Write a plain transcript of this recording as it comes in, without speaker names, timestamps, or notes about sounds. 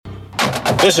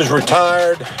This is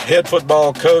retired head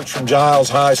football coach from Giles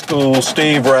High School,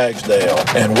 Steve Ragsdale,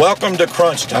 and welcome to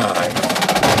CrunchTIME.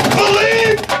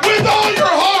 Believe with all your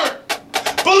heart.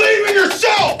 Believe in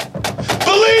yourself.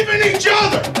 Believe in each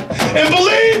other. And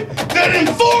believe that in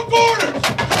 4 quarters,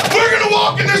 we're going to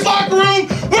walk in this locker room,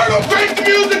 we're going to crank the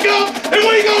music up, and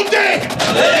we're going to dance.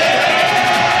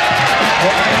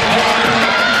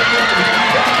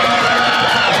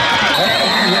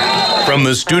 From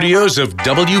the studios of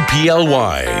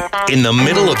WPLY, in the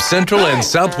middle of Central and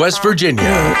Southwest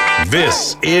Virginia,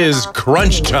 this is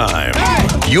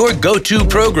CrunchTIME, your go-to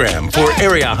program for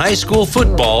area high school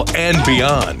football and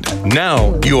beyond.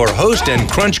 Now, your host and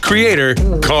Crunch creator,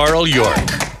 Carl York.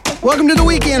 Welcome to the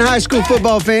weekend, high school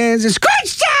football fans. It's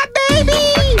CrunchTIME, baby!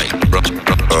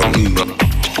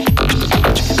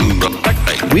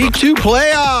 Week 2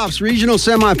 playoffs, regional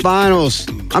semifinals.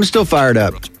 I'm still fired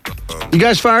up. You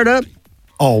guys fired up?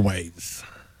 Always.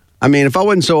 I mean, if I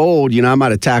wasn't so old, I might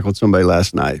have tackled somebody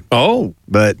last night. Oh.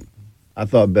 But I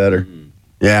thought better.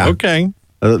 Yeah. Okay.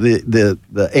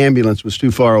 The ambulance was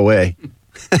too far away.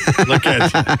 Look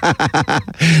at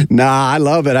you. Nah, I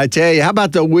love it. I tell you, how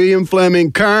about the William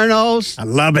Fleming Colonels? I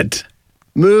love it.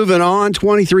 Moving on,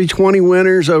 23-20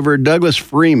 winners over Douglas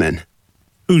Freeman.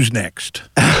 Who's next?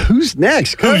 Who's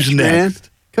next? Coach, Who's next? Man.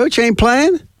 Coach ain't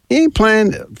playing? He ain't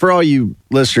playing. For all you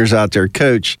listeners out there,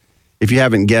 Coach, if you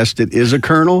haven't guessed it, is a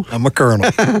colonel. I'm a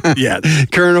colonel. Yes.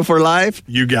 Colonel for life.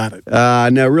 You got it.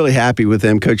 No, really happy with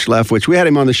him, Coach Leftwich. We had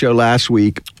him on the show last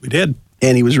week. We did.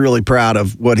 And he was really proud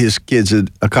of what his kids had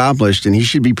accomplished, and he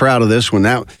should be proud of this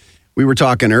one. We were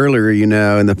talking earlier,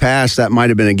 in the past, that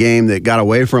might have been a game that got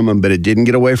away from him, but it didn't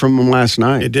get away from him last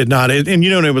night. It did not. And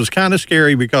it was kind of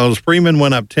scary because Freeman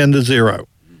went up 10-0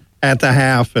 at the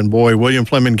half, and boy, William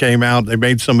Fleming came out. They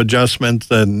made some adjustments,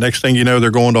 and next thing you know,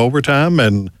 they're going to overtime,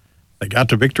 and they got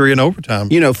the victory in overtime.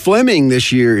 Fleming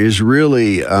this year is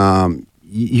really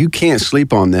you can't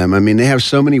sleep on them. I mean, they have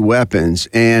so many weapons,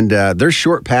 and their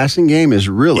short passing game is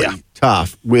really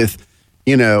tough with,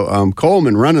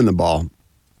 Coleman running the ball.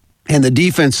 And the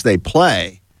defense they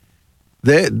play,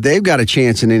 they've got a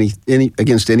chance in any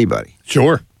against anybody.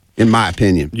 Sure. In my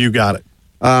opinion. You got it.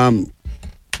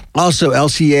 Also,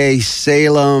 LCA,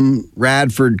 Salem,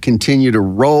 Radford continue to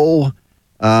roll.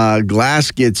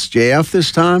 Glass gets JF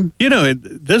this time.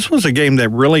 This was a game that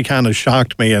really kind of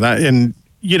shocked me. And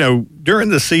during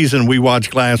the season, we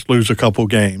watched Glass lose a couple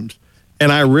games.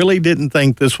 And I really didn't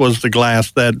think this was the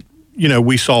Glass that,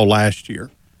 we saw last year.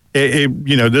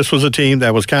 This was a team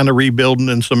that was kind of rebuilding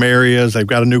in some areas. They've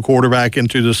got a new quarterback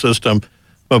into the system.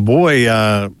 But, boy,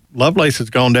 Lovelace has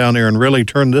gone down there and really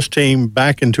turned this team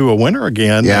back into a winner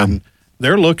again. Yeah. And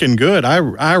they're looking good.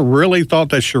 I really thought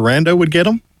that Sharando would get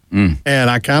them. And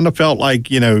I kind of felt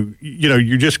like,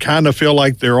 you just kind of feel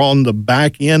like they're on the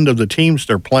back end of the teams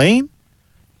they're playing.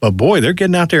 But, boy, they're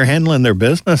getting out there handling their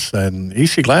business, and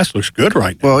EC Glass looks good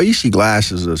right now. Well, EC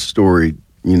Glass is a storied,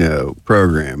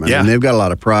 program. I mean, they've got a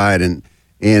lot of pride. And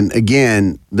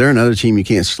again, they're another team you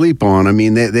can't sleep on. I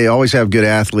mean, they always have good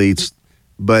athletes.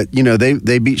 But,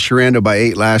 they beat Sharando by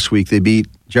 8 last week. They beat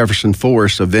Jefferson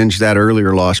Forest, avenged that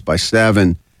earlier loss by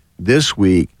 7 this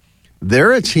week.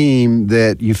 They're a team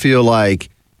that you feel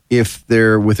like if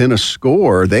they're within a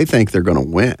score, they think they're going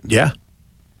to win. Yeah.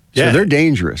 So they're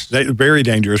dangerous. They're very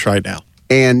dangerous right now.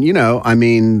 And,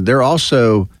 they're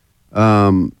also,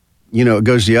 it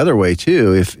goes the other way,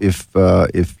 too.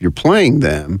 If you're playing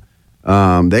them,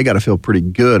 they got to feel pretty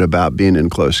good about being in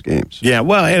close games. Yeah,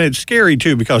 well, and it's scary,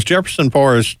 too, because Jefferson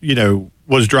Forest,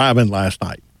 was driving last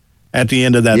night at the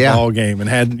end of that ball game and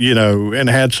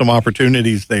had some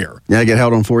opportunities there. Yeah, they got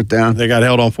held on 4th down. They got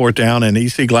held on 4th down, and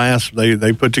EC Glass,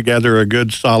 they put together a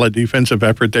good, solid defensive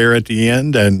effort there at the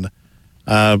end, and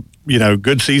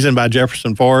good season by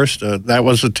Jefferson Forest. That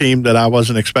was a team that I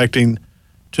wasn't expecting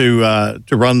to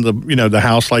run the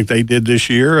house like they did this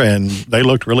year, and they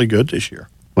looked really good this year.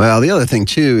 Well, the other thing,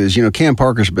 too, is, Cam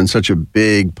Parker's been such a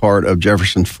big part of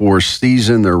Jefferson Forest's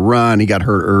season, their run. He got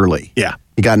hurt early. Yeah.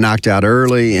 He got knocked out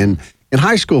early. And in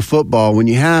high school football, when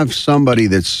you have somebody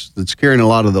that's carrying a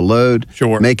lot of the load,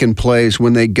 making plays,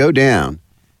 when they go down,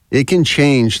 it can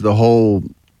change the whole,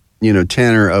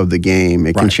 tenor of the game.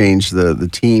 It can change the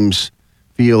team's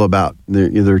feel about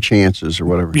their chances or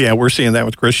whatever. Yeah, we're seeing that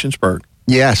with Christiansburg.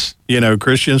 Yes.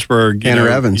 Christiansburg. Tanner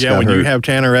Evans. Yeah, when you have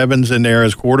Tanner Evans in there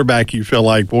as quarterback, you feel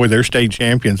like, boy, they're state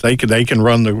champions. They can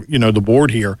run the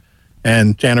board here.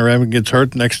 And Tanner Evans gets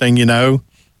hurt. The next thing you know,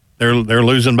 they're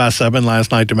losing by 7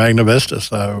 last night to Magna Vista.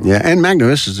 So yeah, and Magna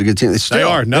Vista's a good team. They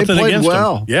are. Nothing they played against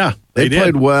well. them. Yeah, they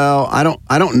played well. I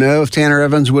don't know if Tanner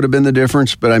Evans would have been the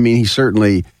difference, but I mean, he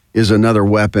certainly is another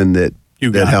weapon that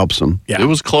helps them. Yeah, it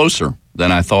was closer.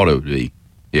 than I thought it would be.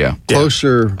 Yeah.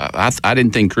 Closer. I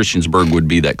didn't think Christiansburg would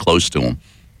be that close to them.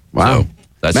 Wow. So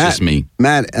that's just me.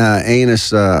 Matt Anus,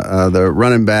 the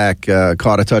running back,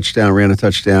 caught a touchdown, ran a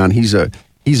touchdown. He's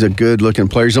a good-looking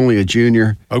player. He's only a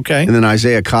junior. Okay. And then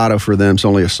Isaiah Cotto for them is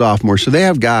only a sophomore. So they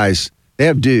have guys. They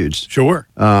have dudes. Sure.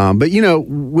 But,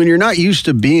 when you're not used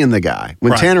to being the guy,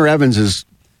 when Tanner Evans is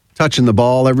touching the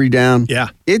ball every down,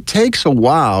 it takes a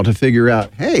while to figure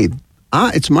out, hey,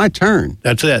 it's my turn.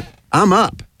 That's it. I'm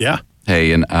up. Yeah.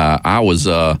 Hey, and I was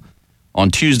on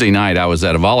Tuesday night, I was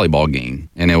at a volleyball game,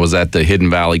 and it was at the Hidden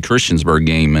Valley Christiansburg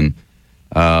game, and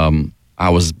I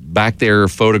was back there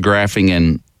photographing,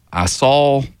 and I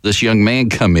saw this young man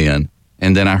come in,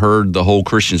 and then I heard the whole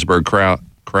Christiansburg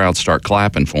crowd start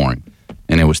clapping for him,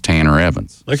 and it was Tanner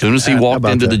Evans. As soon as he walked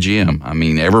into the gym, I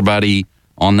mean, everybody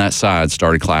on that side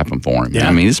started clapping for him. Yeah.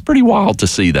 I mean, it's pretty wild to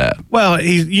see that. Well,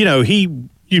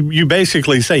 you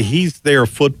basically say he's their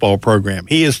football program.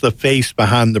 He is the face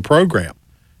behind the program.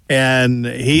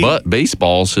 But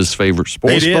baseball's his favorite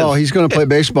sport. Baseball, he's going to play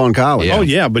baseball in college. Yeah. Oh,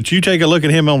 yeah, but you take a look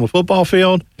at him on the football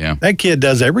field, that kid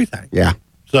does everything. Yeah.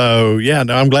 So,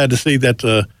 I'm glad to see that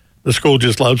the school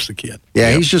just loves the kid.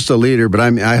 Yeah, he's just a leader, but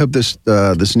I hope this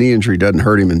knee injury doesn't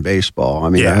hurt him in baseball. I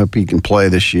mean, I hope he can play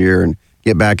this year and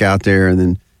get back out there and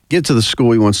then get to the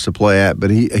school he wants to play at,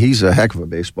 but he's a heck of a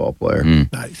baseball player.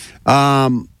 Nice.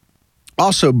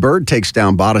 Also, Bird takes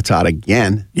down Botetourt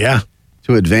again. Yeah.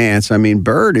 To advance. I mean,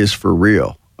 Bird is for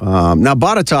real. Now,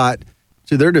 Botetourt,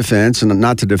 to their defense, and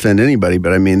not to defend anybody,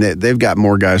 but I mean, they've got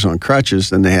more guys on crutches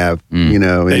than they have, in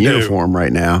uniform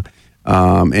right now.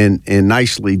 And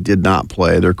Nicely did not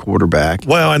play their quarterback.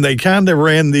 Well, and they kind of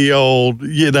ran the old,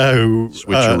 switcheroo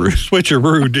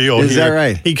deal. Is that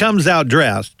right? He comes out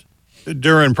dressed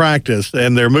during practice,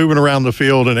 and they're moving around the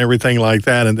field and everything like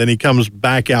that, and then he comes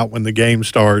back out when the game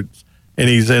starts, and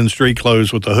he's in street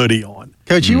clothes with the hoodie on.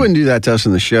 Coach, you wouldn't do that to us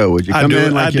in the show, would you? I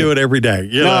do it every day.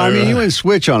 You wouldn't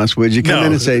switch on us, would you? Come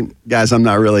in and say, guys, I'm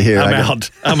not really here. I'm out.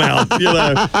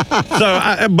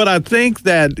 But I think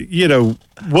that,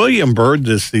 William Byrd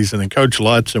this season and Coach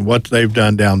Lutz and what they've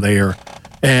done down there,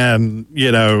 and,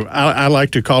 I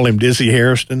like to call him Dizzy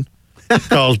Harrison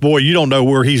because, boy, you don't know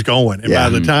where he's going. And by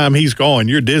the time he's gone,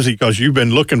 you're dizzy because you've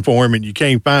been looking for him and you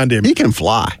can't find him. He can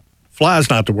fly. Fly's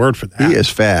not the word for that. He is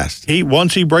fast.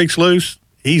 Once he breaks loose,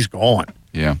 he's gone.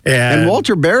 Yeah. And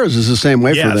Walter Barrows is the same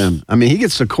way for them. I mean, he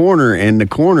gets the corner, and the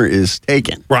corner is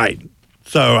taken. Right.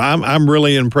 So I'm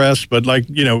really impressed. But,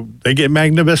 they get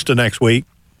Magna Vista next week,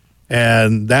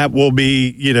 and that will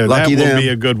be, be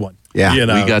a good one. Yeah.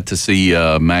 We got to see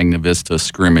Magna Vista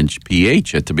scrimmage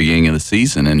PH at the beginning of the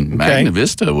season, and Magna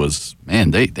Vista was,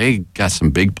 they got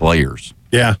some big players.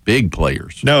 Yeah. Big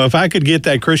players. No, if I could get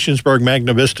that Christiansburg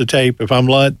Magna Vista tape, if I'm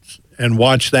Lutz, and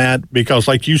watch that, because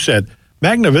like you said,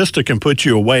 Magna Vista can put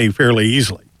you away fairly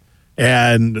easily.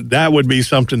 And that would be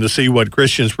something to see what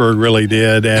Christiansburg really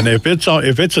did. And if it's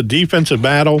a defensive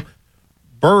battle,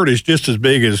 Byrd is just as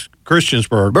big as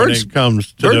Christiansburg when it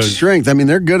comes to Bird's strength. I mean,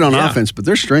 they're good on offense, but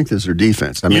their strength is their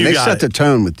defense. I mean, they set the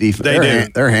tone with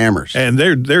defense. They're hammers. And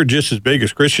they're just as big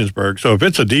as Christiansburg. So if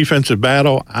it's a defensive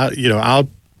battle,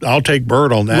 I'll take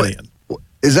Byrd on that end.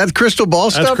 Is that crystal ball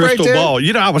stuff right there? That's crystal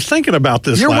ball. I was thinking about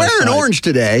this You're last wearing night. orange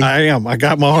today. I am. I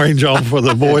got my orange on for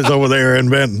the boys over there in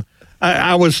Benton.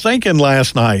 I was thinking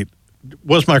last night,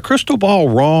 was my crystal ball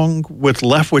wrong with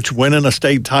Leftwich winning a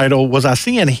state title? Was I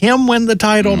seeing him win the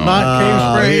title,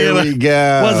 not Cave Here we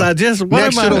go. Was I just...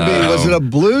 Next it'll be, was it a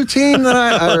blue team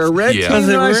or a red team? Was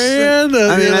it red?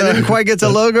 I didn't quite get the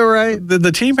logo right. Did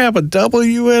the team have a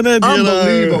W in it?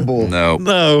 Unbelievable.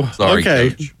 No. Sorry, okay.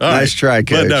 Coach. Nice try,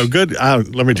 Coach. But no, good.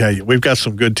 Let me tell you, we've got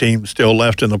some good teams still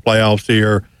left in the playoffs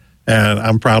here, and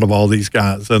I'm proud of all these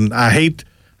guys. And I hate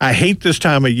this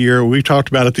time of year. We talked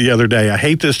about it the other day. I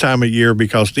hate this time of year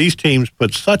because these teams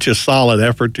put such a solid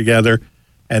effort together,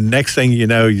 and next thing you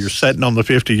know, you're sitting on the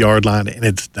 50-yard line, and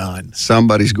it's done.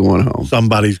 Somebody's going home.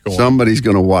 Somebody's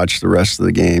going to watch the rest of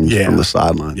the game from the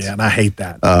sidelines. Yeah, and I hate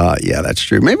that. Yeah, that's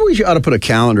true. Maybe we ought to put a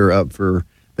calendar up for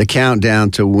the countdown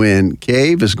to win.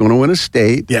 Cave is going to win a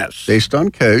state. Yes. Based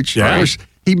on Coach. Yeah. Of course,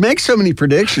 he makes so many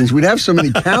predictions. We'd have so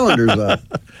many calendars up.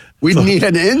 We'd need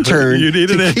an intern. You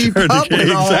need an keep intern. Up with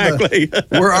Exactly.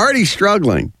 We're already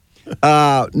struggling.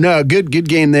 No, good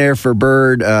game there for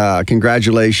Byrd.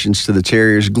 Congratulations to the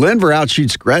Terriers. Glenvar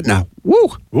outshoots Gretna.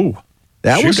 Woo! Ooh,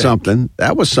 that was something.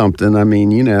 That was something. I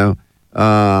mean,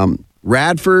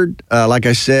 Radford, like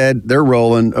I said, they're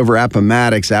rolling over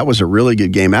Appomattox. That was a really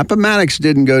good game. Appomattox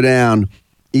didn't go down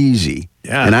easy.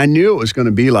 Yeah. And I knew it was going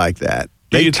to be like that.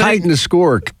 They tightened the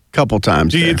score couple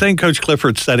times. Do you think Coach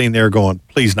Clifford's sitting there going,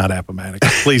 please not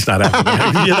Appomattox, please not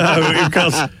Appomattox,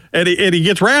 because and he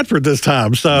gets Radford this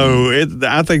time, so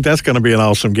I think that's going to be an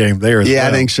awesome game there. Yeah,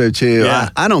 I think so too. Yeah.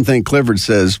 I don't think Clifford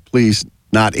says please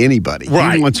not anybody.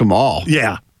 Right. He wants them all.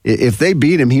 Yeah. If they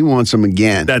beat him, he wants them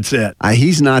again. That's it.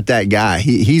 He's not that guy.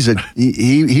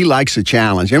 He likes a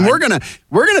challenge, and we're gonna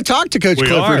talk to Coach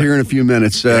Clifford here in a few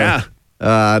minutes. So,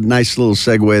 nice little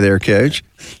segue there, Coach.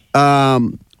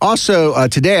 Also,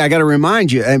 today I got to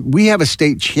remind you, we have a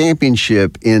state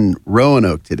championship in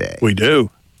Roanoke today. We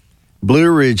do.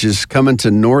 Blue Ridge is coming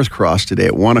to North Cross today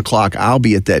at 1:00. I'll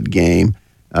be at that game.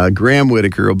 Graham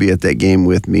Whitaker will be at that game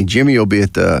with me. Jimmy will be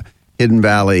at the Hidden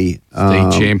Valley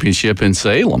State Championship in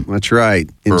Salem. That's right.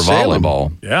 For Salem.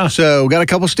 volleyball. Yeah. So we got a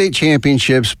couple state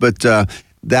championships, but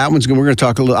that one's going. We're going to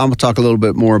talk a little. I'm going to talk a little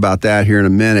bit more about that here in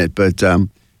a minute. But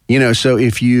so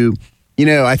if you,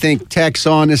 I think Tech's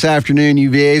on this afternoon,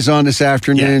 UVA's on this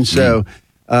afternoon. Yeah. So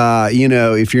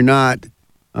if you're not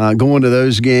going to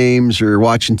those games or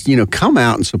watching, come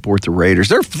out and support the Raiders.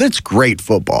 That's great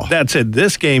football. That's it.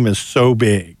 This game is so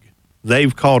big.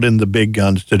 They've called in the big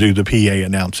guns to do the PA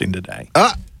announcing today.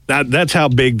 That's how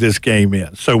big this game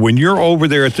is. So when you're over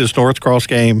there at this North Cross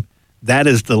game, that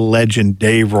is the legend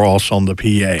Dave Ross on the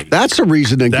PA. That's a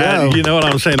reason to go. You know what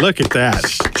I'm saying? Look at that.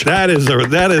 That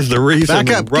is the reason.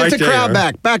 Back up. Right Get the there. crowd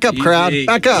back. Back up, crowd.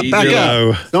 Back up. Back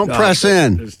up. Don't press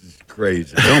in. This is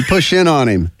crazy. Don't push in on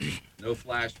him. No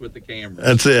flash with the camera.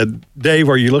 That's it. Dave,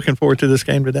 are you looking forward to this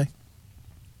game today?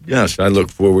 Yes, I look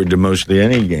forward to mostly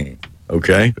any game.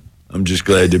 Okay? I'm just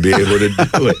glad to be able to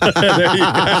do it. There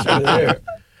you go.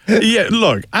 Yeah,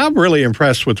 look, I'm really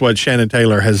impressed with what Shannon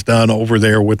Taylor has done over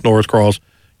there with North Cross.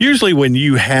 Usually when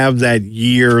you have that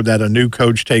year that a new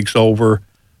coach takes over,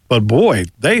 but boy,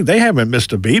 they haven't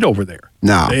missed a beat over there.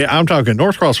 No. I'm talking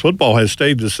North Cross football has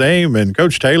stayed the same, and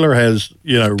Coach Taylor has,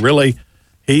 really –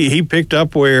 He picked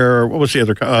up where, what was the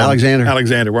other?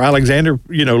 Alexander. Where Alexander,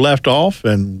 left off,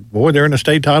 and boy, they're in a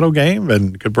state title game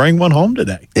and could bring one home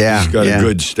today. Yeah. He's got a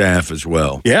good staff as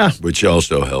well. Yeah. Which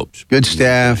also helps. Good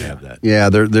staff. Yeah,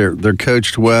 they're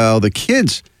coached well. The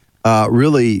kids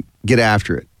really get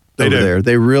after it over there.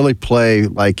 They really play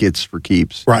like it's for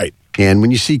keeps. Right. And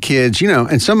when you see kids,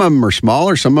 and some of them are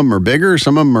smaller, some of them are bigger,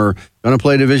 some of them are going to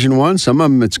play Division I, some of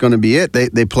them it's going to be it.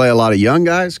 They play a lot of young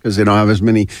guys because they don't have as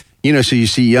many. So you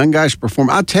see young guys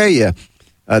perform. I'll tell you,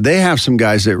 they have some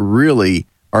guys that really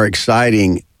are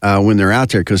exciting when they're out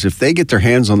there because if they get their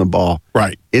hands on the ball,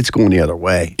 right, it's going the other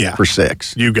way for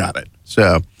 6. You got it.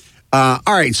 So, all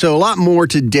right, so a lot more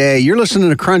today. You're listening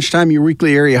to Crunch Time, your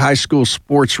weekly area high school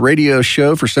sports radio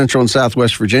show for Central and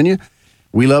Southwest Virginia.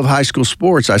 We love high school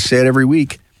sports. I say it every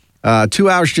week. 2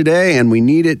 hours today, and we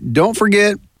need it. Don't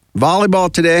forget,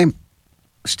 volleyball today.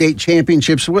 State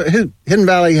championships. Hidden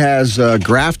Valley has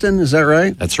Grafton, is that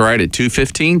right? That's right, at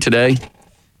 2:15 today.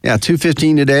 Yeah,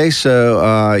 2:15 today. So,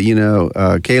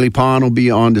 Kaylee Pond will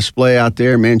be on display out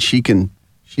there. Man, she can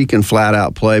flat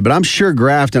out play. But I'm sure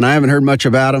Grafton, I haven't heard much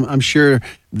about them. I'm sure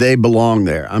they belong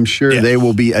there. I'm sure they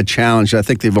will be a challenge. I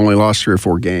think they've only lost 3 or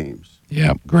 4 games.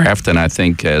 Yeah, Grafton, I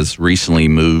think, has recently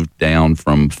moved down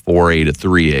from 4A to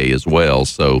 3A as well.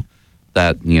 So,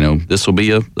 that, this will be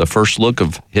the first look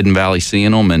of Hidden Valley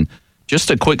seeing them. And just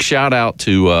a quick shout out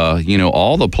to,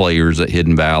 all the players at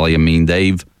Hidden Valley. I mean,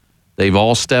 they've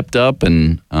all stepped up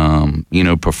and,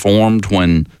 performed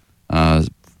when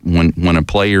a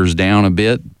player's down a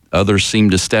bit. Others seem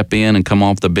to step in and come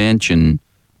off the bench and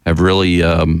have really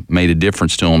made a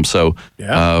difference to them. So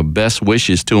best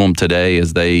wishes to them today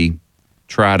as they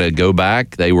try to go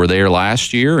back. They were there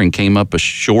last year and came up a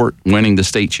short, winning the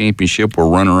state championship, were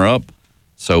runner-up.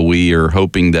 So we are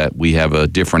hoping that we have a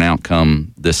different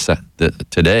outcome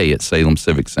today at Salem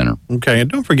Civic Center. Okay,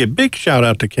 and don't forget, big shout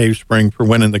out to Cave Spring for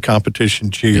winning the competition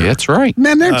cheer. Yeah, that's right.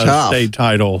 Man, they're tough. State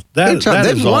title. They're tough.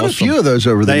 They've won awesome. A few of those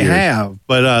over the years. They have,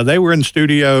 but they were in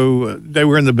studio. They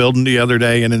were in the building the other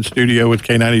day and in studio with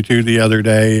K92 the other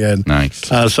day. And nice.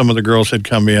 Some of the girls had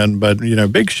come in, but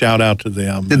big shout out to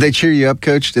them. Did they cheer you up,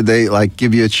 Coach? Did they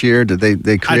give you a cheer? Did they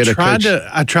create a coach?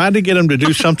 I tried to get them to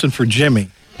do something for Jimmy.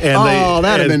 And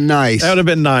that would have been nice. That would have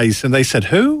been nice. And they said,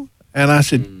 who? And I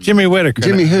said, Jimmy Whitaker.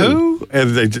 Jimmy who?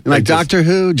 And they Doctor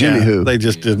Who? Jimmy who? They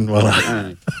just didn't want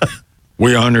to.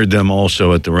 We honored them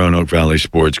also at the Roanoke Valley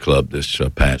Sports Club this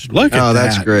past week. Look at that. Oh,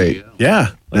 that's great.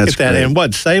 Yeah. That's at that. great. And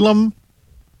what, Salem?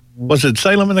 Was it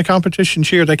Salem in the competition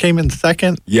cheer? They came in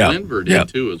second? Yeah. Glenvar did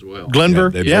too as well.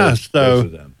 Glenvar? Both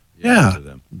of them. Yeah.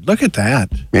 Look at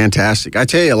that. Fantastic. I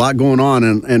tell you, a lot going on,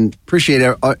 and appreciate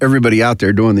everybody out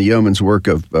there doing the yeoman's work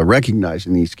of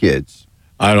recognizing these kids.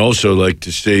 I'd also like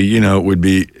to see,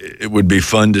 it would be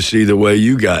fun to see the way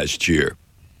you guys cheer.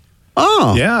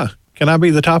 Oh. Yeah. Can I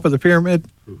be the top of the pyramid?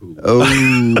 Oh.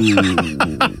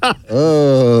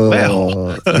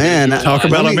 Well, man. Talk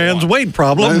about a man's weight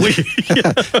problem. Let me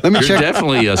You're check.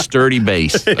 definitely a sturdy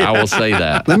base. I will say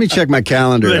that. Let me check my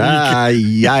calendar.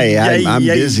 I'm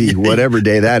busy, whatever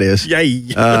day that is.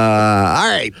 Yay. All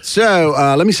right. So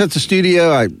let me set the studio.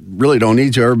 I really don't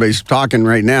need to. Everybody's talking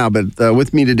right now. But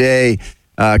with me today,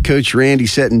 Coach Randy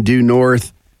setting due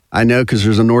north. I know because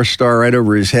there's a North Star right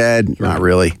over his head. Not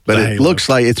really. But it looks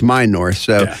like it's my north.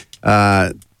 So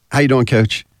how you doing,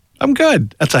 Coach? I'm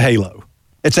good. That's a halo.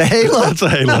 It's a halo? That's a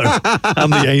halo. I'm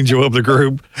the angel of the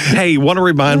group. Hey, want to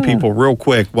remind people real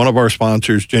quick, one of our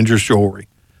sponsors, Ginger's Jewelry.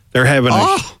 They're having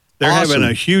having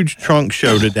a huge trunk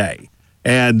show today.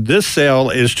 And this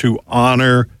sale is to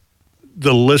honor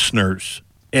the listeners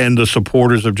and the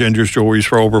supporters of Ginger's Jewelry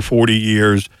for over 40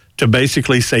 years to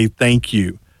basically say thank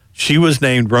you. She was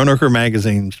named Roanoke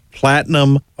Magazine's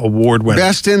Platinum Award winner.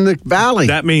 Best in the Valley.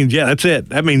 That means, that's it.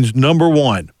 That means number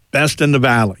one, best in the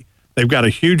Valley. They've got a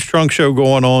huge trunk show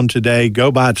going on today. Go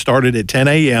by. It started at 10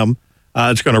 a.m.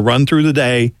 It's going to run through the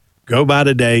day. Go by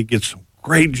today. Get some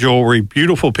great jewelry,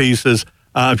 beautiful pieces.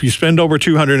 If you spend over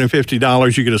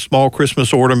 $250, you get a small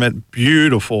Christmas ornament.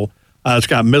 Beautiful. It's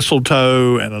got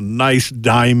mistletoe and a nice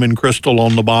diamond crystal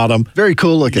on the bottom. Very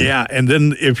cool looking. Yeah, and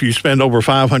then if you spend over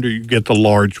 $500, you get the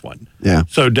large one. Yeah.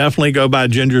 So definitely go by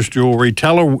Ginger's Jewelry.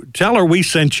 Tell her we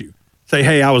sent you. Say,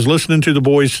 hey, I was listening to the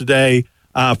boys today.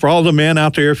 For all the men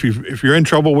out there, if you're in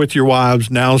trouble with your wives,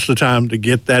 now's the time to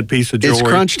get that piece of jewelry. It's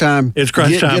crunch time. It's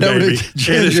crunch time, baby. It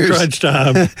is crunch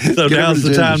time. So now's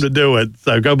the time to do it.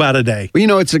 So go by today.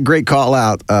 Well, it's a great call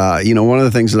out. One of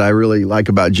the things that I really like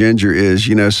about Ginger is,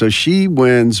 so she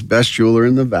wins Best Jeweler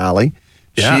in the Valley.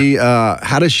 Yeah. She,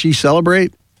 how does she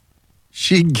celebrate?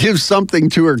 She gives something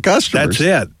to her customers.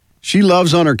 That's it. She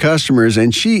loves on her customers,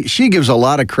 and she gives a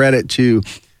lot of credit to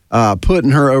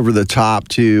putting her over the top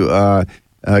to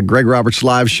Greg Roberts'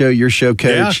 live show, your show,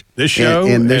 Coach. Yeah, this show.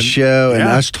 And this show, and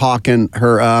us talking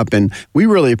her up. And we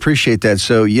really appreciate that.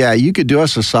 So, yeah, you could do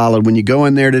us a solid when you go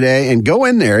in there today. And go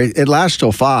in there. It lasts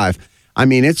till 5. I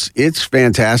mean, it's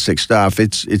fantastic stuff.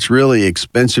 It's really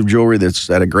expensive jewelry that's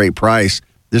at a great price.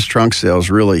 This trunk sale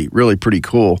is really, really pretty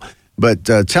cool. But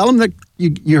tell them that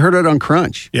you heard it on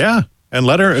Crunch. Yeah, and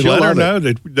let her know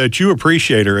that you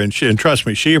appreciate her. And trust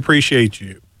me, she appreciates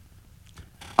you.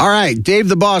 All right, Dave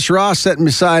the Boss Ross sitting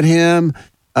beside him.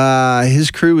 His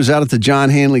crew was out at the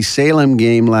John Hanley Salem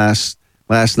game last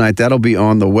night. That'll be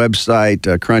on the website,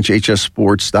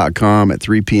 crunchhsports.com at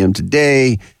 3 p.m.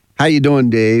 today. How you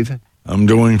doing, Dave? I'm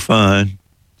doing fine.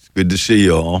 It's good to see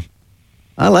you all.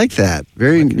 I like that.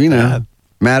 Very,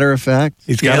 matter of fact.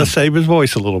 He's got to save his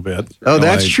voice a little bit. Oh,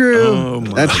 that's true. Oh,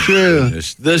 that's true.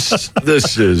 Goodness.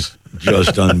 This is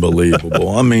just unbelievable.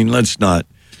 I mean, let's not.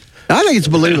 I think it's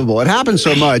believable. It happens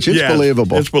so much. It's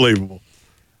believable. It's believable.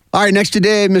 All right, next to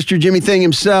Dave, Mr. Jimmy Thing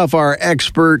himself, our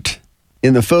expert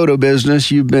in the photo business.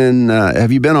 Have you been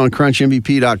on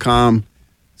CrunchMVP.com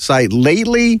site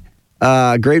lately?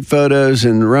 Great photos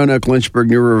in Roanoke, Lynchburg,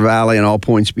 New River Valley, and all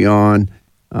points beyond.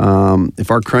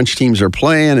 If our Crunch teams are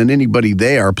playing and anybody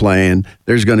they are playing,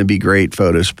 there's going to be great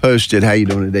photos posted. How you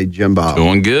doing today, Jim Bob?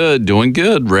 Doing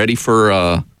good. Ready for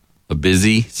a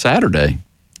busy Saturday.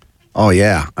 Oh,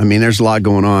 yeah. I mean, there's a lot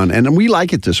going on, and we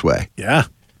like it this way. Yeah.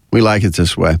 We like it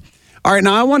this way. All right,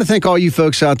 now I want to thank all you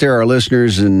folks out there, our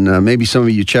listeners, and maybe some of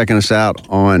you checking us out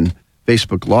on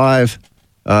Facebook Live,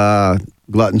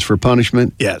 Gluttons for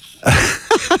Punishment. Yes.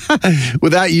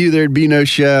 Without you, there'd be no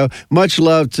show. Much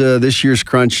love to this year's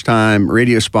Crunch Time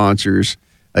radio sponsors.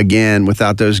 Again,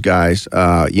 without those guys,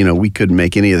 we couldn't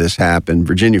make any of this happen.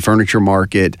 Virginia Furniture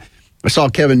Market. I saw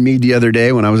Kevin Mead the other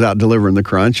day when I was out delivering the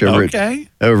Crunch over in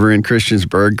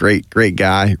Christiansburg. Great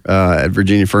guy at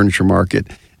Virginia Furniture Market.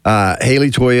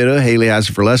 Haley Toyota. Haley has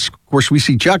it for less. Of course, we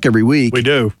see Chuck every week. We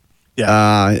do.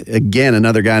 Yeah. Again,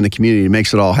 another guy in the community who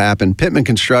makes it all happen. Pittman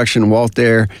Construction, Walt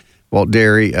Dairy,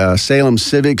 Salem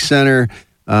Civic Center,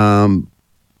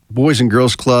 Boys and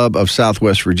Girls Club of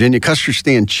Southwest Virginia, Custard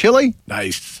Stand Chili.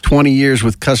 Nice. 20 years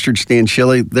with Custard Stand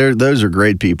Chili. Those are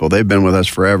great people. They've been with us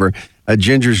forever.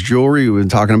 Ginger's Jewelry. We've been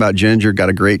talking about Ginger. Got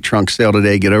a great trunk sale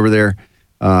today. Get over there.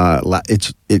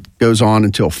 It goes on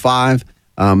until 5.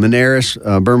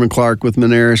 Monaris, Berman Clark with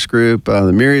Monaris Group,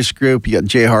 the Mirius Group. You got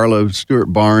Jay Harlow, Stuart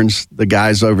Barnes. The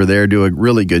guys over there do a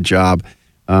really good job.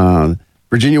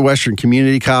 Virginia Western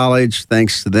Community College,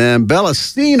 thanks to them.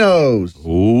 Bellacino's.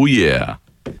 Oh, yeah.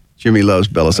 Jimmy loves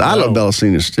Bellacino's. I love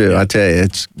Bellacino's, too. I tell you,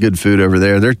 it's good food over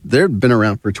there. They've been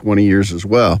around for 20 years as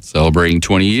well. Celebrating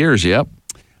 20 years, yep.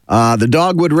 The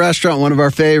Dogwood Restaurant, one of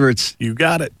our favorites. You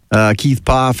got it. Keith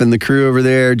Poff and the crew over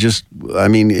there.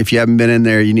 If you haven't been in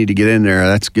there, you need to get in there.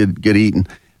 That's good eating.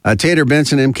 Tater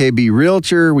Benson, MKB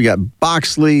Realtor. We got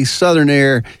Boxley, Southern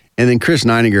Air, and then Chris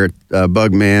Neininger at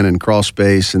Bugman and Crawl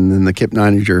Space, and then the Kip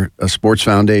Neininger Sports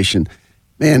Foundation.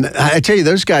 Man, I tell you,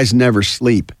 those guys never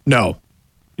sleep. No,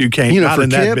 you can't. Not in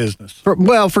that business.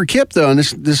 For Kip, though, and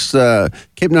this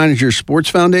Kip Neininger Sports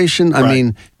Foundation, I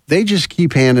mean, they just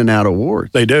keep handing out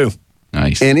awards. They do.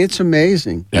 Nice. And it's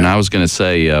amazing. And I was going to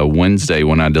say Wednesday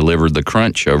when I delivered the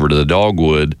Crunch over to the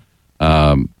Dogwood,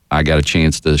 I got a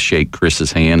chance to shake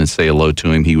Chris's hand and say hello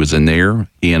to him. He was in there.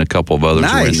 He and a couple of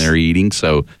others were in there eating.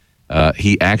 So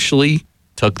he actually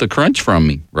took the Crunch from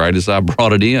me right as I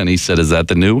brought it in. He said, "Is that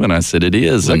the new one?" I said, "It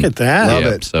is." Look at that.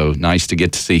 Love it. So nice to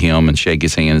get to see him and shake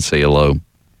his hand and say hello.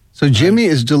 So Jimmy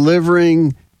is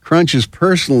delivering Crunches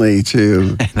personally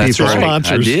to That's people. right.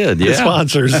 Sponsors. I did, yeah. The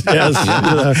sponsors, yes.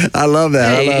 I love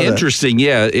that. I love interesting,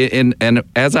 yeah. And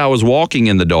as I was walking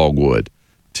in the Dogwood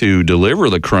to deliver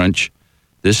the Crunch,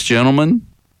 this gentleman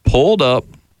pulled up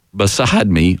beside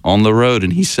me on the road,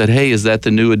 and he said, "Hey, is that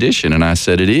the new edition?" And I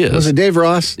said, "It is." Was it Dave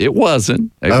Ross? It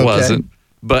wasn't. It wasn't.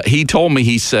 But he told me,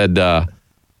 he said,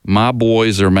 "My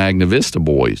boys are Magna Vista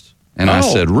boys." And I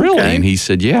said, "Really?" Okay. And he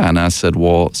said, "Yeah." And I said,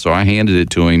 "Well," so I handed it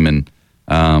to him, and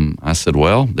I said,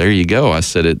 "Well, there you go." I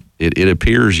said, it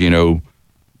appears,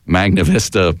 Magna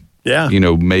Vista,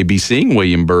 may be seeing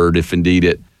William Byrd if indeed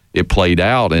it played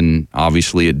out, and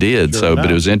obviously it did. Sure but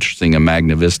it was interesting. A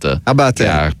Magna Vista How about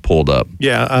that? guy pulled up.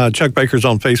 Yeah, Chuck Baker's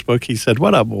on Facebook. He said,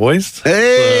 "What up, boys?"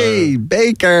 Hey,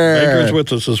 Baker. Baker's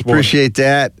with us this morning. Appreciate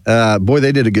that. Boy,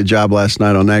 they did a good job last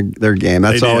night on their game.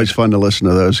 That's always fun to listen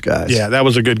to those guys. Yeah, that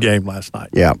was a good game last night.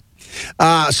 Yeah.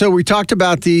 So we talked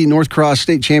about the North Cross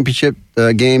State Championship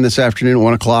game this afternoon at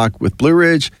 1 o'clock with Blue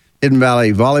Ridge, Hidden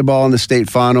Valley Volleyball in the state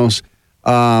finals.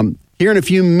 Here in a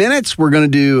few minutes, we're going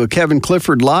to do a Kevin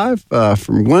Clifford live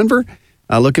from Glenvar.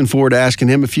 Looking forward to asking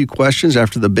him a few questions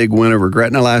after the big win over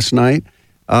Gretna last night.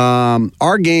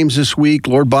 Our games this week,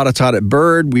 Lord Botetourt at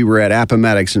Byrd. We were at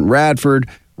Appomattox and Radford,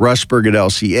 Rustburg at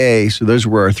LCA. So those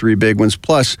were our three big ones.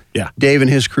 Plus, Dave and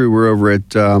his crew were over at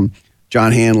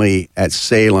John Hanley at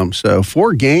Salem. So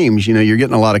 4 games, you're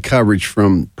getting a lot of coverage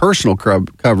personal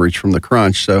coverage from the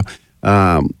Crunch. So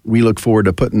we look forward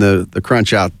to putting the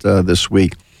Crunch out this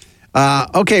week.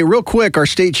 Okay, real quick, our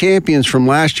state champions from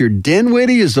last year.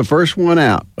 Dinwiddie is the first one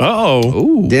out.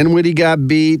 Uh-oh. Dinwiddie got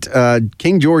beat.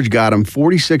 King George got him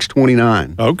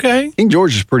 46-29. Okay. King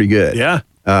George is pretty good. Yeah.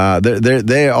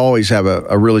 They always have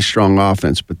a really strong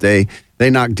offense, but they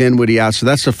knocked Dinwiddie out. So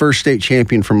that's the first state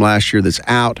champion from last year that's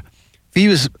out.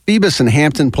 Phoebus and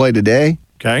Hampton play today.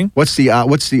 Okay. What's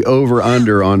the over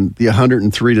under on the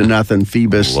 103-0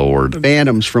 Phoebus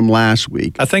Phantoms from last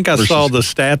week? I think I saw the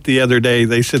stat the other day.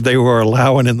 They said they were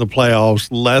allowing in the playoffs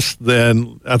less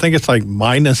than, I think it's like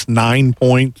 -9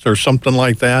 points or something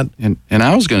like that. And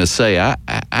I was going to say,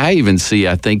 I even see,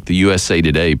 I think the USA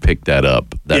Today picked that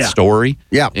up, that story.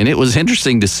 Yeah. And it was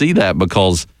interesting to see that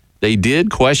because they did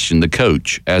question the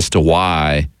coach as to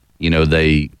why,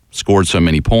 they scored so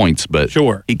many points, but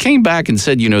he came back and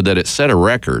said, that it set a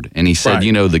record. And he said,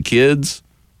 the kids,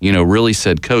 really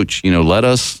said, "Coach, let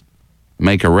us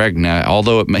make a record." Now,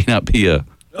 although it may not be a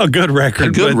good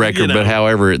record. But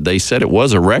however, they said it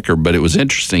was a record, but it was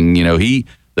interesting.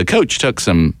 The coach took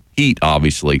some heat,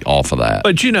 obviously, off of that.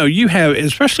 But, you have,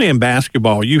 especially in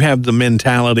basketball, you have the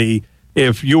mentality,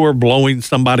 if you're blowing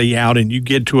somebody out and you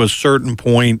get to a certain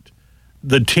point,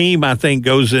 the team, I think,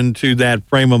 goes into that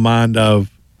frame of mind of,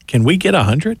 can we get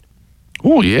 100?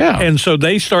 Oh, yeah. And so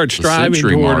they start striving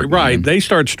toward, they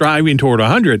start striving toward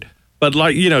 100. But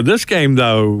this game,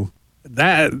 though,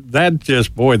 that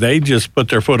just, they just put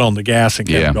their foot on the gas and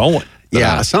kept going.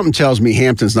 Yeah, something tells me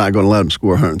Hampton's not going to let them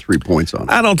score 103 points on it.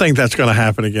 I don't think that's going to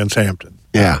happen against Hampton.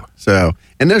 Yeah. So,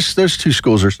 and those two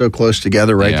schools are so close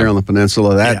together there on the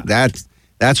peninsula.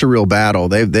 That's a real battle.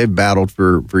 They've battled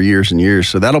for years and years.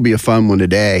 So that'll be a fun one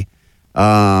today.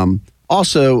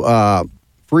 Also,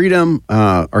 Freedom,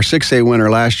 our 6A winner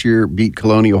last year, beat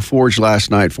Colonial Forge last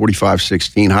night,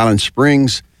 45-16. Highland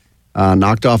Springs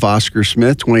knocked off Oscar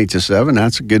Smith, 28-7.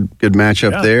 That's a good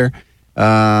matchup there.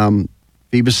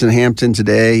 Phoebus and Hampton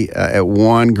today at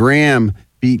 1. Graham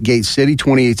beat Gate City,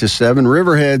 28-7.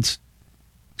 Riverheads,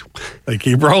 they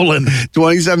keep rolling.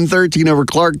 27-13 over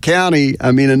Clark County.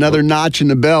 I mean, another notch in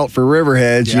the belt for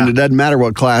Riverheads. It doesn't matter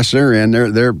what class they're in.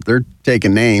 They're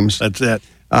taking names. That's it.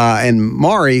 And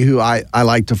Maury, who I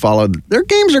like to follow, their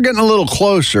games are getting a little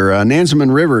closer.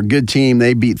 Nansemond River, good team.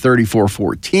 They beat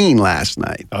 34-14 last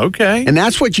night. Okay. And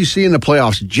that's what you see in the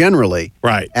playoffs generally.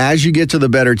 Right. As you get to the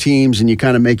better teams and you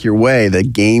kind of make your way, the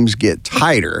games get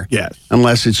tighter. Yes.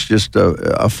 Unless it's just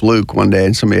a fluke one day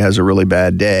and somebody has a really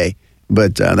bad day.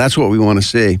 But that's what we want to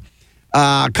see.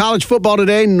 College football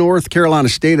today, North Carolina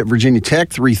State at Virginia Tech,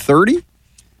 3:30.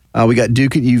 We got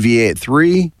Duke at UVA at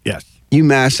 3. Yes.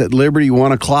 UMass at Liberty,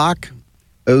 1 o'clock.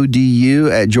 ODU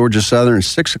at Georgia Southern,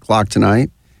 6 o'clock tonight.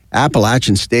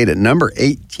 Appalachian State at number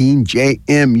 18,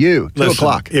 JMU, 2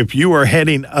 o'clock. If you are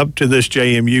heading up to this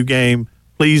JMU game,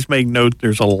 please make note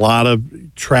there's a lot of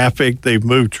traffic. They've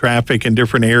moved traffic in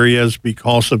different areas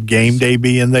because of game day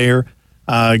being there.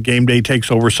 Game day takes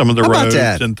over some of the roads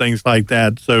and things like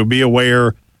that. So be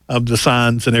aware of the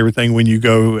signs and everything when you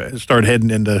go start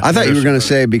heading into. I thought you were going to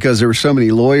say because there were so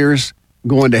many lawyers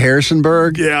going to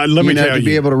Harrisonburg. Yeah, let me tell you. To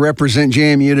be able to represent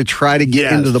JMU to try to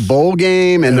get into the bowl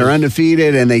game, and they're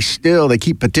undefeated, and they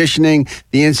keep petitioning.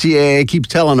 The NCAA keeps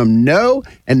telling them no,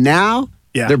 and now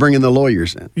they're bringing the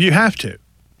lawyers in. You have to.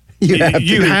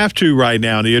 You have to right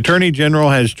now. The Attorney General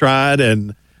has tried,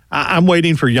 and I'm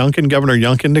waiting for Governor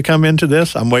Youngkin to come into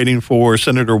this. I'm waiting for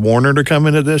Senator Warner to come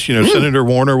into this. Senator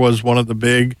Warner was one of the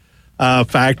big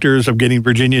factors of getting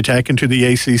Virginia Tech into the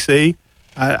ACC.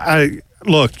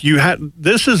 Look,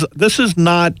 this is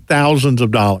not thousands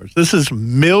of dollars. This is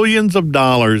millions of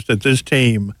dollars that this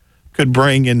team could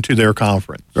bring into their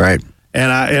conference. Right.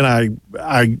 And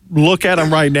I look at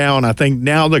them right now, and I think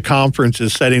now the conference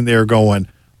is sitting there going,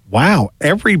 wow,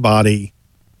 everybody,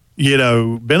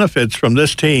 benefits from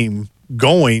this team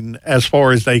going as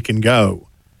far as they can go.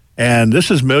 And this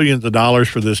is millions of dollars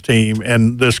for this team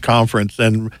and this conference.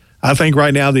 And I think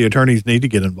right now the attorneys need to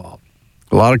get involved.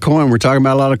 A lot of coin. We're talking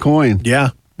about a lot of coin. Yeah.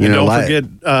 And don't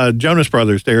forget Jonas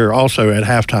Brothers. They're also at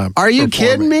halftime. Are you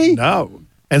kidding me? No.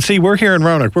 And see, we're here in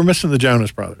Roanoke. We're missing the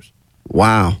Jonas Brothers.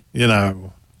 Wow.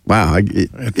 Wow.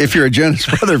 If you're a Jonas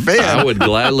Brother fan. I would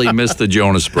gladly miss the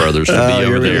Jonas Brothers to be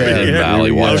over there in Hidden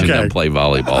Valley watching them play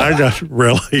volleyball.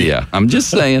 Really? Yeah. I'm just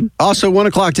saying. Also, 1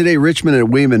 o'clock today, Richmond at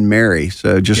William and Mary.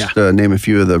 So just name a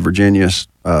few of the Virginia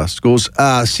schools.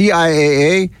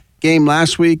 CIAA game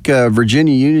last week,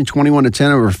 Virginia Union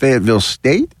 21-10 over Fayetteville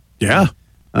State. Yeah.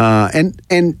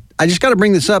 And I just got to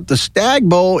bring this up. The Stag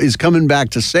Bowl is coming back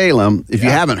to Salem, if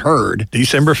you haven't heard.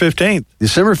 December 15th.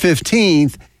 December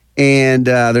 15th. And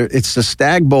it's the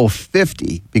Stag Bowl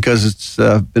 50 because it's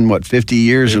been, 50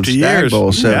 years of Stag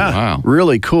Bowl. So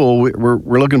really cool.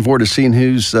 We're looking forward to seeing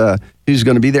who's going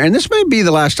to be there. And this may be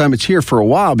the last time it's here for a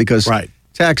while because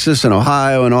Texas and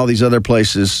Ohio and all these other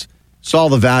places saw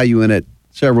the value in it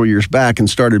several years back and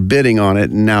started bidding on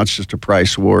it, and now it's just a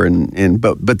price war.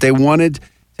 But they wanted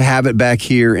to have it back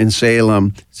here in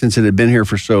Salem since it had been here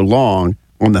for so long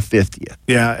on the 50th.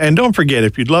 Yeah, and don't forget,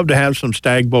 if you'd love to have some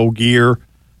Stag Bowl gear,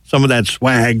 some of that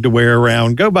swag to wear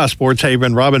around, go by Sports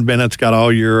Haven. Robin Bennett's got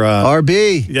all your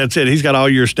RB. That's it. He's got all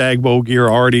your Stag Bowl gear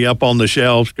already up on the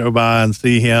shelves. Go by and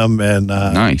see him, and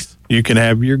nice. You can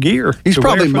have your gear. He's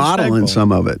probably modeling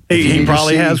some of it. He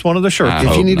probably has one of the shirts.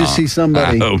 If you need to see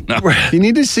somebody, if you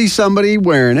need to see somebody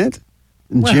wearing it,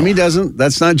 and Jimmy doesn't.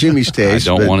 That's not Jimmy's taste.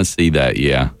 I don't want to see that.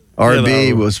 Yeah.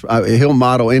 RB he'll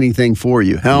model anything for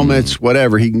you. Helmets,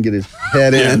 whatever. He can get his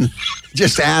head in.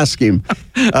 Just ask him.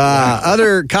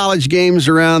 Other college games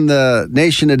around the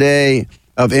nation today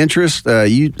of interest.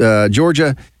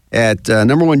 Georgia at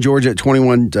number 1 Georgia at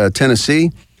 21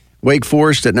 Tennessee. Wake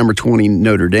Forest at number 20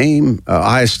 Notre Dame.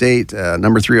 Ohio State,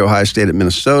 number 3 Ohio State at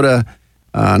Minnesota.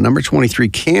 Number 23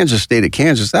 Kansas State at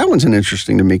Kansas. That one's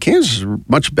interesting to me. Kansas is a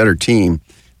much better team.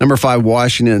 Number 5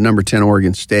 Washington at number 10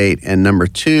 Oregon State. And number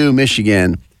 2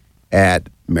 Michigan at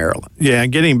Maryland. Yeah,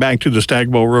 getting back to the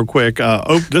Stag Bowl real quick.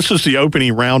 This is the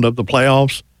opening round of the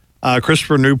playoffs.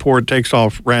 Christopher Newport takes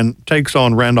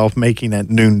on Randolph-Macon at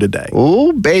noon today.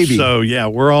 Oh, baby. So, yeah,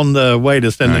 we're on the way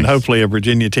to sending hopefully a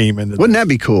Virginia team into Wouldn't that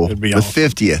be cool? It'd be the awesome.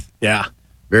 50th. Yeah.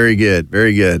 Very good.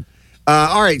 Very good.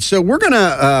 All right, so we're going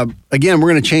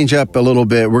to change up a little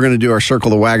bit. We're going to do our Circle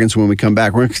the Wagons when we come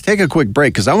back. We're going to take a quick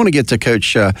break because I want to get to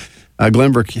Coach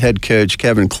Glenvar head coach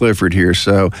Kevin Clifford here.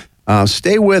 So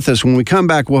stay with us. When we come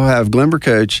back, we'll have Glenvar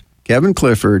coach Kevin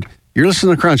Clifford. You're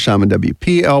listening to Crunch Time on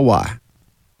WPLY.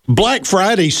 Black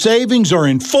Friday savings are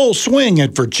in full swing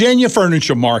at Virginia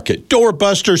Furniture Market.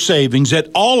 Doorbuster savings at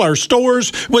all our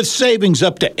stores with savings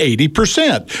up to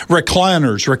 80%.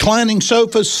 Recliners, reclining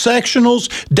sofas, sectionals,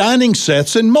 dining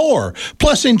sets, and more.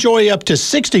 Plus, enjoy up to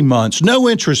 60 months no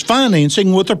interest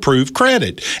financing with approved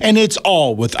credit. And it's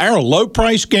all with our low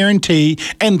price guarantee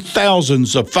and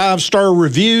thousands of 5-star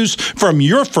reviews from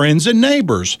your friends and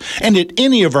neighbors. And at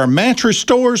any of our mattress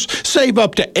stores, save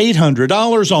up to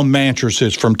 $800 on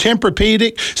mattresses from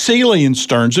Tempur-Pedic, Sealy, and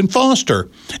Stearns & Foster.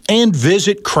 And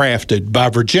visit Crafted by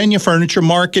Virginia Furniture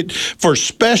Market for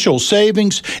special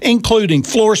savings, including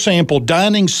floor sample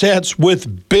dining sets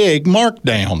with big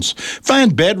markdowns.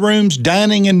 Find bedrooms,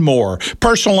 dining, and more,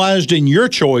 personalized in your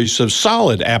choice of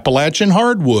solid Appalachian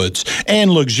hardwoods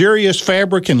and luxurious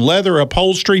fabric and leather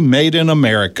upholstery made in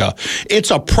America.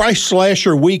 It's a price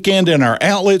slasher weekend in our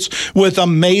outlets with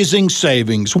amazing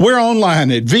savings. We're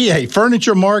online at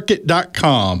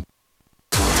vafurnituremarket.com.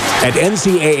 At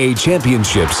NCAA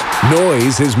championships,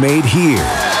 noise is made here.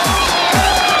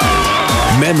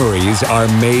 Memories are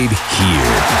made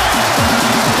here.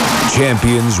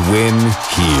 Champions win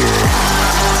here.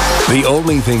 The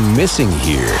only thing missing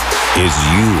here is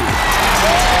you.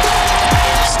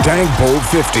 Stagpole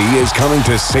 50 is coming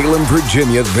to Salem,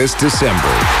 Virginia this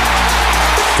December.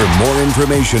 For more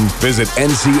information, visit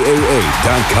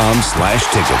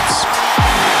ncaa.com/tickets.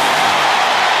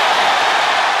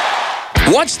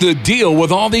 What's the deal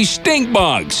with all these stink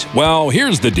bugs? Well,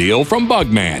 here's the deal from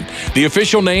Bugman. The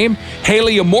official name,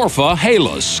 Heliomorpha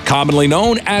halus, commonly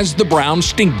known as the brown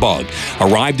stink bug.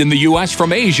 Arrived in the U.S.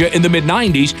 from Asia in the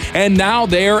mid-90s, and now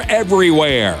they're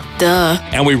everywhere. Duh.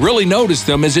 And we really notice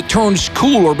them as it turns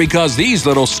cooler because these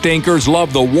little stinkers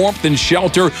love the warmth and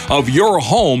shelter of your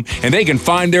home, and they can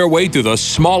find their way through the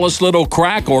smallest little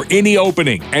crack or any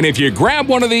opening. And if you grab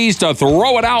one of these to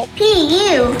throw it out,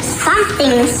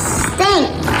 something stinks.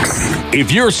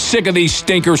 If you're sick of these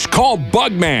stinkers, call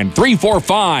Bugman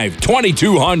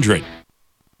 345-2200.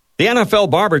 The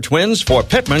NFL Barber Twins for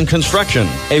Pittman Construction.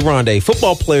 Hey, Rondé,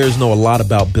 football players know a lot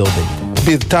about building. To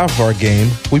be at the top of our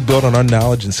game, we build on our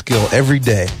knowledge and skill every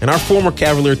day. And our former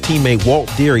Cavalier teammate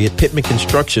Walt Deary at Pittman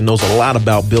Construction knows a lot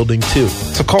about building, too.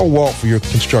 So call Walt for your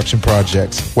construction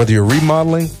projects, whether you're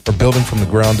remodeling or building from the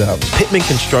ground up. Pittman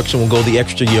Construction will go the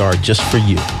extra yard just for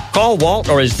you. Call Walt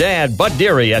or his dad, Bud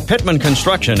Deary, at Pittman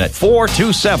Construction at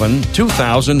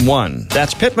 427-2001.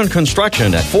 That's Pittman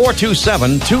Construction at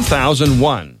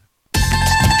 427-2001.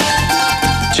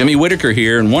 Jimmy Whitaker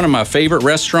here, and one of my favorite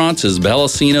restaurants is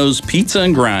Bellacino's Pizza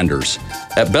and Grinders.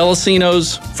 At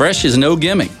Bellacino's, fresh is no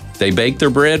gimmick. They bake their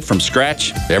bread from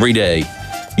scratch every day,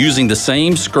 using the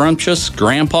same scrumptious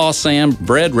Grandpa Sam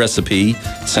bread recipe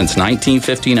since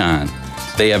 1959.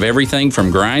 They have everything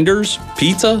from grinders,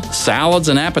 pizza, salads,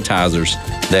 and appetizers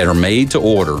that are made to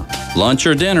order. Lunch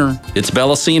or dinner, it's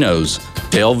Bellacino's,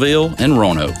 Belleville and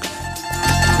Roanoke.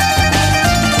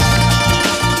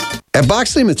 At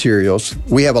Boxley Materials,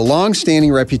 we have a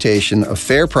long-standing reputation of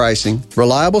fair pricing,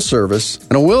 reliable service,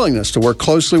 and a willingness to work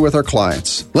closely with our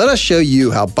clients. Let us show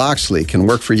you how Boxley can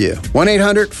work for you.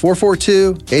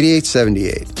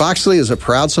 1-800-442-8878. Boxley is a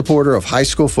proud supporter of high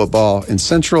school football in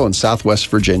Central and Southwest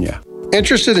Virginia.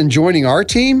 Interested in joining our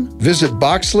team? Visit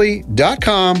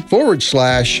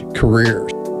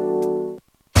boxley.com/careers.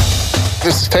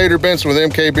 This is Tater Benson with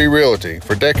MKB Realty.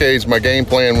 For decades, my game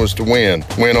plan was to win.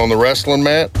 Win on the wrestling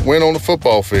mat, win on the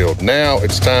football field. Now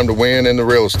it's time to win in the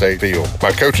real estate field.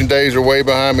 My coaching days are way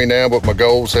behind me now, but my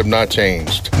goals have not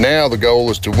changed. Now the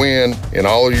goal is to win in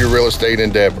all of your real estate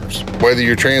endeavors. Whether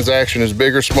your transaction is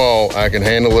big or small, I can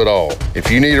handle it all.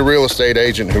 If you need a real estate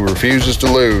agent who refuses to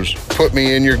lose, put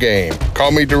me in your game.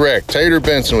 Call me direct, Tater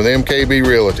Benson with MKB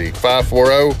Realty,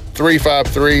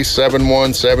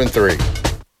 540-353-7173.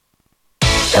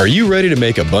 Are you ready to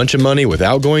make a bunch of money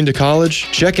without going to college?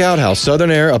 Check out how Southern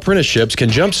Air apprenticeships can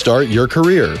jumpstart your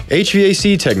career.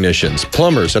 HVAC technicians,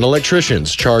 plumbers, and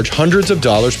electricians charge hundreds of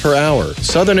dollars per hour.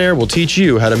 Southern Air will teach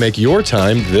you how to make your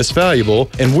time this valuable,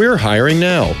 and we're hiring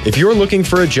now. If you're looking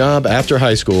for a job after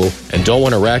high school and don't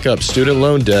want to rack up student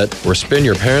loan debt or spend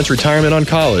your parents' retirement on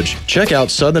college, check out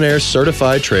Southern Air's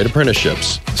certified trade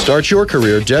apprenticeships. Start your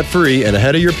career debt-free and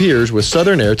ahead of your peers with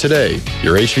Southern Air today.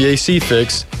 Your HVAC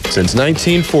fix since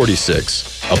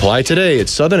 1946. Apply today at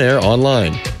Southern Air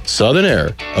online. Southern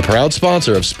Air, a proud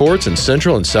sponsor of sports in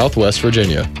Central and Southwest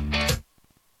Virginia.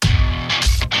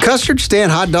 Custard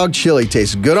Stand Hot Dog Chili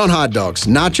tastes good on hot dogs,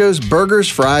 nachos, burgers,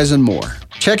 fries, and more.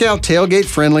 Check out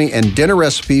tailgate-friendly and dinner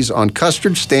recipes on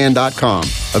custardstand.com.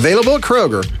 Available at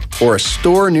Kroger or a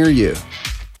store near you.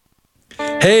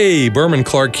 Hey, Berman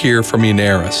Clark here from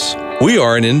Unaris. We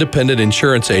are an independent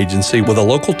insurance agency with a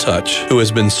local touch who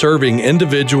has been serving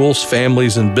individuals,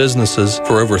 families, and businesses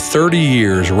for over 30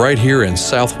 years right here in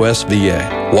Southwest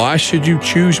VA. Why should you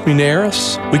choose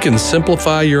Muneris? We can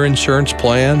simplify your insurance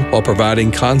plan while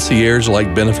providing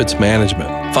concierge-like benefits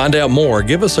management. Find out more.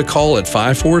 Give us a call at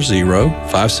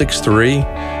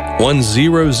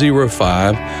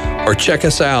 540-563-1005 or check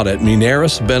us out at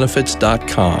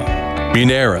munerisbenefits.com.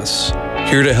 Muneris,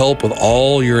 here to help with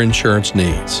all your insurance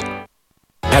needs.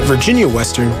 At Virginia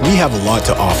Western, we have a lot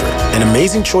to offer. An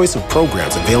amazing choice of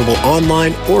programs available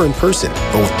online or in person,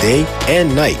 both day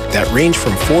and night, that range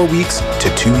from 4 weeks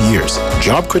to 2 years.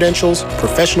 Job credentials,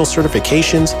 professional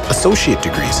certifications, associate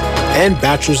degrees, and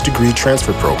bachelor's degree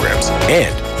transfer programs.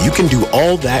 And you can do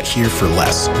all that here for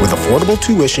less, with affordable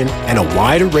tuition and a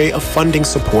wide array of funding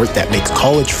support that makes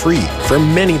college free for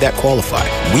many that qualify.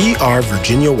 We are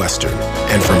Virginia Western,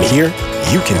 and from here,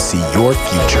 you can see your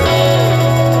future.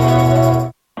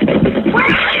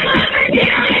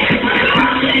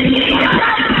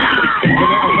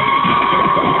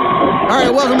 All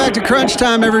right, welcome back to Crunch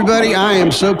Time, everybody. I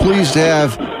am so pleased to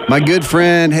have my good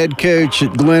friend, head coach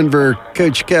at Glenvar,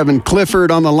 Coach Kevin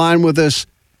Clifford, on the line with us.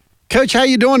 Coach, how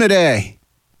you doing today?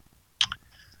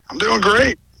 I'm doing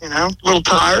great. A little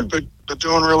tired, but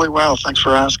doing really well. Thanks for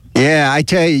asking. Yeah, I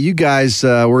tell you, you guys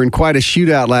were in quite a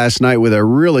shootout last night with a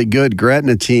really good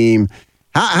Gretna team.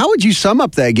 How would you sum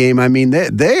up that game? I mean,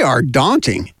 they are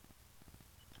daunting.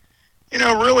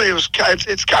 Really, it's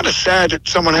kind of sad that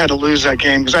someone had to lose that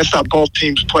game, because I thought both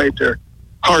teams played their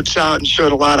hearts out and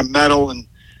showed a lot of mettle and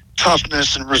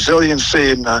toughness and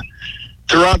resiliency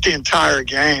throughout the entire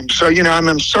game. So,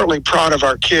 I'm certainly proud of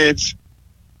our kids,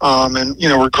 and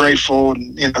we're grateful,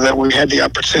 and that we had the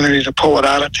opportunity to pull it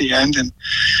out at the end. And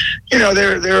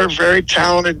they're a very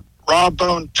talented, raw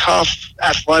bone, tough,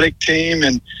 athletic team,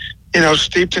 and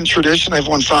steeped in tradition. They've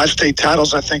won 5 state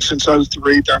titles, I think, since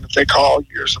 2003, during what they call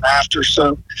years and after.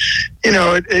 So,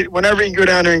 whenever you can go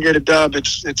down there and get a dub,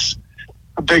 it's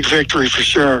a big victory for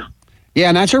sure. Yeah,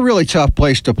 and that's a really tough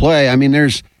place to play. I mean,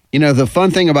 there's, the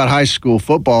fun thing about high school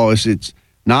football is it's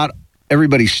not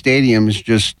everybody's stadium is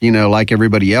just, like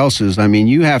everybody else's. I mean,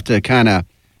 you have to kind of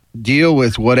deal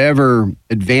with whatever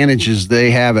advantages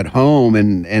they have at home,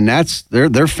 and that's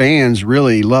their fans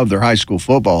really love their high school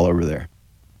football over there.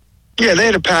 Yeah, they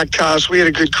had a packed house. We had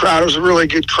a good crowd. It was a really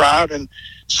good crowd. And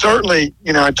certainly,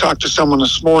 I talked to someone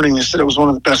this morning that said it was one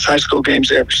of the best high school games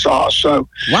they ever saw. So,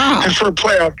 wow. And for a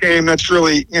playoff game, that's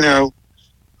really, kind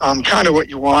of what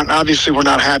you want. Obviously, we're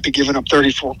not happy giving up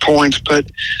 34 points, but,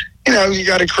 you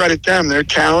got to credit them. They're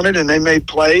talented, and they made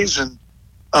plays. And,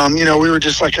 we were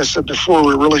just, like I said before,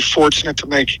 we were really fortunate to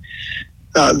make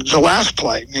the last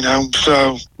play,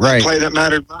 so right. The play that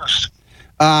mattered most.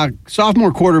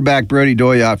 Sophomore quarterback Brody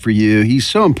Doyot for you. He's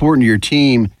so important to your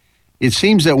team. It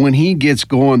seems that when he gets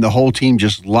going, the whole team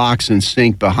just locks in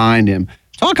sync behind him.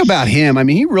 Talk about him. I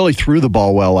mean, he really threw the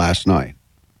ball well last night.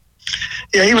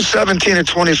 Yeah, he was 17 of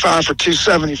 25 for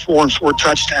 274 and 4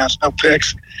 touchdowns, no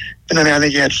picks. And then I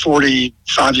think he had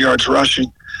 45 yards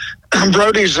rushing.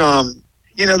 Brody's,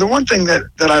 the one thing that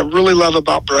I really love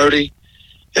about Brody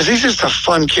is he's just a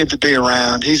fun kid to be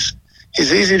around. He's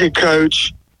easy to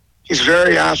coach. He's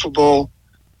very affable.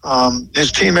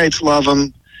 His teammates love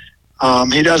him.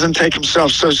 He doesn't take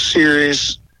himself so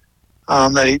serious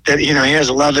that he has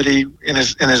a levity in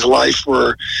his life.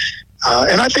 Where,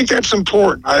 and I think that's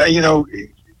important.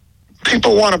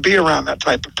 People want to be around that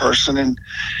type of person, and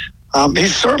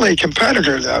he's certainly a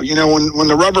competitor. Though when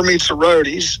the rubber meets the road,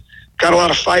 he's got a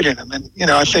lot of fight in him. And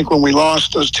I think when we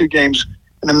lost those 2 games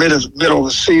in the middle of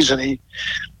the season, he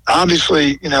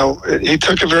obviously, he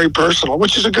took it very personal,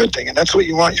 which is a good thing, and that's what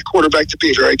you want your quarterback to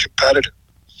be, very competitive.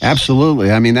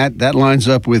 Absolutely. I mean, that lines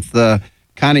up with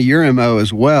kind of your MO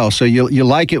as well. So you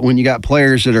like it when you got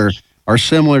players that are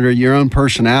similar to your own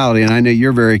personality, and I know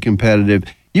you're very competitive.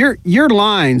 Your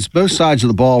lines, both sides of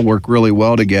the ball, work really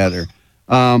well together.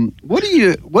 What do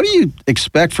you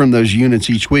expect from those units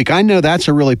each week? I know that's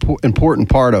a really important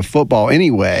part of football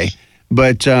anyway,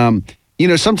 but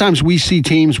sometimes we see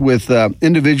teams with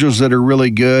individuals that are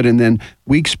really good and then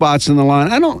weak spots in the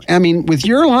line. With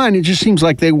your line, it just seems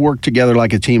like they work together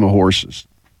like a team of horses.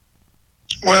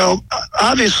 Well,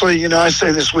 obviously, I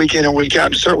say this week in and week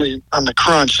out, and certainly on the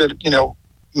crunch, that,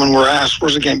 when we're asked,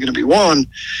 where's the game going to be won?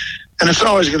 And it's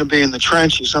always going to be in the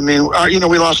trenches. I mean,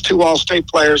 we lost 2 All-State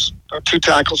players, 2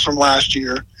 tackles from last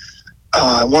year.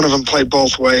 One of them played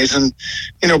both ways, and,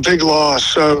 big loss.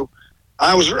 So,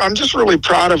 I'm just really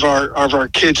proud of our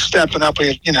kids stepping up.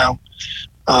 Kids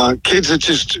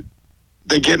that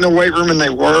they get in the weight room and they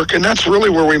work, and that's really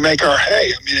where we make our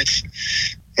hay. I mean,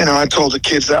 I told the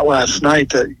kids that last night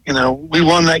that, we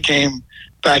won that game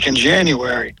back in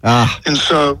January. And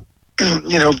so,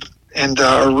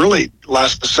 or really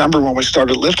last December when we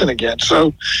started lifting again.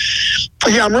 So,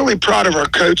 yeah, I'm really proud of our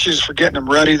coaches for getting them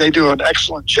ready. They do an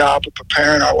excellent job of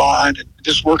preparing our line and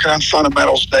just working on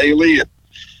fundamentals daily.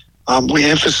 And we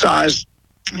emphasize,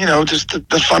 just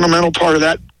the fundamental part of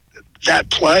that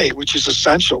play, which is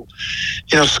essential.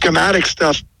 Schematic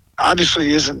stuff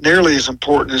obviously isn't nearly as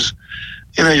important as,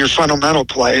 your fundamental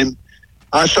play. And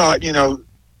I thought,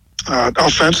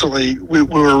 offensively, we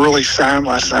were really sound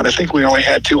last night. I think we only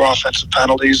had 2 offensive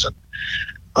penalties,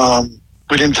 and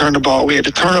we didn't turn the ball. We had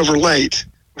to turn over late,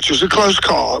 which was a close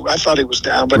call. I thought he was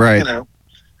down, but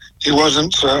he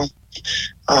wasn't. So,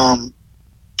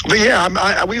 but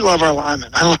yeah, we love our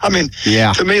linemen.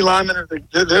 To me, linemen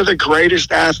they're the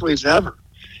greatest athletes ever,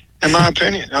 in my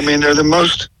opinion. They're the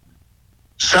most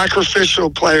sacrificial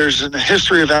players in the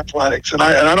history of athletics, and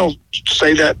I don't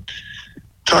say that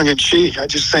tongue in cheek. I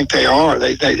just think they are.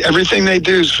 They everything they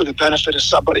do is for the benefit of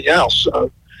somebody else.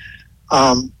 So,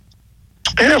 and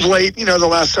of late, the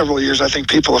last several years, I think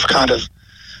people have kind of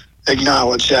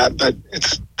acknowledged that, but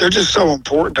they're just so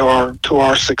important to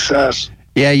our success.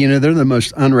 Yeah, they're the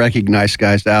most unrecognized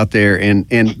guys out there, and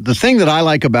the thing that I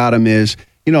like about them is,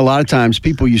 a lot of times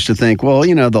people used to think, well,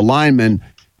 the linemen,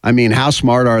 how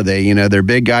smart are they? They're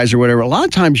big guys or whatever. A lot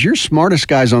of times your smartest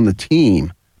guys on the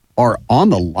team are on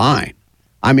the line.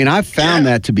 I've found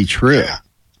that to be true. Yeah.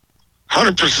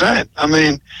 100%.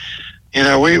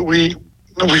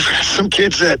 We've had some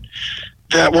kids that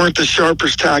weren't the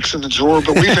sharpest tacks in the drawer,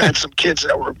 but we've had some kids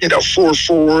that were,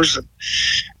 4.4s.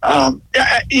 And,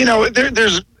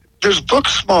 there's book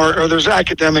smart or there's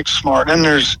academic smart and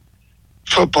there's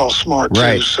football smart too.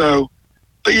 Right. So,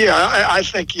 but yeah, I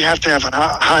think you have to have a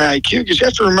high IQ because you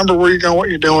have to remember where you're going, what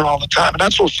you're doing all the time. And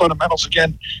that's where fundamentals,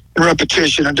 again, and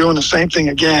repetition and doing the same thing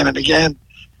again and again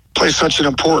play such an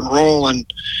important role in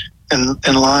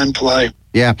line play.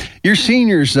 Yeah. Your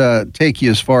seniors take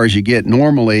you as far as you get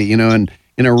normally, in a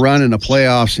run in the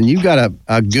playoffs, and you've got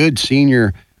a good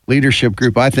senior leadership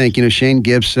group. I think, Shane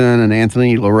Gibson and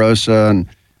Anthony LaRosa and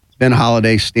Ben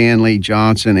Holiday, Stanley,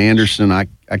 Johnson, Anderson, I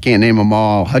can't name them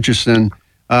all, Hutchison,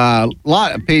 a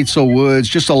lot of Patesville Woods,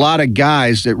 just a lot of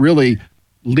guys that really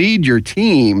lead your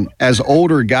team as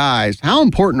older guys. How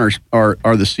important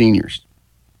are the seniors?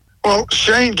 Well,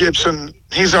 Shane Gibson,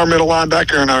 he's our middle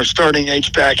linebacker and our starting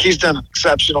H-back. He's done an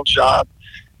exceptional job.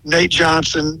 Nate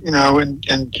Johnson,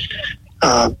 and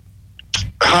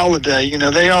Holiday,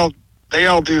 they all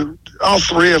do. All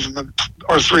 3 of them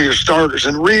are 3-year starters,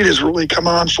 and Reed has really come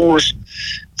on for us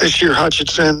this year.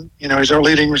 Hutchinson, he's our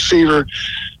leading receiver,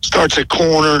 starts at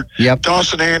corner. Yep.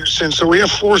 Dawson Anderson. So we have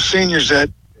 4 seniors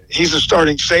that he's a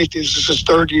starting safety. This is his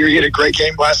 3rd year. He had a great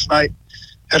game last night.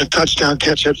 Had a touchdown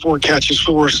catch, had 4 catches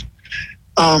for us.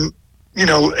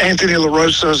 Anthony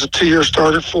LaRosa is a 2-year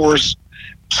starter for us.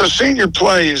 So senior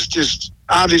play is just,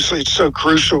 obviously it's so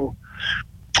crucial.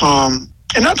 And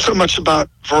not so much about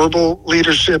verbal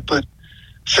leadership, but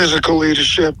physical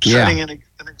leadership, setting an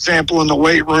example in the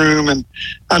weight room and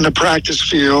on the practice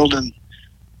field. And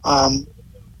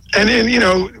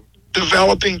then,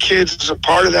 developing kids is a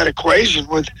part of that equation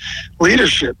with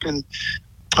leadership. And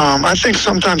I think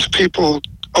sometimes people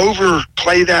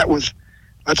overplay that with,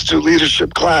 let's do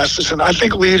leadership classes. And I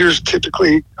think leaders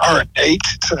typically are innate.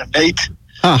 It's an innate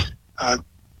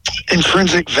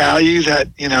intrinsic value that,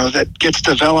 that gets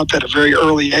developed at a very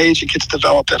early age. It gets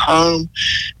developed at home.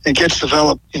 It gets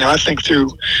developed, I think through,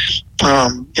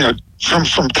 from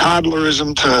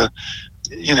toddlerism to,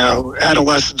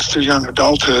 adolescence to young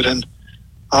adulthood. And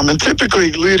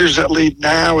typically leaders that lead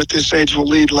now at this age will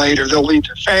lead later. They'll lead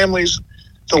their families.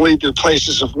 They'll lead their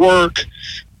places of work.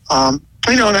 And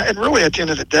really at the end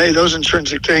of the day, those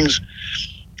intrinsic things,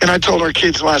 and I told our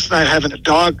kids last night, having a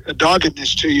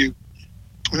doggedness to you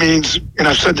means, and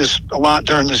I've said this a lot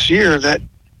during this year, that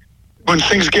when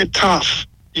things get tough,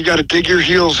 you got to dig your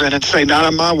heels in and say, not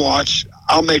on my watch,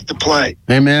 I'll make the play.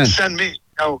 Amen. Send me.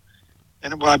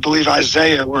 And I believe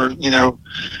Isaiah, where,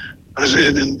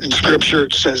 in Scripture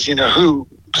it says, who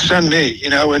send me,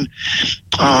 and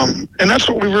that's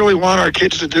what we really want our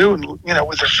kids to do, and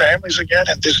with their families again,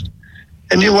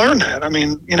 and you learn that.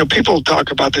 People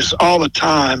talk about this all the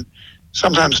time,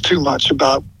 sometimes too much,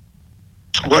 about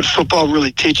what football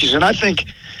really teaches. And I think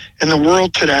in the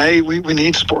world today, we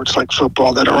need sports like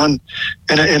football that are in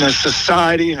a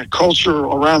society and a culture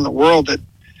around the world that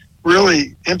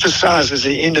really emphasizes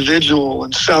the individual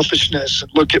and selfishness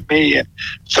and look at me and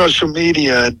social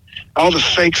media and all the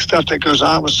fake stuff that goes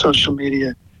on with social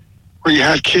media, where you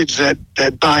have kids that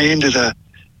buy into the,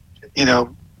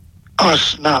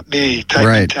 us, not me type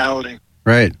mentality.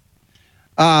 Right.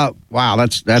 Wow,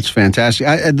 that's fantastic.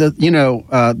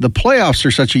 The playoffs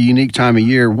are such a unique time of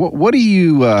year. What do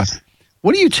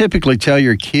you typically tell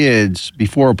your kids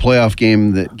before a playoff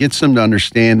game that gets them to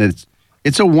understand that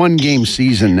it's a one-game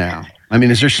season now? I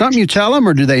mean, is there something you tell them,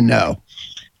 or do they know?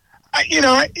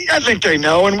 I think they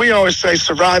know, and we always say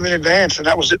survive in advance, and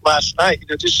that was it last night.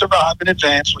 Just survive in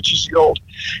advance, which is the old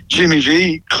Jimmy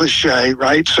V cliche,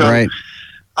 right? So, right.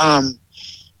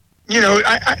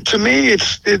 To me,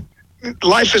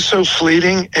 life is so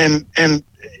fleeting, and of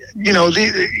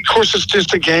course, it's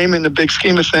just a game in the big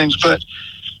scheme of things, but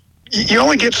you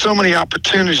only get so many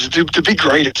opportunities to be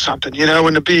great at something,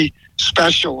 and to be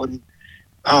special. And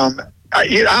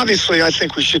obviously, I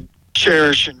think we should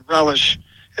cherish and relish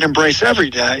and embrace every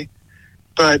day.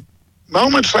 But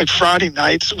moments like Friday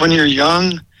nights when you're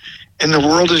young and the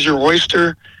world is your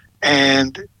oyster,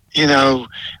 and,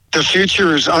 the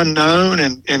future is unknown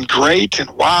and great and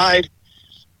wide,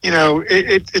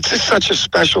 it's just such a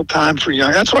special time for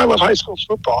young. That's why I love high school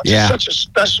football. It's just such a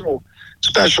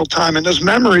special time. And those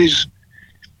memories,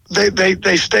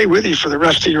 they stay with you for the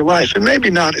rest of your life. And maybe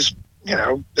not as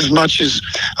much as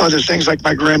other things, like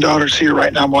my granddaughter's here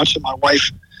right now. I'm watching my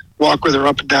wife walk with her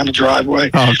up and down the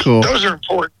driveway. Oh, cool. Those are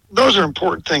important. Those are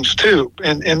important things too.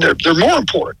 And they're more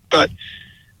important. But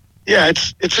yeah,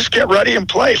 it's just get ready and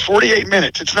play. 48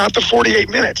 minutes. It's not the 48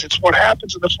 minutes. It's what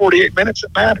happens in the 48 minutes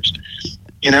that matters.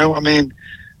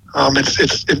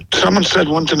 Someone said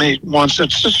one to me once,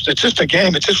 it's just a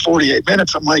game. It's just 48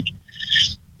 minutes. I'm like,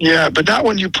 yeah, but not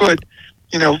when you put,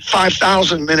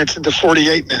 5,000 minutes into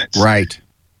 48 minutes. Right.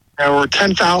 Or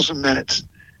 10,000 minutes,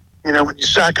 when you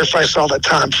sacrifice all that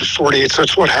time for 48. So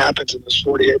it's what happens in those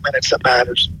 48 minutes that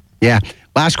matters. Yeah.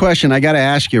 Last question. I got to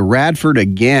ask you, Radford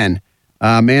again.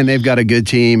 Man, they've got a good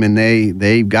team, and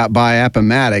they got by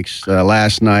Appomattox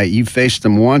last night. You faced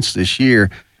them once this year.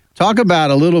 Talk a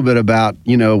little bit about,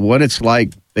 what it's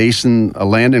like facing a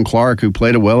Landon Clark, who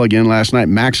played well again last night.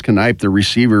 Max Knipe, the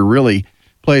receiver, really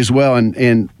plays well.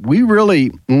 And we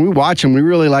really, when we watch him, we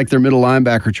really like their middle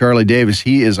linebacker, Charlie Davis.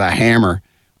 He is a hammer.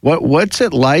 What's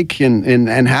it like,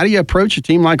 and how do you approach a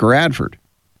team like Radford?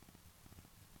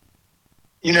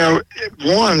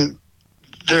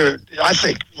 I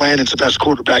think Landon's the best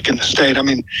quarterback in the state. I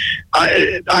mean,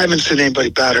 I haven't seen anybody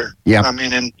better. Yeah. I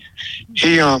mean, and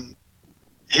he's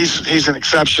an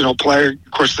exceptional player.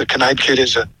 Of course, the Knipe kid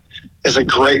is a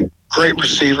great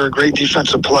receiver, great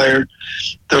defensive player.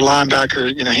 Their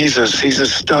linebacker, he's a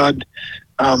stud.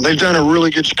 They've done a really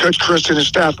good. Coach Chris and his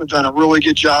staff have done a really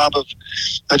good job of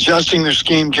adjusting their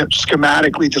scheme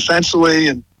schematically, defensively,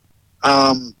 and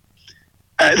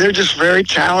they're just very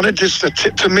talented.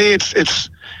 To me, it's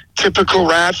typical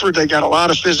Radford. They got a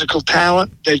lot of physical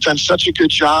talent. They've done such a good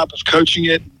job of coaching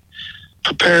it,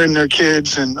 preparing their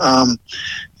kids, and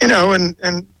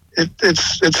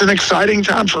it's an exciting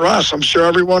time for us. I'm sure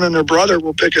everyone and their brother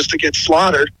will pick us to get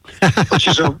slaughtered, which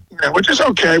is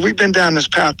okay. We've been down this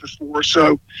path before,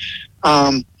 so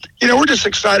we're just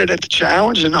excited at the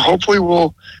challenge, and hopefully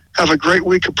we'll have a great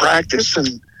week of practice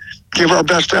and give our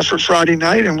best effort Friday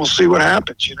night, and we'll see what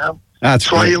happens.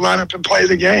 That's why you line up and play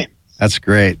the game. That's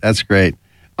great.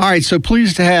 All right, so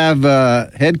pleased to have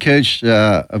head coach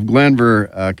of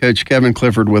Glenvar, Coach Kevin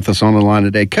Clifford, with us on the line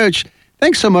today. Coach,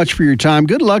 thanks so much for your time.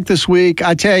 Good luck this week.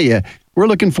 I tell you, we're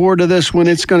looking forward to this one.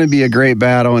 It's going to be a great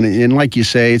battle, and like you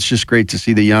say, it's just great to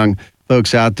see the young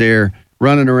folks out there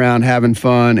running around, having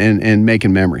fun, and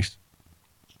making memories.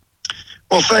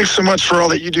 Well, thanks so much for all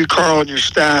that you do, Carl, and your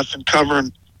staff, and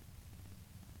covering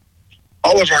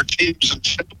all of our teams in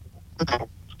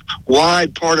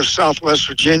wide part of Southwest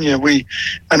Virginia.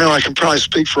 I know I can probably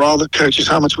speak for all the coaches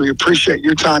how much we appreciate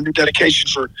your time, your dedication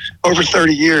for over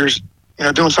 30 years,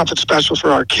 doing something special for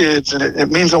our kids. And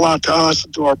it means a lot to us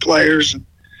and to our players.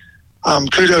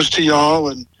 And kudos to y'all,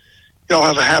 and y'all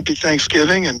have a happy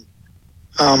Thanksgiving, and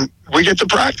we get to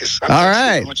practice. All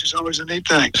right. Which is always a neat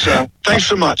thing. So thanks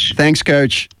so much. Thanks,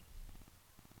 Coach.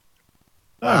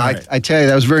 Right. I tell you,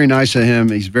 that was very nice of him.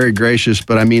 He's very gracious,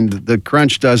 but I mean, the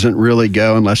crunch doesn't really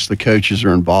go unless the coaches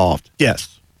are involved.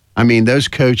 Yes. I mean, those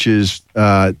coaches,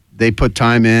 they put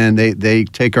time in. They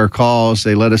take our calls.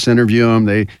 They let us interview them.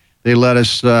 They let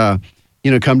us,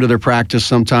 come to their practice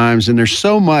sometimes. And there's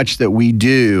so much that we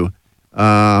do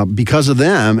because of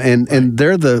them. And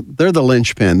they're the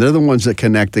linchpin. They're the ones that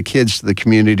connect the kids to the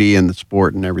community and the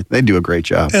sport and everything. They do a great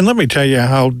job. And let me tell you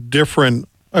how different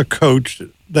a coach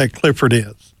that Clifford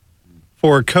is.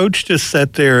 For a coach to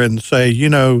sit there and say,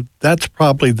 that's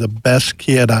probably the best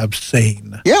kid I've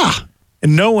seen. Yeah.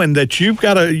 And knowing that you've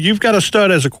got a stud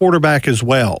as a quarterback as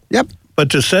well. Yep. But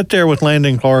to sit there with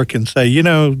Landon Clark and say,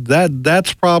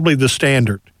 that's probably the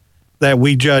standard that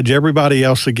we judge everybody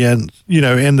else against,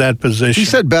 in that position. He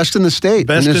said best in the state.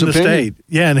 Best in the state.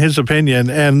 Yeah, in his opinion.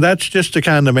 And that's just the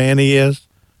kind of man he is.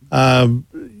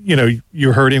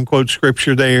 You heard him quote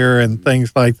scripture there and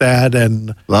things like that.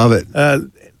 And love it.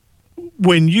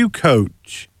 When you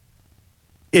coach,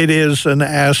 it is an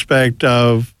aspect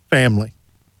of family.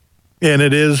 And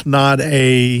it is not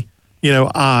a,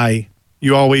 I.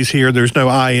 You always hear there's no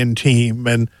I in team.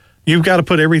 And you've got to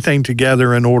put everything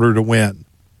together in order to win.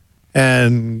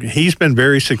 And he's been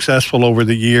very successful over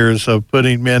the years of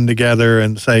putting men together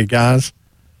and say, guys,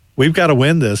 we've got to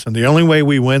win this. And the only way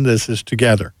we win this is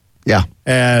together. Yeah.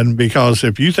 And because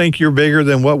if you think you're bigger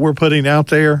than what we're putting out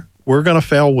there, we're going to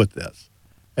fail with this.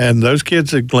 And those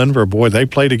kids at Glenvar, boy, they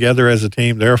play together as a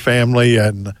team. They're a family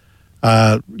and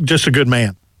just a good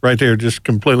man right there. Just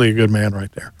completely a good man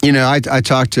right there. I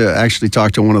talked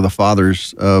to one of the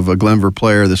fathers of a Glenvar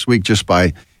player this week he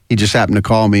just happened to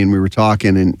call me and we were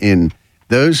talking and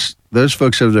those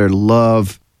folks over there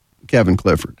love Kevin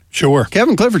Clifford. Sure.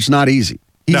 Kevin Clifford's not easy.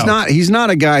 He's not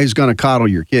a guy who's going to coddle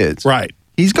your kids. Right.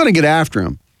 He's going to get after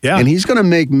them. Yeah. And he's going to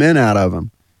make men out of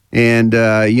them. And,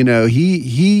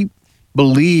 he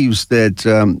believes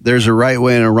that there's a right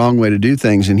way and a wrong way to do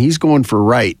things, and he's going for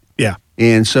right. Yeah.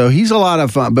 And so he's a lot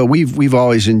of fun, but we've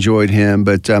always enjoyed him.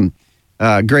 But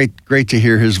great to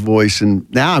hear his voice. And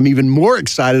now I'm even more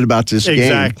excited about this game.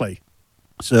 Exactly.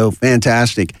 So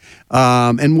fantastic.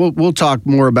 And we'll talk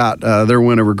more about their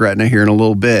win over Gretna here in a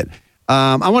little bit.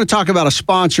 I want to talk about a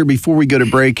sponsor before we go to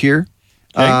break here.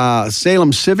 Okay.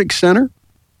 Salem Civic Center.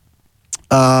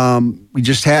 We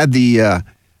just had the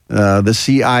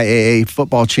CIAA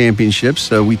football championships,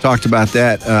 so we talked about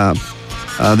that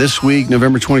this week,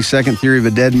 November 22nd, Theory of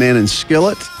a Dead Man and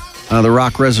Skillet, the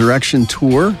Rock Resurrection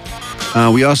Tour.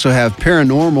 We also have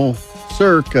Paranormal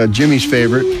Cirque, Jimmy's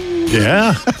favorite.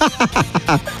 Yeah.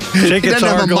 He doesn't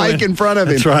have a mic in front of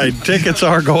him. That's right. Tickets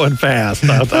are going fast.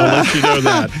 I'll let you know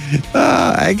that.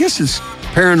 I guess it's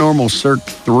Paranormal Cirque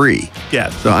 3. Yeah.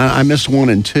 So I missed 1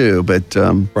 and 2, but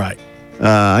right.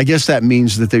 I guess that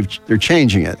means that they're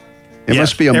changing it. It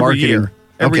must be a marketing. Year.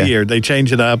 Every year they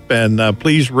change it up, and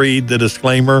please read the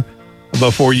disclaimer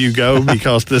before you go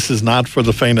because this is not for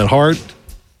the faint of heart.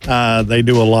 They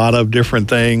do a lot of different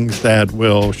things that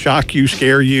will shock you,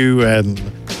 scare you, and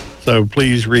so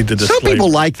please read the disclaimer. Some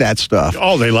people like that stuff.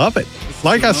 Oh, they love it.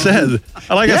 Like I said,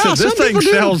 this thing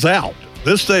sells out.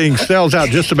 This thing sells out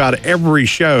just about every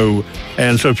show.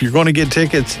 And so if you're going to get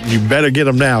tickets, you better get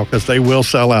them now because they will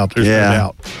sell out. There's no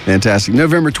doubt. Fantastic.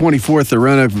 November 24th, the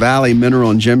Roanoke Valley Mineral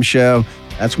and Gem Show.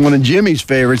 That's one of Jimmy's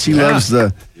favorites. He loves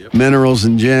the minerals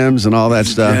and gems and all that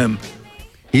stuff.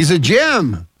 He's a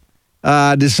gem.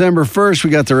 December 1st,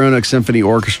 we got the Roanoke Symphony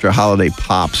Orchestra Holiday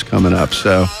Pops coming up.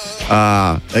 So,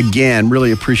 again,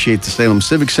 really appreciate the Salem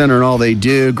Civic Center and all they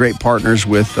do. Great partners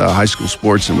with high school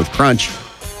sports and with Crunch.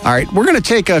 All right, we're going to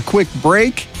take a quick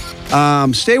break.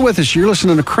 Stay with us. You're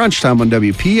listening to Crunch Time on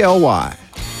WPLY.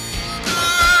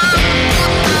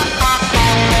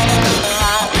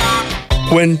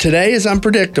 When today is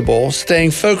unpredictable,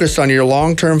 staying focused on your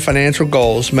long-term financial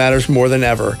goals matters more than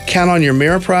ever. Count on your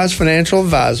Ameriprise financial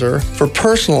advisor for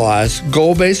personalized,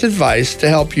 goal-based advice to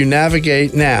help you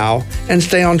navigate now and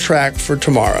stay on track for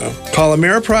tomorrow. Call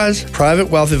Ameriprise Private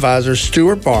Wealth Advisor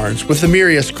Stuart Barnes with the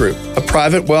Mirius Group, a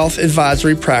private wealth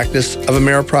advisory practice of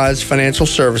Ameriprise Financial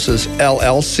Services,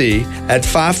 LLC, at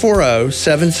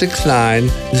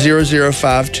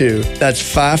 540-769-0052.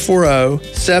 That's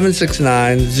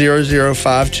 540-769-0052.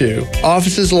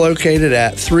 Offices located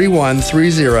at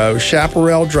 3130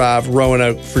 Chaparral Drive,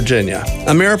 Roanoke, Virginia.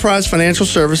 Ameriprise Financial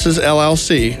Services,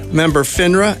 LLC, member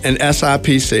FINRA and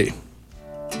SIPC.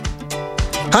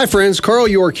 Hi, friends. Carl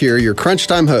York here, your Crunch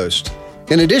Time host.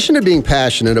 In addition to being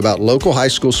passionate about local high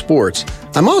school sports,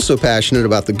 I'm also passionate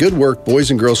about the good work Boys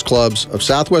and Girls Clubs of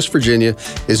Southwest Virginia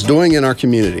is doing in our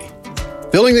community.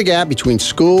 Filling the gap between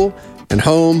school and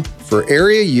home for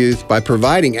area youth by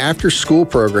providing after-school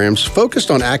programs focused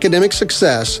on academic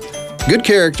success, good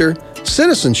character,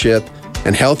 citizenship,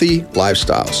 and healthy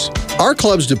lifestyles. Our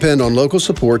clubs depend on local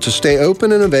support to stay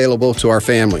open and available to our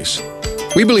families.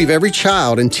 We believe every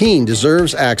child and teen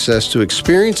deserves access to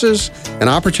experiences and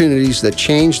opportunities that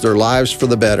change their lives for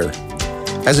the better.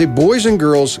 As a Boys and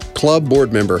Girls Club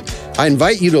board member, I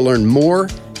invite you to learn more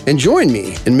and join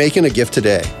me in making a gift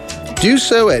today. Do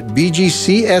so at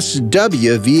bgcswva.org.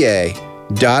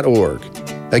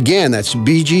 Again, that's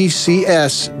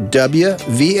bgcswva.org.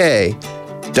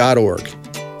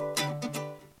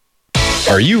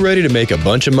 Are you ready to make a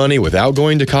bunch of money without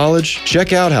going to college?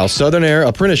 Check out how Southern Air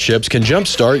apprenticeships can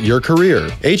jumpstart your career.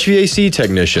 HVAC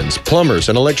technicians, plumbers,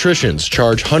 and electricians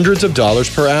charge hundreds of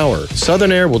dollars per hour.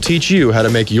 Southern Air will teach you how to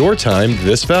make your time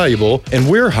this valuable, and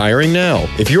we're hiring now.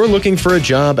 If you're looking for a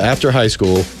job after high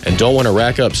school and don't want to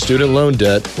rack up student loan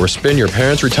debt or spend your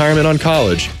parents' retirement on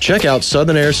college, check out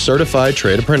Southern Air's certified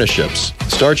trade apprenticeships.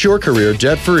 Start your career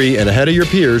debt-free and ahead of your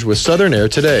peers with Southern Air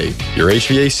today. Your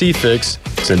HVAC fix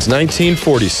since 1946.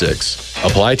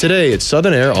 Apply today at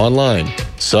Southern Air online.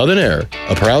 Southern Air,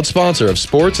 a proud sponsor of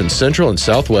sports in Central and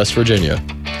Southwest Virginia.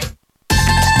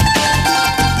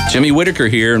 Jimmy Whitaker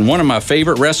here, and one of my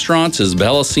favorite restaurants is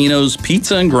Bellacino's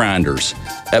Pizza and Grinders.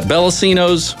 At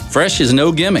Bellacino's, fresh is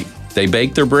no gimmick. They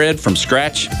bake their bread from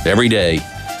scratch every day,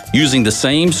 using the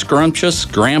same scrumptious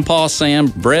Grandpa Sam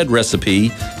bread recipe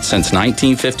since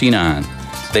 1959.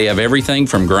 They have everything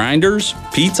from grinders,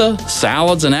 pizza,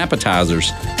 salads, and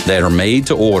appetizers that are made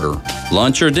to order.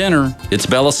 Lunch or dinner, it's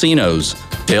Bellacino's,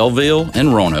 Delville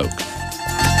and Roanoke.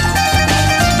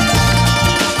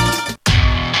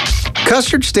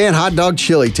 Custard Stand Hot Dog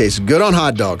Chili tastes good on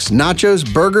hot dogs,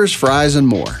 nachos, burgers, fries, and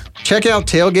more. Check out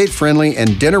tailgate-friendly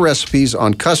and dinner recipes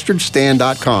on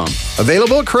custardstand.com.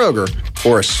 Available at Kroger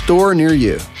or a store near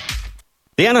you.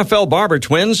 The NFL Barber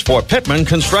twins for Pittman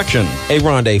Construction. Hey,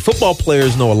 Rondé, football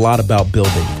players know a lot about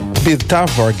building. To be at the top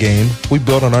of our game, we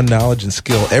build on our knowledge and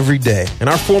skill every day. And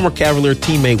our former Cavalier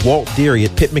teammate Walt Deary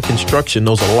at Pittman Construction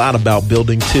knows a lot about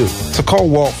building, too. So call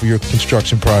Walt for your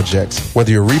construction projects,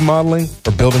 whether you're remodeling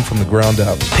or building from the ground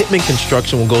up. Pittman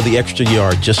Construction will go the extra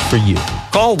yard just for you.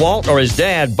 Call Walt or his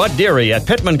dad, Bud Deary, at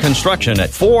Pittman Construction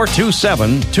at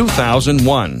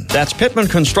 427-2001. That's Pittman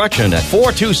Construction at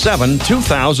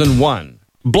 427-2001.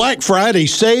 Black Friday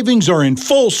savings are in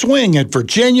full swing at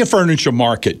Virginia Furniture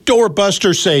Market.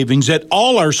 Doorbuster savings at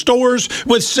all our stores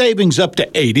with savings up to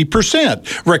 80%.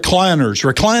 Recliners,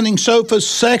 reclining sofas,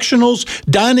 sectionals,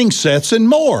 dining sets, and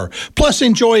more. Plus,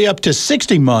 enjoy up to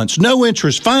 60 months no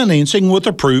interest financing with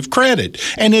approved credit.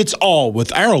 And it's all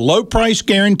with our low price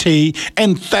guarantee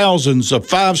and thousands of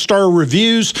 5-star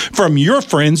reviews from your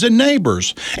friends and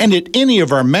neighbors. And at any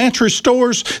of our mattress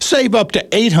stores, save up to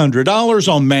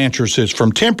 $800 on mattresses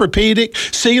from Tempur-Pedic,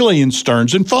 Sealy, and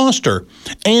Stearns & Foster.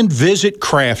 And visit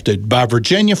Crafted by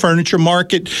Virginia Furniture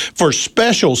Market for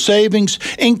special savings,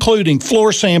 including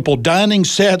floor sample dining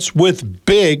sets with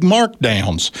big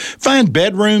markdowns. Find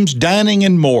bedrooms, dining,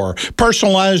 and more,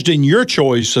 personalized in your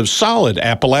choice of solid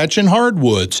Appalachian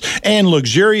hardwoods and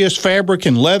luxurious fabric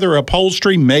and leather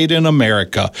upholstery made in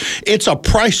America. It's a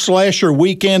price slasher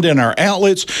weekend in our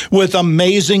outlets with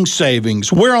amazing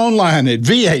savings. We're online at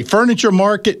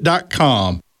vafurnituremarket.com. We're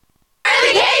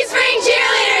the Cave Spring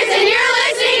Cheerleaders, and you're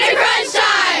listening to Crunch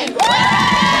Time!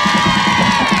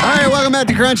 All right, welcome back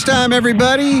to Crunch Time,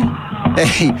 everybody.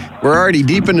 Hey, we're already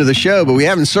deep into the show, but we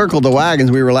haven't circled the wagons.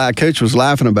 Coach was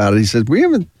laughing about it. He said, we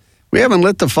haven't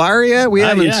lit the fire yet. We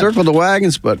haven't circled the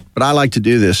wagons, but I like to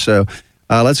do this. So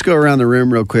let's go around the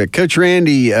room real quick. Coach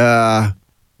Randy,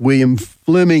 William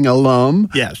Fleming alum.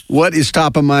 Yes. What is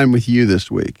top of mind with you this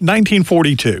week?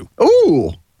 1942.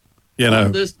 Ooh.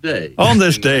 On this day. On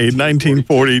this day,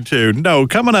 1942. No,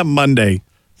 coming up Monday,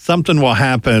 something will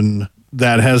happen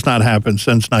that has not happened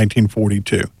since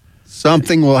 1942.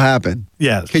 Something will happen.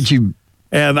 Yes. Could you?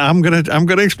 And I'm gonna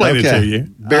explain it to you.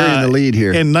 Burying the lead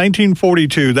here. In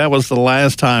 1942, that was the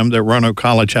last time that Roanoke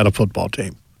College had a football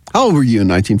team. How old were you in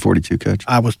 1942, Coach?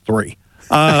 I was 3.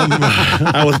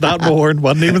 I was not born.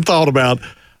 Wasn't even thought about.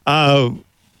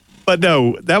 But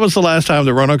no, that was the last time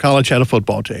that Roanoke College had a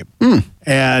football team.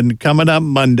 And coming up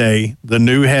Monday, the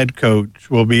new head coach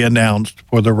will be announced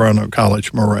for the Roanoke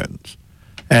College Maroons.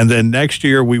 And then next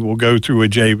year, we will go through a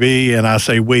JV, and I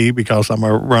say we because I'm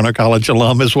a Roanoke College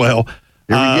alum as well.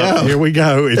 Here we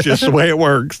go. It's just the way it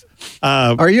works.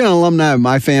 Are you an alumni of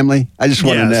my family? I just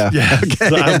want to know. Yes.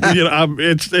 Okay.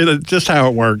 It's just how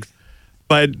it works.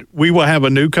 But we will have a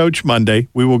new coach Monday.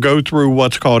 We will go through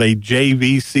what's called a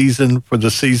JV season for the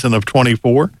season of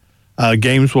 24.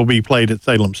 Games will be played at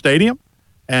Salem Stadium.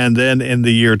 And then in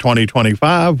the year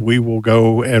 2025, we will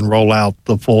go and roll out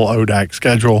the full ODAC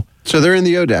schedule. So they're in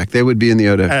the ODAC. They would be in the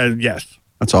ODAC. Yes.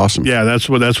 That's awesome. Yeah, that's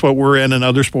what we're in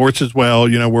other sports as well.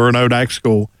 You know, we're an ODAC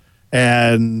school.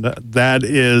 And that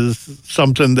is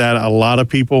something that a lot of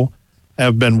people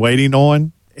have been waiting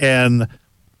on. And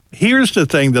here's the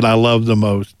thing that I love the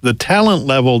most, the talent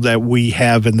level that we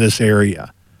have in this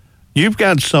area. You've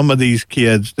got some of these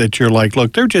kids that you're like,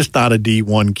 look, they're just not a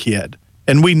D1 kid.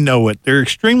 And we know it. They're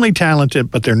extremely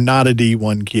talented, but they're not a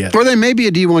D1 kid. Or they may be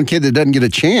a D1 kid that doesn't get a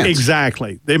chance.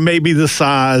 Exactly. They may be the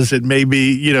size. It may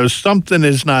be, something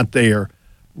is not there.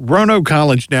 Roanoke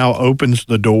College now opens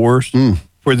the doors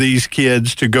for these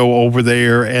kids to go over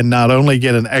there and not only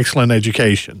get an excellent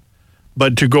education,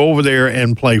 but to go over there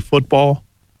and play football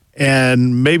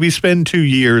and maybe spend 2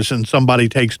 years and somebody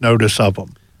takes notice of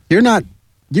them. You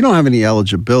don't have any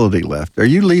eligibility left. Are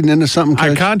you leading into something,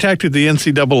 Coach? I contacted the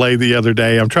NCAA the other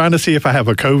day. I'm trying to see if I have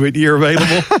a COVID year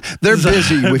available. They're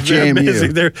busy with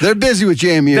JMU. They're busy with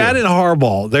JMU. That and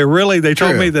Harbaugh. They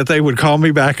told me that they would call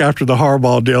me back after the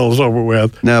Harbaugh deal is over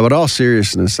with. No, but all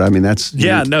seriousness, I mean, that's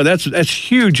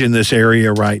huge in this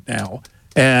area right now.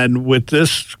 And with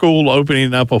this school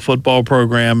opening up a football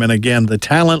program, and again, the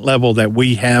talent level that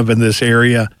we have in this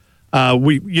area,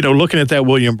 looking at that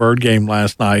William Byrd game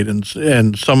last night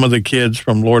and some of the kids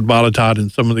from Lord Botetourt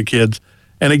and some of the kids,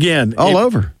 and again,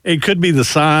 over. It could be the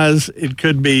size. It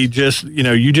could be just,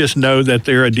 you just know that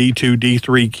they're a D2,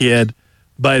 D3 kid.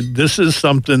 But this is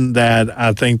something that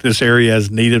I think this area has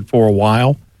needed for a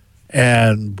while.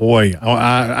 And boy,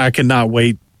 I cannot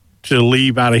wait to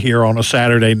leave out of here on a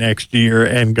Saturday next year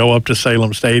and go up to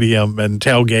Salem Stadium and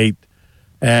tailgate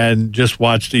and just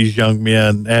watch these young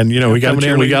men. And, we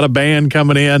got a band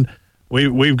coming in.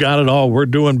 We've got it all. We're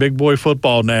doing big boy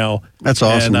football now. That's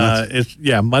awesome.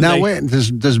 And, Monday. Now, wait,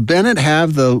 does Bennett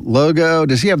have the logo?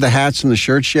 Does he have the hats and the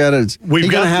shirts yet? Is he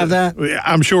going to have that?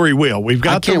 I'm sure he will. We've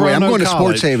got the Roanoke I'm going to College.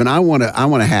 Sports Haven. I want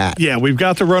a hat. Yeah, we've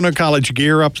got the Roanoke College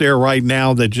gear up there right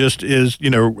now that just is,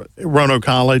 Roanoke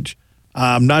College.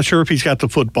 I'm not sure if he's got the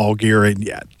football gear in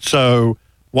yet. So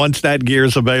once that gear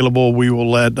is available, we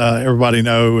will let everybody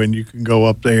know, and you can go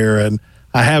up there. And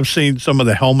I have seen some of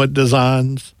the helmet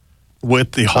designs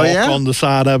with the Hulk on the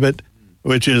side of it,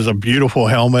 which is a beautiful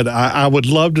helmet. I would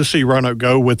love to see Roanoke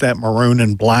go with that maroon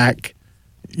and black,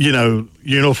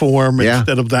 uniform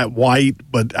instead of that white.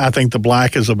 But I think the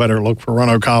black is a better look for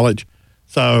Roanoke College.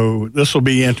 So this will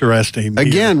be interesting.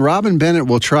 Again, Robin Bennett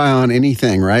will try on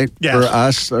anything, right? Yes. For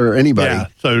us or anybody. Yeah.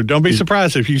 So don't be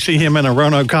surprised if you see him in a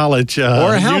Roanoke College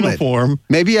or a helmet. Uniform.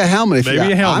 Maybe a helmet.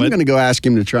 Maybe a helmet. I'm going to go ask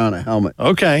him to try on a helmet.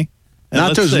 Okay. And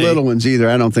not those little ones either.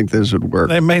 I don't think those would work.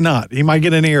 They may not. He might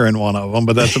get an ear in one of them,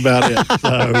 but that's about it.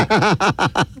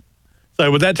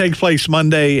 So that takes place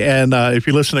Monday, and if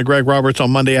you listen to Greg Roberts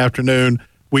on Monday afternoon,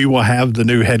 we will have the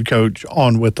new head coach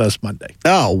on with us Monday.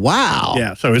 Oh, wow.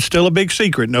 Yeah, so it's still a big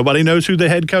secret. Nobody knows who the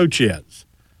head coach is,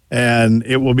 and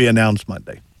it will be announced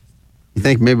Monday. You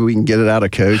think maybe we can get it out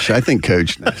of Coach? I think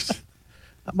Coach knows.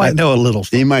 I might know a little.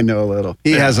 He might know a little.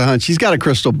 He has a hunch. He's got a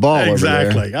crystal ball over there.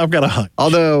 Exactly. I've got a hunch.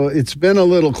 Although it's been a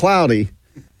little cloudy.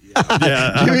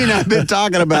 Yeah. Jimmy and I have been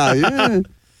talking about it. Yeah.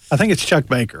 I think it's Chuck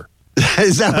Baker.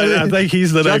 Is that what I think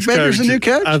he's the next coach? Chuck Baker's the new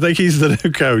coach? I think he's the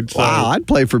new coach. Wow, I'd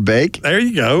play for Bake. There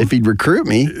you go. If he'd recruit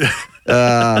me.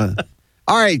 All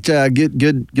right,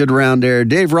 good round there.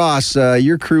 Dave Ross,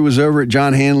 your crew was over at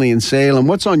John Hanley in Salem.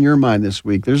 What's on your mind this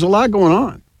week? There's a lot going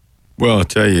on. Well, I'll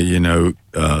tell you,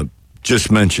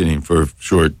 just mentioning for a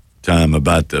short time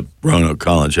about the Roanoke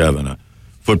College having a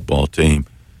football team.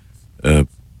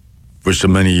 For so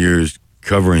many years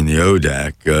covering the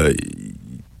ODAC,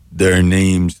 there are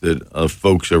names that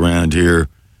folks around here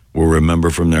will remember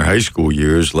from their high school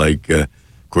years, like, of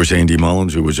course, Andy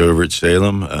Mullins, who was over at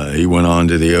Salem. He went on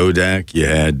to the ODAC. You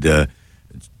had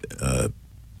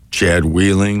Chad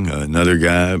Wheeling, another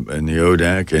guy in the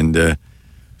ODAC. And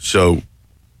so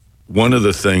one of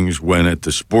the things when at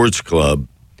the sports club,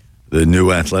 the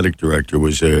new athletic director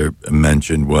was there,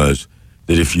 mentioned was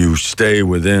that if you stay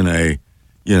within a,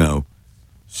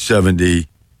 70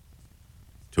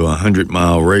 to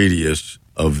 100-mile radius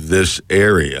of this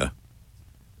area,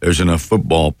 there's enough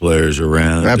football players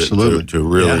around to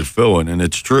really fill it. And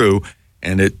it's true,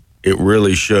 and it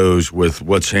really shows with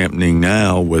what's happening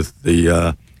now with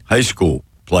the high school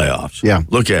playoffs. Yeah.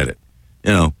 Look at it.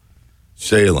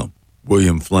 Salem,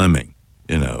 William Fleming,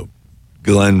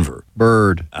 Glenvar.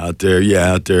 Bird. Out there.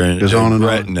 And goes on and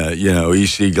Gretna,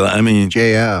 EC,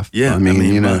 JF. Yeah,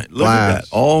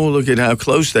 look at how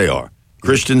close they are.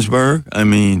 Christiansburg,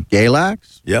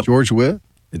 Galax, yep. George Witt.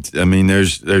 There's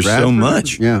Bradford, so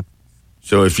much. Yeah.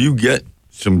 So if you get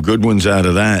some good ones out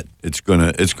of that, it's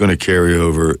gonna carry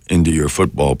over into your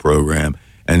football program.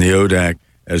 And the ODAC,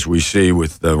 as we see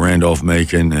with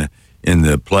Randolph-Macon in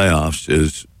the playoffs,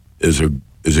 is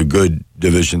a good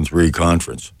Division III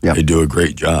conference. Yep. They do a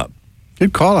great job.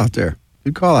 Good call out there.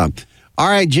 Good call out. All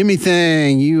right, Jimmy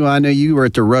Thing, I know you were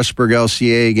at the Rustburg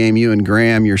LCA game, you and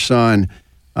Graham, your son,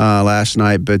 last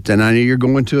night, but then I know you're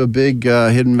going to a big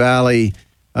Hidden Valley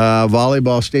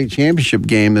volleyball state championship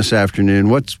game this afternoon.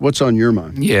 What's on your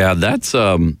mind? Yeah, that's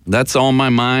on my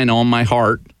mind, on my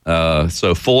heart.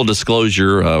 So full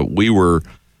disclosure, we were,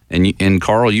 and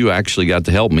Carl, you actually got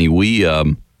to help me. We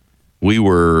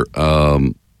were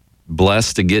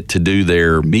blessed to get to do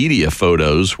their media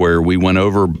photos where we went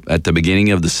over at the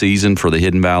beginning of the season for the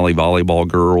Hidden Valley volleyball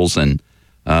girls. And,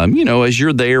 as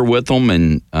you're there with them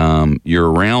and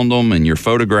you're around them and you're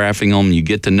photographing them, you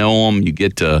get to know them, you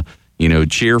get to,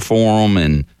 cheer for them.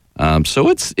 And so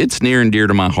it's near and dear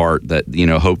to my heart that,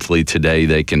 hopefully today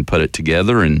they can put it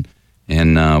together and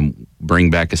bring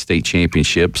back a state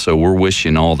championship. So we're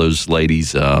wishing all those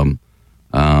ladies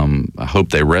I hope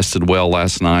they rested well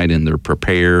last night and they're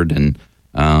prepared and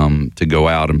to go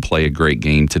out and play a great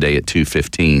game today at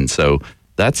 2:15. So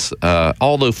that's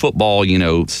although football,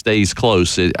 stays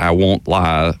close. I won't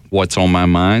lie. What's on my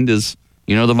mind is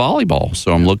the volleyball.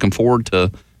 So I'm looking forward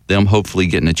to them hopefully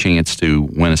getting a chance to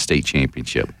win a state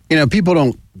championship. People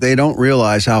don't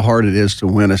realize how hard it is to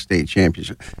win a state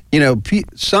championship.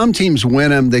 Some teams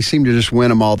win them. They seem to just win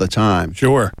them all the time.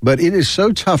 Sure. But it is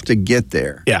so tough to get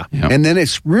there. Yeah. Yep. And then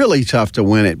it's really tough to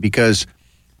win it because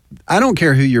I don't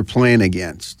care who you're playing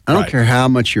against. I don't care how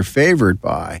much you're favored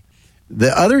by.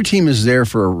 The other team is there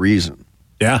for a reason.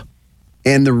 Yeah.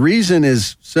 And the reason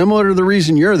is similar to the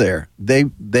reason you're there. They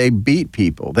beat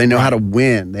people. They know how to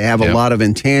win. They have a lot of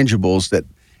intangibles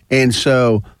and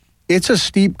so it's a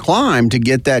steep climb to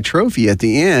get that trophy at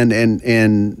the end,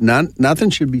 and nothing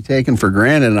should be taken for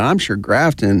granted. And I'm sure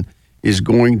Grafton is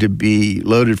going to be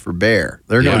loaded for bear.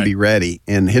 They're going to be ready,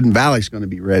 and Hidden Valley's going to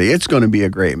be ready. It's going to be a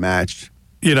great match.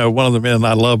 One of the men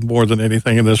I love more than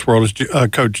anything in this world is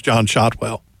Coach John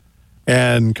Shotwell.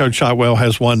 And Coach Shotwell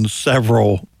has won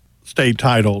several state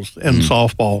titles in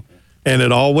softball. And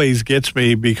it always gets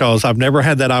me because I've never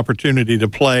had that opportunity to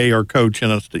play or coach in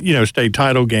a state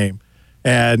title game.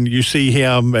 And you see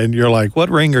him and you're like, what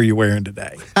ring are you wearing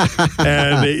today?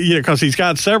 And, because he's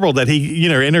got several that he,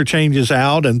 interchanges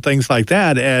out and things like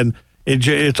that. And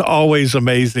it's always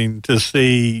amazing to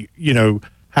see,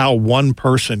 how one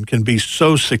person can be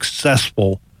so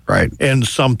successful in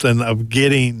something of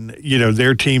getting,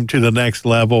 their team to the next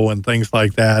level and things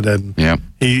like that. And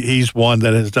he's one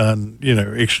that has done,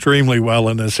 extremely well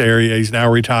in this area. He's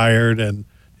now retired and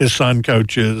his son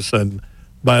coaches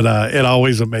But it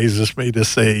always amazes me to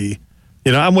see,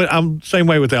 I'm same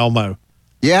way with Elmo.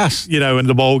 Yes. In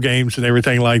the bowl games and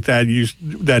everything like that,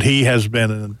 that he has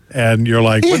been in. And you're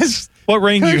like, what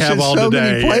ring do you have on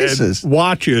today? Many places. And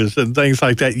watches and things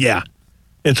like that. Yeah.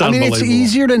 It's unbelievable. It's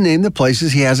easier to name the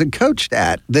places he hasn't coached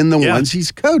at than the ones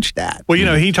he's coached at. Well,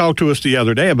 he talked to us the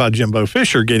other day about Jimbo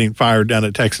Fisher getting fired down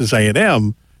at Texas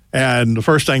A&M. And the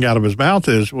first thing out of his mouth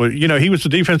is, he was the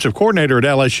defensive coordinator at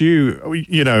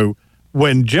LSU,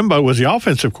 when Jimbo was the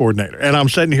offensive coordinator. And I'm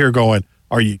sitting here going,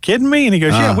 are you kidding me? And he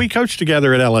goes, yeah, we coached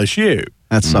together at LSU.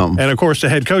 That's something. And, of course, the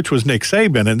head coach was Nick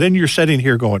Saban. And then you're sitting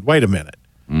here going, wait a minute.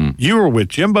 You were with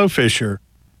Jimbo Fisher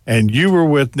and you were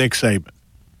with Nick Saban.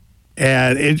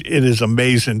 And it is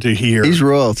amazing to hear. He's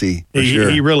royalty, for sure.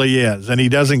 He really is. And he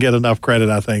doesn't get enough credit,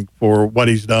 I think, for what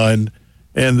he's done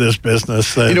in this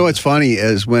business. What's funny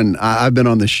is when I've been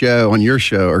on the show, on your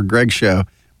show or Greg's show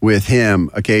with him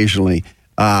occasionally,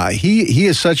 he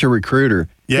is such a recruiter.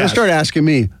 He'll start asking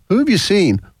me, who have you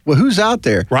seen? Well, who's out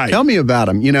there? Right. Tell me about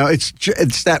him.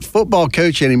 It's that football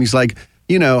coach in him. He's like,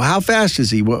 how fast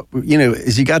is he? What,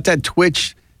 has he got that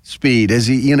twitch speed? Is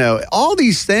he, all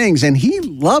these things, and he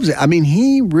loves it. I mean,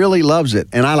 he really loves it,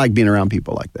 and I like being around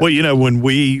people like that. Well, when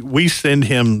we send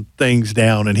him things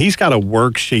down, and he's got a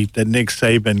worksheet that Nick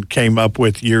Saban came up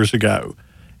with years ago,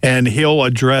 and he'll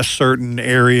address certain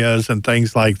areas and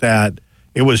things like that.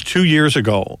 It was 2 years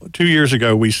ago. 2 years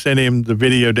ago, we sent him the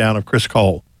video down of Chris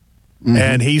Cole. Mm-hmm.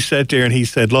 And he sat there and he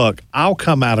said, look, I'll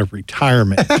come out of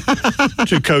retirement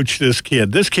to coach this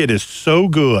kid. This kid is so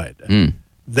good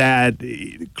that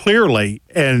clearly,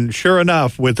 and sure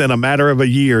enough, within a matter of a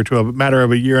year to a matter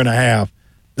of a year and a half,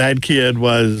 that kid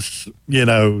was,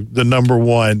 the number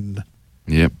one,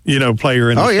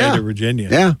 player in the state of Virginia.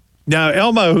 Yeah. Now,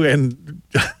 Elmo and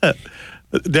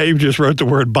Dave just wrote the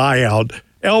word buyout.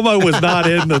 Elmo was not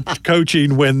in the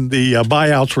coaching when the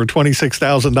buyouts were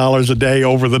 $26,000 a day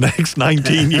over the next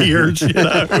 19 years.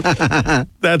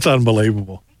 That's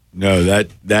unbelievable. No,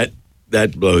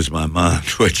 that blows my mind.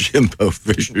 What Jimbo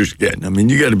Fisher's getting. I mean,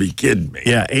 you got to be kidding me.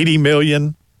 Yeah, $80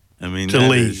 million to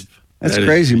leave. That's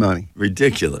crazy money.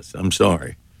 Ridiculous. I'm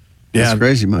sorry. Yeah, that's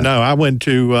crazy money. No, I went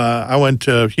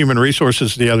to Human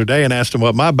Resources the other day and asked them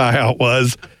what my buyout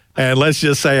was. And let's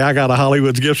just say I got a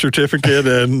Hollywood's gift certificate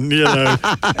and,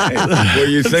 Well,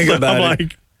 you think about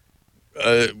it,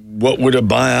 what would a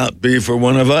buyout be for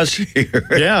one of us here?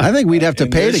 Yeah. I think we'd have to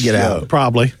pay to get out.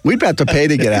 Probably. We'd have to pay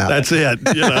to get out. That's it.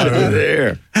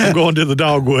 There. I'm going to the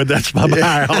dogwood. That's my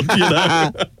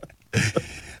buyout,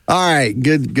 All right,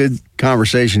 good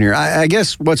conversation here. I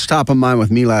guess what's top of mind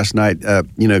with me last night,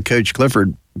 Coach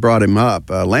Clifford brought him up.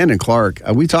 Landon Clark,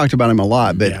 we talked about him a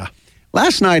lot, but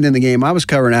last night in the game, I was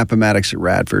covering Appomattox at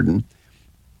Radford, and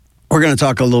we're going to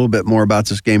talk a little bit more about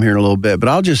this game here in a little bit, but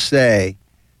I'll just say,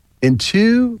 in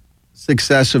 2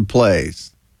 successive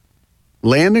plays,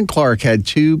 Landon Clark had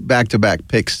 2 back-to-back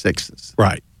pick sixes.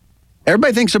 Right.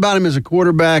 Everybody thinks about him as a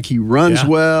quarterback. He runs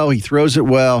well. He throws it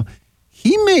well.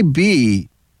 He may be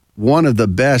one of the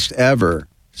best ever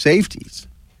safeties.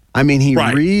 I mean, he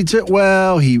reads it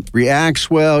well. He reacts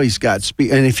well. He's got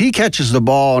speed. And if he catches the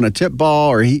ball on a tip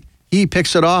ball or he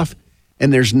picks it off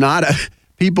and there's not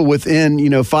people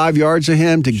within, 5 yards of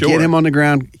him to get him on the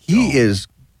ground, he is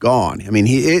gone. I mean,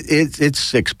 it's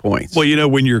 6 points. Well,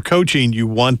 when you're coaching, you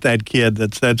want that kid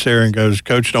that sits there and goes,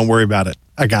 Coach, don't worry about it.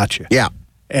 I got you. Yeah.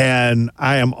 And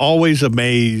I am always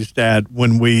amazed at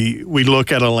when we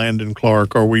look at a Landon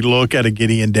Clark or we look at a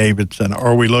Gideon Davidson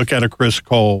or we look at a Chris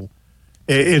Cole.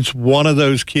 It's one of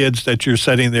those kids that you're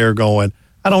sitting there going,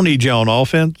 I don't need you on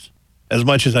offense as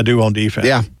much as I do on defense.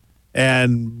 Yeah.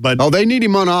 But they need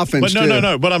him on offense, but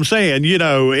no. But I'm saying,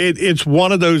 it's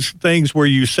one of those things where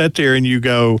you sit there and you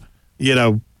go,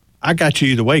 I got you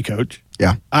either way, Coach.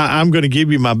 Yeah. I'm going to give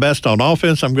you my best on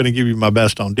offense. I'm going to give you my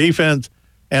best on defense.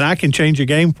 And I can change a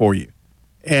game for you.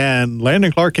 And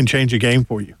Landon Clark can change a game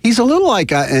for you. He's a little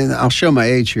like, and I'll show my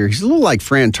age here, he's a little like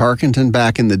Fran Tarkenton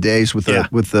back in the days with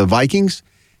the Vikings.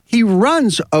 He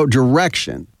runs a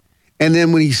direction, and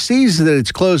then when he sees that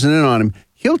it's closing in on him,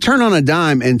 he'll turn on a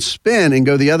dime and spin and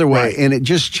go the other way, and it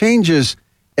just changes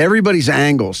everybody's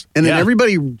angles. And then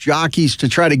everybody jockeys to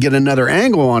try to get another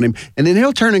angle on him, and then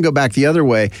he'll turn and go back the other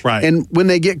way. Right. And when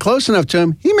they get close enough to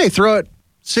him, he may throw it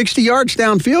 60 yards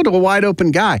downfield to a wide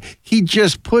open guy. He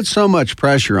just puts so much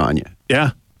pressure on you.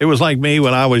 Yeah. It was like me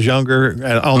when I was younger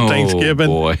on Thanksgiving.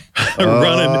 Boy.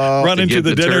 running to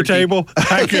the dinner table.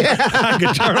 I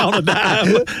could turn on a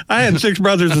dime. I had 6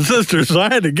 brothers and sisters, so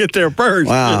I had to get there first.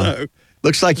 Wow.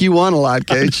 Looks like you won a lot,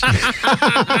 Coach.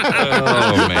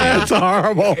 Oh, man. That's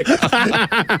horrible.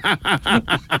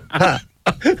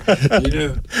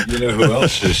 You know who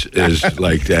else is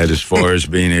like that as far as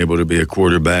being able to be a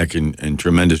quarterback and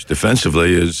tremendous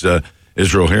defensively is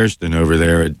Israel Hairston over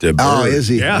there at Byrd. Oh, is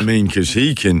he? Yeah. I mean, because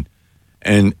he can,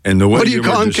 and the way What do you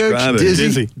call him, Coach?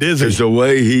 Dizzy. is the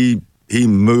way he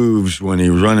moves when he's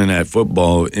running that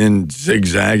football in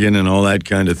zigzagging and all that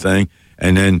kind of thing.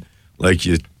 And then, like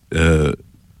you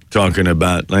talking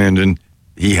about Landon,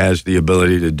 he has the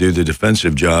ability to do the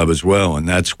defensive job as well, and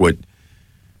that's what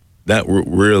that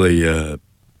really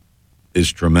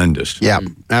is tremendous. Yeah,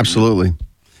 absolutely.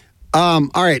 All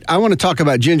right, I want to talk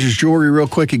about Ginger's Jewelry real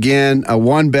quick again.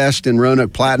 Won Best in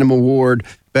Roanoke Platinum Award,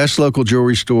 Best Local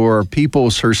Jewelry Store,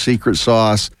 People's Her Secret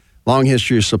Sauce, long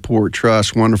history of support,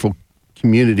 trust, wonderful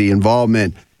community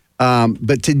involvement.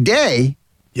 But today,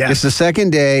 it's the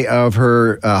second day of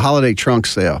her holiday trunk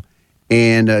sale.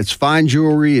 And it's fine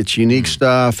jewelry, it's unique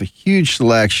stuff, a huge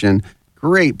selection,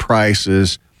 great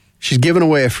prices. She's giving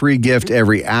away a free gift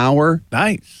every hour.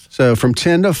 Nice. So from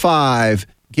 10 to 5,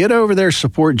 get over there,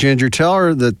 support Ginger. Tell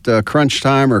her that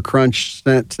CrunchTIME or Crunch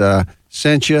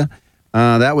sent you.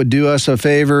 That would do us a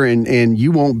favor, and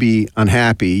you won't be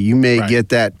unhappy. You may get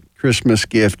that Christmas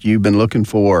gift you've been looking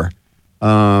for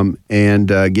and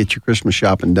get your Christmas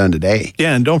shopping done today.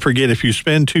 Yeah, and don't forget, if you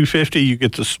spend $250, you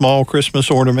get the small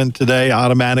Christmas ornament today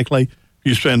automatically. If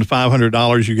you spend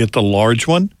 $500, you get the large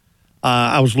one.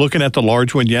 I was looking at the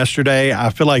large one yesterday.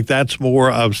 I feel like that's more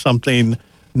of something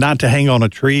not to hang on a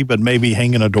tree, but maybe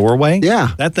hang in a doorway.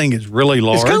 Yeah. That thing is really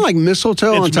large. It's kind of like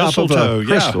mistletoe on top of a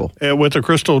crystal. Yeah, with a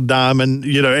crystal diamond,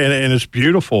 and it's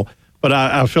beautiful. But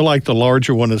I feel like the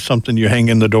larger one is something you hang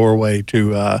in the doorway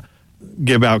to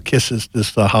give out kisses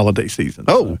this holiday season.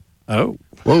 Oh. Oh.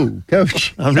 Whoa,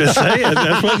 Coach. I'm just saying,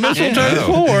 that's what mistletoe is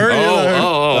for.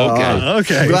 Okay.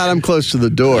 Okay. Glad I'm close to the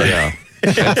door. Yeah.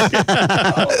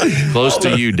 Close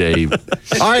to you, Dave.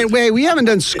 All right, wait, we haven't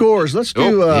done scores. Let's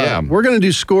do, we're going to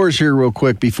do scores here real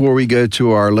quick before we go to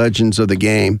our Legends of the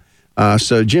Game.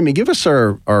 So, Jimmy, give us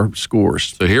our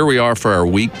scores. So here we are for our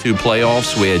Week 2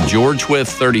 playoffs. We had George Wythe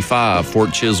 35, Fort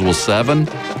Chiswell 7,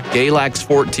 Galax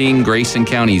 14, Grayson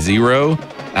County 0,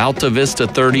 Alta Vista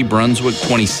 30, Brunswick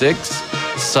 26,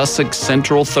 Sussex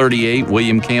Central 38,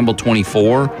 William Campbell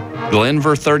 24,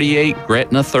 Glenvar 38,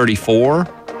 Gretna 34,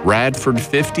 Radford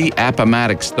 50,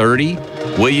 Appomattox 30,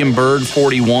 William Byrd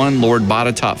 41, Lord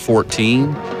Botetourt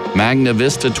 14, Magna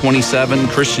Vista 27,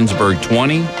 Christiansburg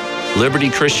 20, Liberty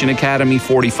Christian Academy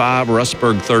 45,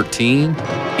 Russburg 13,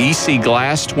 EC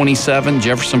Glass 27,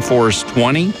 Jefferson Forest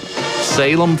 20,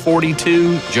 Salem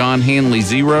 42, John Hanley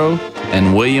 0,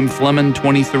 and William Fleming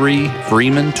 23,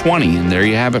 Freeman 20. And there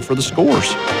you have it for the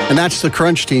scores. And that's the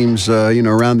Crunch teams,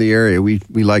 around the area. We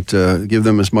like to give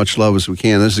them as much love as we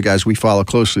can. Those are the guys we follow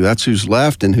closely. That's who's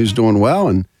left and who's doing well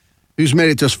and who's made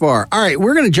it this far. All right,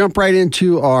 we're going to jump right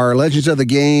into our Legends of the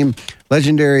Game.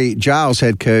 Legendary Giles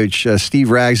head coach,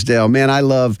 Steve Ragsdale. Man, I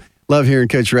love hearing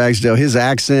Coach Ragsdale, his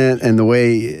accent and the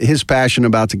way his passion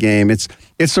about the game. It's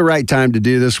the right time to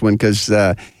do this one because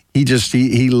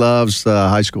he loves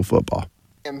high school football.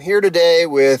 I'm here today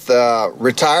with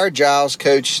retired Giles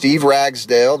coach Steve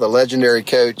Ragsdale, the legendary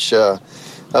coach of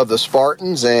the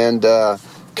Spartans. And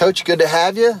Coach, good to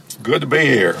have you. Good to be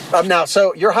here. Now,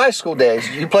 so your high school days,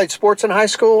 you played sports in high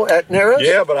school at Narrows?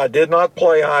 Yeah, but I did not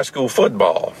play high school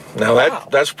football. Now,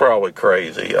 that's probably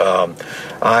crazy.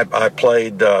 I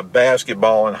played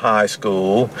basketball in high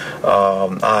school.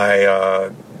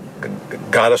 I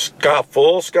got a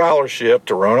full scholarship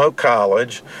to Roanoke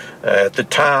College. At the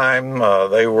time,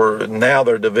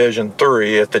 they're Division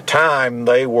III. At the time,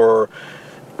 they were.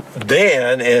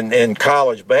 Then in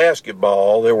college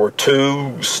basketball, there were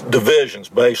two divisions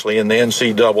basically in the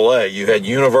NCAA. You had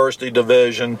university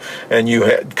division and you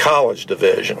had college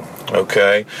division,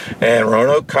 okay? And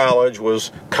Roanoke College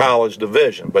was college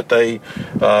division, but so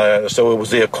it was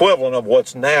the equivalent of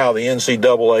what's now the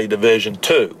NCAA Division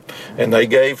II. And they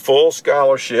gave full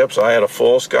scholarships. I had a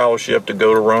full scholarship to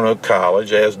go to Roanoke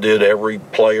College, as did every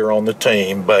player on the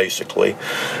team basically.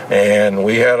 And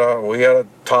we had a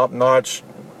top-notch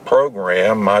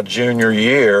program. My junior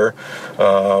year,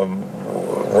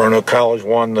 Roanoke College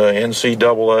won the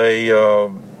NCAA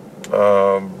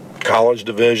College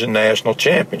Division National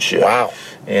Championship. Wow!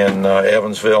 In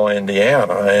Evansville,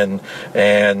 Indiana, and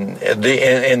in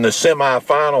the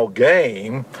semifinal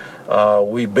game,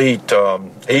 we beat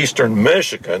Eastern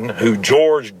Michigan, who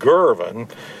George Gervin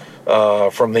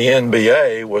from the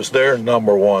NBA was their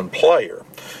number one player.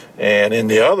 And in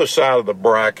the other side of the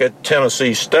bracket,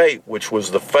 Tennessee State, which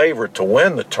was the favorite to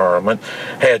win the tournament,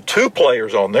 had two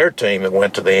players on their team that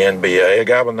went to the NBA, a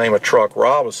guy by the name of Truck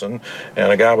Robinson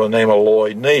and a guy by the name of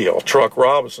Lloyd Neal. Truck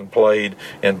Robinson played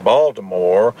in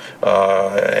Baltimore,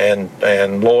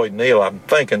 and Lloyd Neal, I'm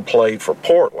thinking, played for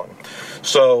Portland.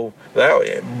 But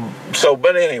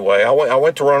anyway, I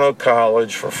went to Roanoke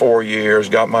College for 4 years,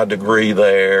 got my degree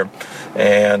there,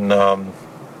 and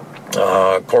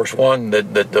of course, one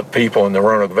that the people in the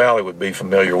Roanoke Valley would be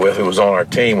familiar with who was on our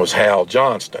team was Hal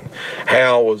Johnston.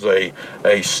 Hal was a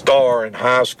star in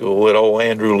high school at old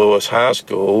Andrew Lewis High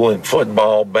School in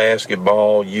football,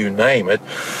 basketball, you name it.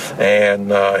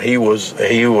 And he was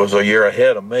a year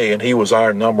ahead of me, and he was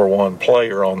our number one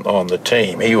player on the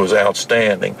team. He was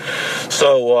outstanding.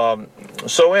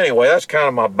 So anyway, that's kind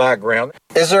of my background.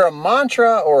 Is there a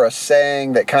mantra or a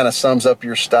saying that kind of sums up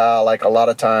your style? Like a lot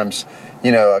of times,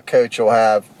 a coach will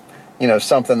have,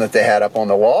 something that they had up on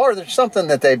the wall, or there's something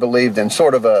that they believed in,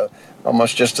 sort of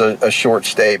almost just a short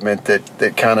statement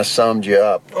that kind of summed you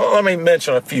up. Well, let me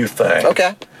mention a few things.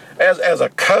 Okay. As a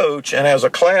coach and as a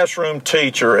classroom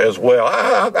teacher as well,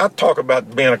 I talk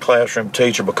about being a classroom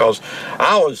teacher because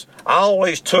I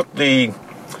always took the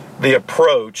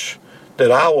approach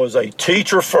that I was a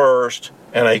teacher first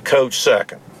and a coach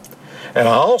second. And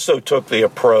I also took the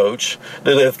approach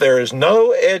that if there is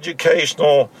no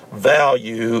educational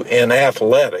value in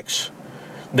athletics,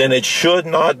 then it should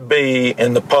not be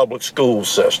in the public school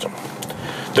system.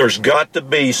 There's got to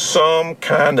be some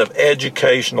kind of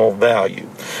educational value.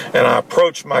 And I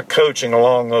approached my coaching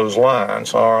along those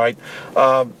lines, all right?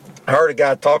 I heard a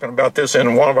guy talking about this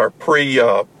in one of our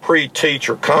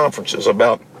pre-teacher conferences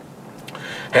about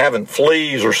having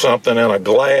fleas or something in a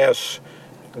glass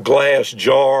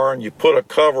jar, and you put a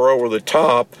cover over the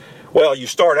top. Well, you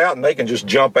start out and they can just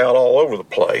jump out all over the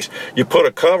place. You put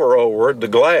a cover over it, the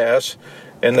glass,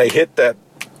 and they hit that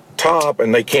top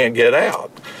and they can't get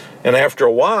out. And after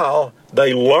a while,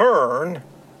 they learn,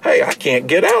 hey, I can't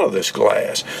get out of this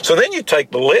glass. So then you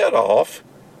take the lid off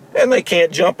and they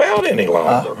can't jump out any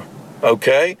longer.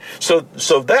 Okay? So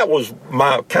that was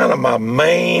my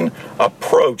main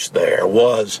approach there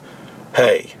was,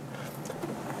 hey,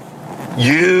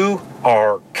 you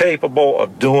are capable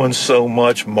of doing so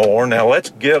much more. Now let's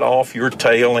get off your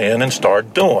tail end and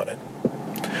start doing it.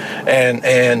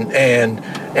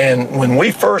 And when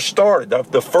we first started,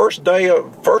 the first day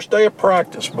of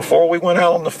practice, before we went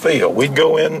out on the field, we'd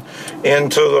go into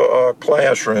the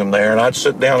classroom there, and I'd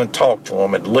sit down and talk to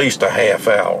them at least a half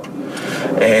hour.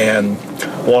 And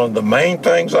one of the main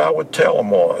things I would tell them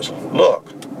was,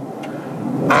 look,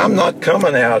 I'm not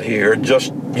coming out here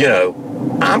just,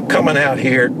 I'm coming out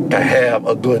here to have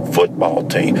a good football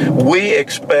team. We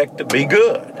expect to be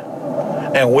good.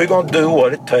 and we're going to do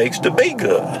what it takes to be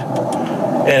good.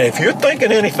 And if you're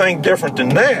thinking anything different than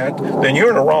that, then you're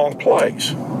in the wrong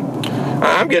place.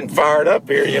 I'm getting fired up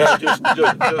here,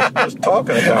 just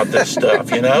talking about this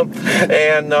stuff,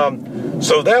 And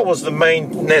so that was the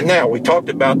main. Now, we talked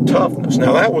about toughness.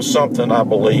 Now, that was something I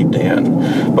believed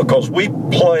in because we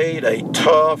played a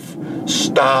tough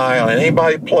style, and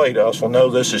anybody who played us will know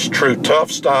this is true,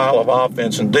 tough style of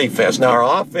offense and defense. Now,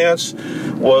 our offense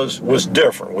was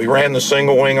different. We ran the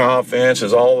single wing offense,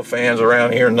 as all the fans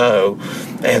around here know,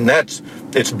 and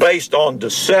it's based on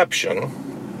deception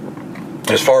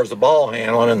as far as the ball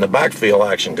handling and the backfield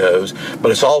action goes,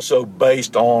 but it's also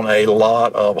based on a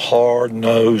lot of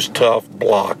hard-nosed, tough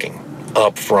blocking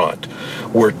up front.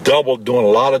 We're doing a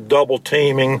lot of double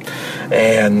teaming,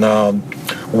 and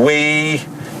we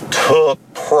took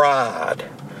pride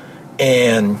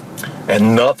in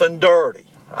and nothing dirty.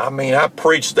 I mean, I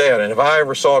preached that, and if I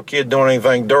ever saw a kid doing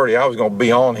anything dirty, I was going to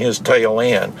be on his tail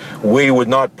end. We would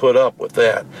not put up with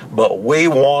that, but we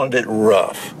wanted it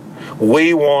rough.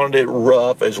 We wanted it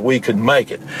rough as we could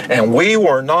make it, and we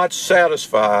were not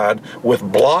satisfied with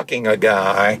blocking a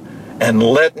guy and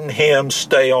letting him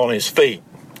stay on his feet.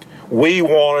 We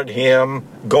wanted him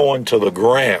going to the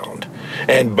ground.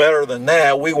 And better than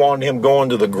that, we wanted him going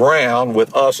to the ground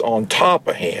with us on top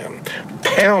of him,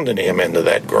 pounding him into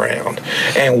that ground.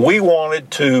 And we wanted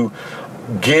to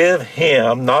give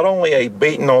him not only a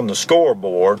beating on the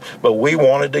scoreboard, but we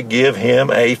wanted to give him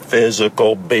a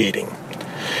physical beating.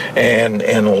 And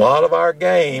in a lot of our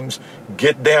games,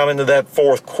 get down into that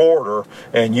fourth quarter,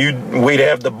 and we'd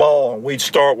have the ball, and we'd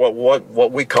start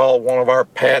what we call one of our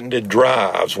patented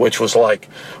drives, which was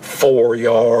like 4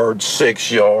 yards,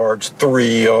 6 yards,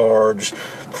 3 yards,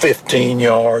 15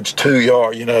 yards, 2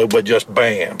 yards, but just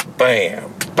bam,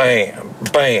 bam, bam,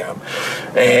 bam.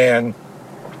 And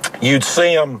you'd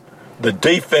see them, the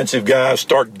defensive guys,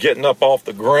 start getting up off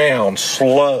the ground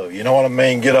slow. You know what I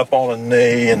mean? Get up on a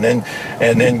knee and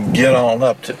then get on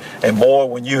up to. And boy,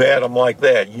 when you had them like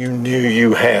that, you knew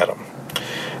you had them.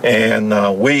 And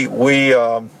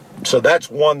so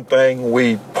that's one thing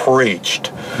we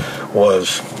preached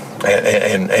was,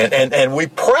 and we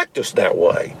practiced that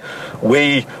way.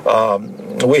 We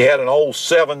had an old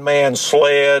 7-man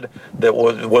sled that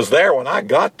was there when I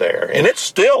got there, and it's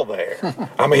still there.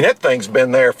 I mean, that thing's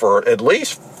been there for at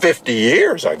least 50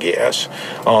 years, I guess.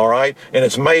 All right, and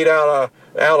it's made out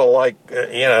of like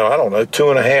I don't know,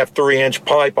 2.5, 3-inch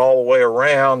pipe all the way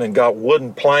around, and got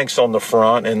wooden planks on the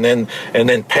front, and then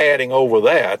padding over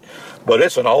that. But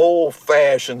it's an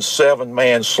old-fashioned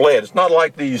 7-man sled. It's not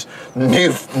like these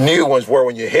new ones where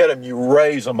when you hit them, you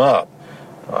raise them up.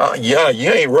 You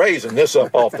ain't raising this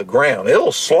up off the ground.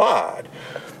 It'll slide.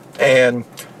 And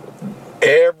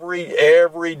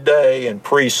every day in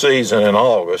preseason in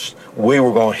August, we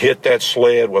were going to hit that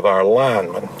sled with our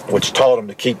linemen, which taught them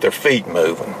to keep their feet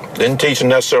moving. Didn't teach them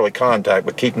necessarily contact,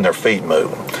 but keeping their feet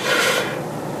moving.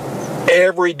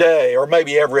 Every day, or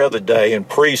maybe every other day in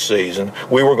preseason,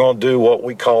 we were going to do what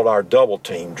we called our double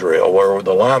team drill, where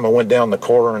the linemen went down the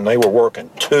corner and they were working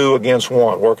 2 against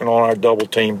 1, working on our double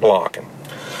team blocking.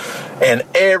 And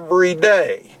every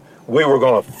day, we were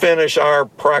going to finish our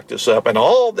practice up. And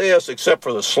all this, except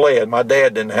for the sled, my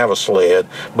dad didn't have a sled,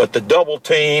 but the double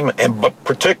team, but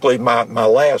particularly my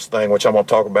last thing, which I'm going to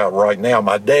talk about right now,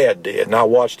 my dad did, and I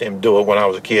watched him do it when I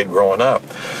was a kid growing up,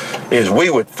 is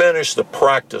we would finish the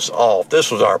practice off.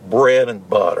 This was our bread and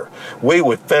butter. We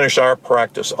would finish our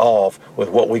practice off with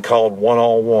what we called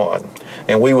one-on-one.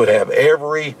 And we would have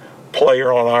every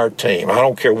player on our team, I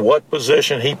don't care what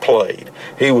position he played,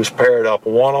 he was paired up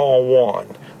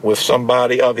one-on-one with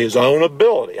somebody of his own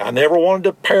ability. I never wanted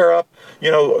to pair up,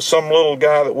 some little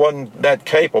guy that wasn't that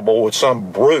capable with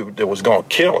some brute that was going to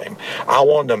kill him. I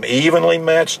wanted them evenly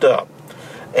matched up.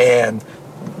 And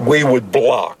we would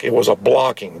block. It was a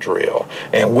blocking drill.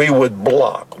 And we would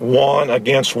block 1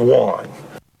 against 1.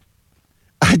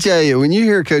 I tell you, when you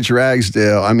hear Coach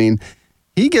Ragsdale, I mean,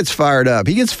 he gets fired up.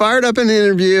 He gets fired up in the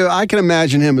interview. I can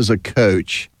imagine him as a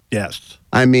coach. Yes.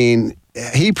 I mean,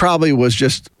 he probably was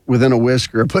just within a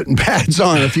whisker of putting pads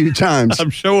on a few times. I'm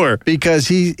sure. Because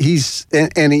he's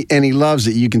he loves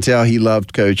it. You can tell he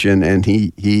loved coaching, and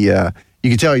he you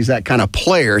can tell he's that kind of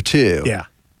player too. Yeah.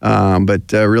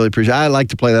 But really appreciate. I like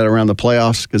to play that around the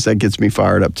playoffs because that gets me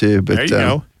fired up too. But there you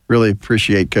go. Really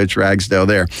appreciate Coach Ragsdale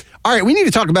there. All right, we need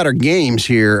to talk about our games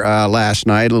here last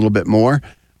night a little bit more.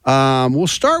 We'll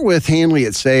start with Hanley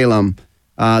at Salem.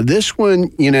 This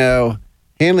one,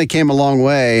 Hanley came a long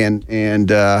way, and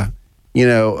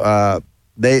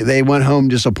they went home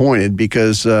disappointed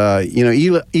because,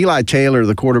 Eli Taylor,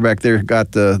 the quarterback there,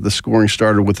 got the scoring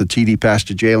started with a TD pass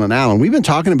to Jalen Allen. We've been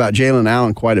talking about Jalen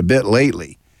Allen quite a bit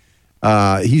lately.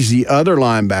 He's the other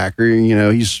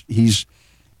linebacker.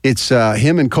 It's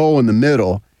him and Cole in the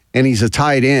middle, and he's a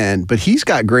tight end, but he's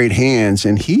got great hands,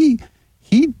 and he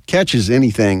catches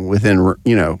anything within,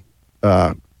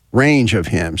 range of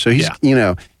him. So he's,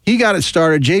 he got it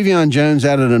started. Javion Jones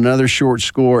added another short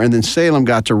score, and then Salem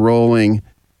got to rolling,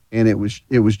 and it was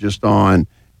just on.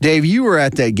 Dave, you were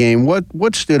at that game.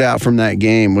 What stood out from that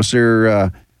game? Was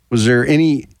there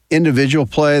any individual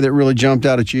play that really jumped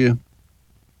out at you?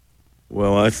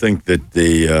 Well, I think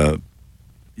that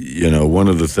one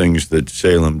of the things that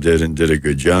Salem did and did a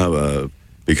good job of,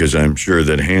 because I'm sure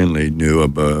that Hanley knew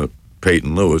about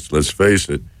Peyton Lewis, let's face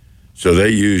it. So they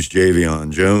used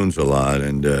Javion Jones a lot,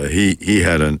 and he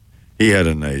had a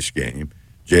nice game.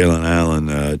 Jalen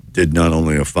Allen did not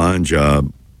only a fine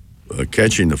job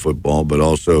catching the football, but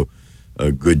also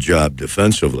a good job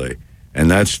defensively. And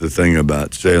that's the thing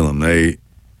about Salem.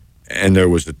 There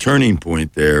was a turning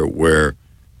point there where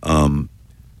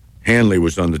Hanley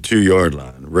was on the 2-yard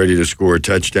line, ready to score a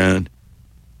touchdown.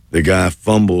 The guy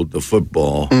fumbled the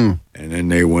football, and then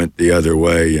they went the other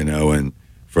way, and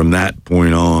from that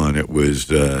point on, it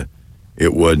wasn't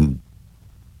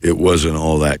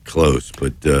all that close.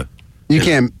 But you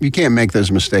can't make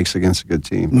those mistakes against a good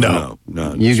team. No.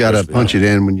 You got to punch it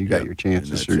in when you got your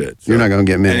chances. You're not going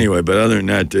to get many. Anyway, but other than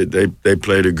that, they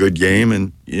played a good game,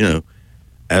 and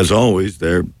as always,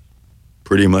 they're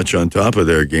pretty much on top of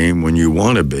their game when you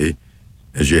want to be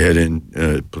as you head in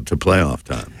to playoff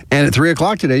time. And at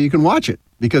 3:00 today, you can watch it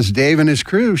because Dave and his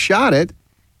crew shot it.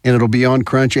 And it'll be on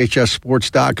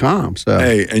CrunchHSSports.com. So.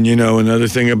 Hey, and another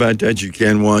thing about that, you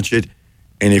can watch it.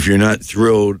 And if you're not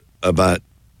thrilled about,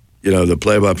 the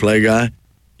play-by-play guy,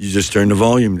 you just turn the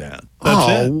volume down.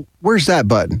 That's it. Where's that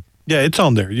button? Yeah, it's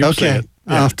on there. You'll see it.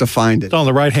 Yeah. I'll have to find it. It's on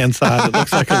the right-hand side. It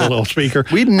looks like a little speaker.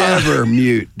 We'd never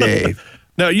mute Dave.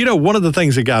 No, one of the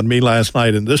things that got me last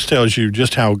night, and this tells you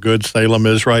just how good Salem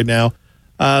is right now,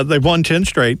 they've won 10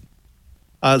 straight.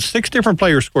 6 different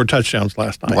players scored touchdowns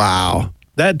last night. Wow.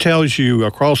 That tells you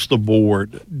across the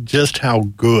board just how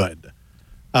good.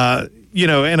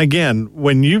 And again,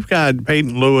 when you've got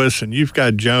Peyton Lewis and you've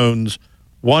got Jones,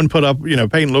 one put up,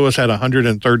 Peyton Lewis had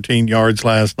 113 yards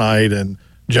last night and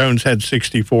Jones had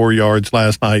 64 yards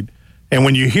last night. And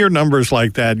when you hear numbers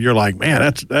like that, you're like,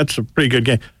 man, that's a pretty good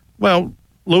game. Well,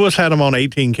 Lewis had him on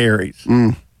 18 carries.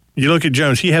 You look at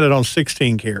Jones, he had it on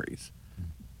 16 carries.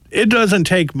 It doesn't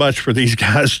take much for these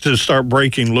guys to start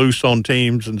breaking loose on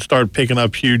teams and start picking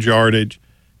up huge yardage.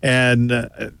 And,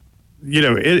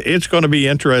 it's going to be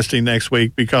interesting next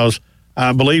week because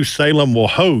I believe Salem will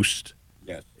host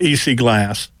EC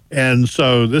Glass. And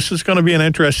so this is going to be an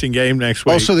interesting game next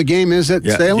week. Oh, so the game is at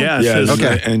Salem? Yes.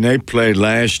 Okay. And they played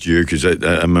last year because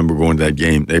I remember going to that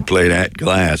game. They played at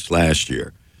Glass last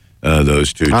year,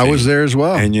 those two teams. I was there as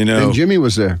well. And, and Jimmy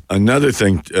was there. Another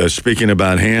thing, speaking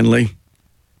about Hanley,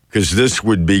 because this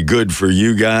would be good for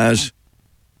you guys.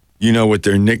 You know what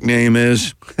their nickname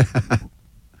is?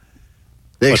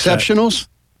 The Exceptionals?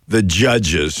 The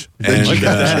Judges.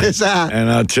 And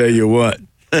I'll tell you what,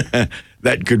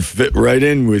 that could fit right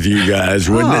in with you guys,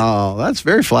 wouldn't it? Oh, that's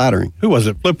very flattering. Who was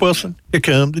it? Flip Wilson? Here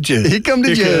come the Judge. Here come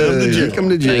the Judge. Here come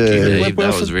the Judge. Thank you, Dave.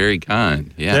 That was very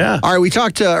kind. Yeah. All right, we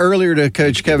talked earlier to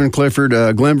Coach Kevin Clifford.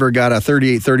 Glenvar got a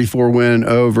 38-34 win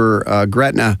over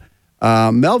Gretna.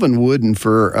 Melvin Wooden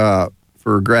for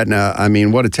Gretna, I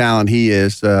mean, what a talent he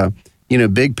is.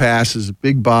 Big passes,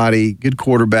 big body, good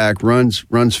quarterback,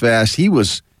 runs fast. He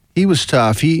was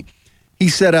tough. He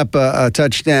set up a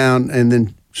touchdown and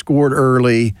then scored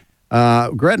early.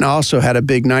 Gretna also had a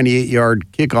big 98-yard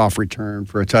kickoff return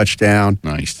for a touchdown.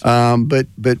 Nice. But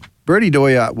Brady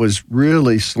Doyat was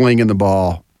really slinging the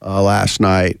ball last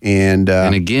night. And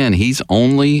again, he's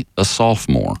only a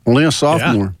sophomore.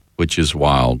 Yeah. Which is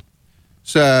wild.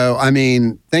 So, I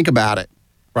mean, think about it.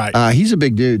 Right. He's a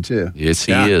big dude, too. Yes,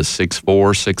 he is. 6'4",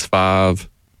 6'5",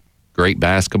 great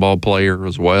basketball player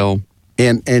as well.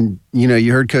 And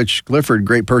you heard Coach Clifford,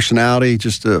 great personality,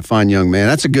 just a fine young man.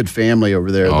 That's a good family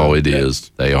over there. Oh, it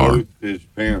is. They are. Both his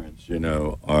parents,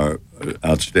 are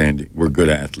outstanding. We're good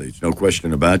athletes. No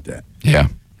question about that. Yeah.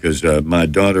 Because my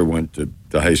daughter went to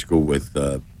high school with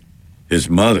his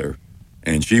mother,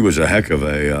 and she was a heck of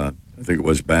I think it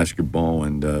was basketball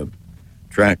and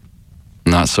track.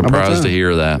 Not surprised to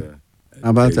hear that. How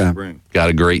about that? Got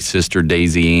a great sister,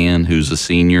 Daisy Ann, who's a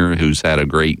senior, who's had a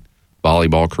great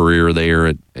volleyball career there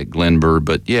at Glenvar.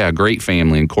 But, yeah, great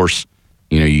family. And, of course,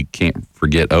 you can't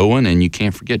forget Owen and you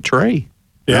can't forget Trey.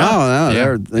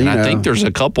 Yeah. And I think there's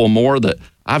a couple more that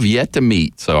I've yet to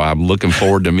meet, so I'm looking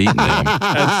forward to meeting them.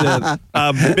 That's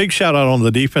it. Big shout out on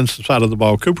the defensive side of the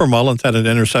ball. Cooper Mullins had an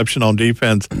interception on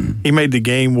defense. He made the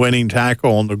game-winning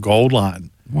tackle on the goal line.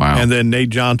 Wow. And then Nate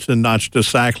Johnson notched a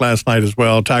sack last night as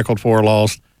well, tackled for a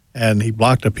loss, and he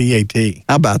blocked a PAT.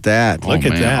 How about that? Look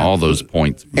at that. All those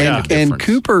points. And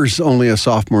Cooper's only a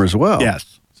sophomore as well.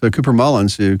 Yes. So Cooper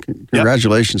Mullins,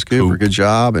 congratulations, Cooper. Good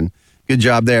job, and good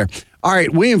job there. All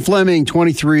right, William Fleming,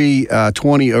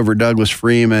 23-20 over Douglas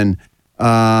Freeman.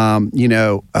 Fleming,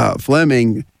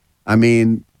 I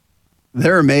mean,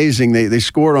 they're amazing. They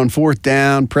scored on fourth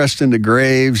down, Preston to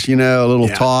Graves, a little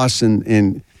toss,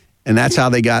 and that's how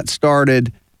they got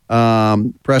started.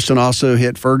 Preston also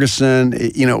hit Ferguson.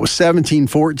 It was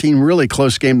 17-14, really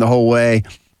close game the whole way.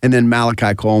 And then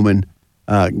Malachi Coleman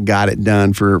got it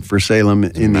done for Salem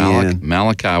in the end.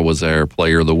 Malachi was our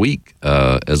player of the week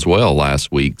as well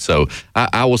last week. So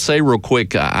I will say real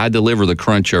quick, I deliver the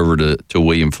crunch over to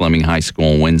William Fleming High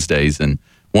School on Wednesdays, and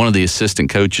one of the assistant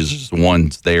coaches is the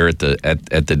one's there at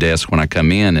the desk when I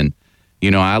come in. And,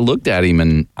 I looked at him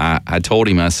and I told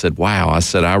him, I said, wow,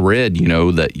 I read,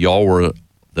 that y'all were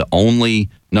the only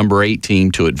number 8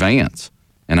 team to advance.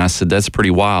 And I said, that's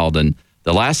pretty wild. And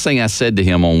the last thing I said to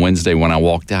him on Wednesday when I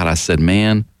walked out, I said,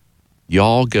 man,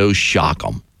 y'all go shock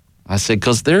them. I said,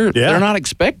 because they're not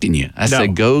expecting you. I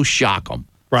said, go shock them.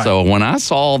 Right. So when I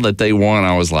saw that they won,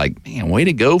 I was like, man, way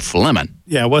to go, Fleming.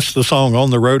 Yeah, what's the song? On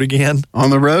the Road Again? On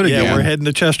the Road Again. Yeah, we're heading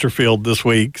to Chesterfield this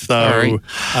week. So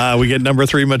we get number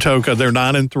 3 Matoka. They're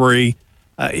 9-3.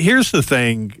 Here's the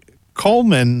thing.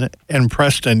 Coleman and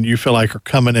Preston, you feel like, are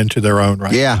coming into their own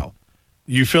right now.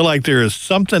 You feel like there is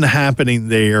something happening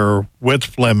there with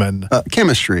Fleming.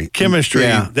 Chemistry.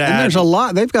 Yeah. And there's a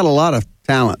lot. They've got a lot of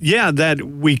talent. Yeah, that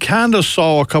we kind of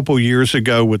saw a couple years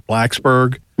ago with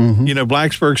Blacksburg. Mm-hmm.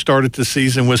 Blacksburg started the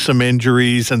season with some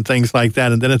injuries and things like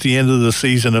that. And then at the end of the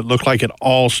season, it looked like it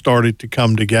all started to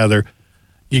come together.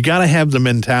 You got to have the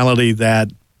mentality that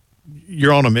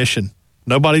you're on a mission.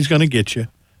 Nobody's going to get you.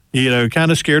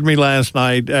 Kind of scared me last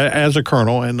night as a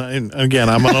colonel. And again,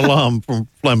 I'm an alum from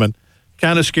Fleming.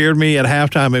 Kind of scared me at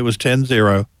halftime. It was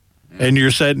 10-0. And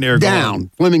you're sitting there going.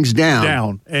 Fleming's down.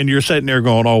 Down. And you're sitting there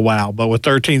going, oh, wow. But with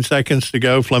 13 seconds to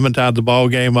go, Fleming tied the ball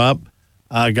game up.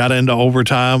 Got into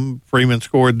overtime. Freeman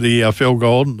scored the field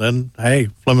goal. And then,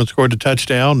 Fleming scored the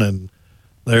touchdown. And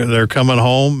they're coming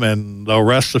home. And they'll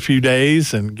rest a few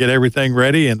days and get everything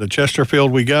ready. And to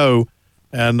Chesterfield we go.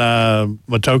 And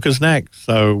Matoka's next.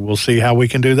 So we'll see how we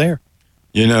can do there.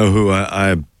 You know who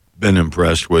I've been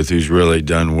impressed with, who's really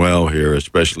done well here,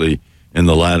 especially in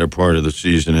the latter part of the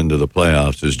season into the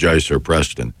playoffs, is Jicer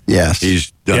Preston. Yes.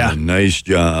 He's done a nice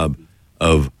job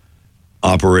of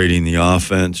operating the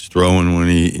offense, throwing when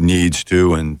he needs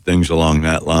to, and things along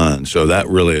that line. So that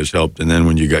really has helped. And then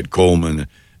when you got Coleman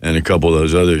and a couple of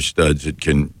those other studs that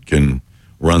can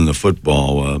run the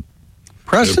football,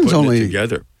 Preston's only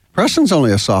together. Preston's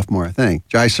only a sophomore, I think.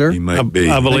 Jicer? He might be.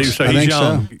 I believe so. He's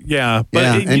young. So. Yeah.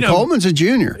 But and Coleman's a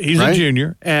junior. He's a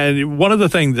junior. And one of the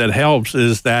things that helps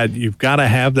is that you've got to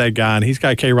have that guy, and he's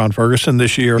got K-Ron Ferguson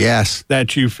this year. Yes.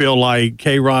 That you feel like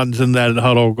K-Ron's in that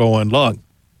huddle going, look,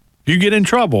 if you get in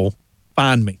trouble,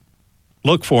 find me.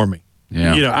 Look for me.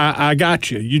 Yeah. I got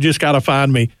you. You just got to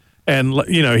find me. And,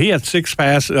 he had six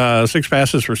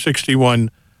passes for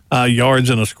 61 yards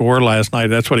and a score last night.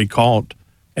 That's what he caught.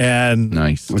 And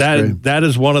nice. That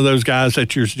is one of those guys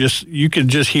that you can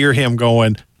just hear him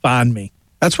going, find me.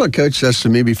 That's what Coach says to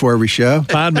me before every show.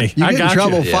 Find me. You I get got in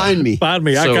trouble, you. find me. Find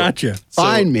me. I got you.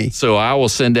 Find me. So I will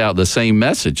send out the same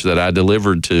message that I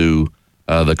delivered to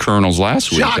the Colonels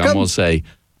last week. I'm going to say,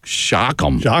 shock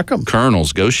them. Shock them.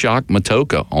 Colonels, go shock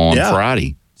Matoka on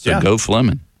Friday. So go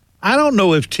Fleming. I don't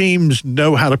know if teams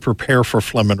know how to prepare for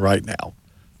Fleming right now.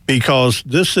 Because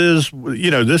this is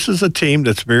a team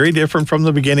that's very different from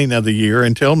the beginning of the year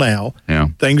until now. Yeah.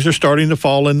 Things are starting to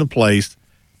fall into place.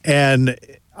 And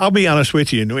I'll be honest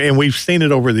with you, and we've seen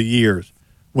it over the years.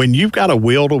 When you've got a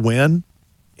will to win,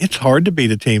 it's hard to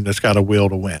beat a team that's got a will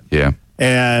to win. Yeah.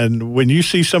 And when you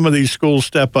see some of these schools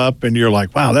step up and you're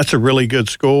like, wow, that's a really good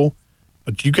school.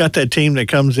 But you got that team that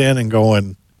comes in and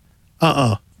going,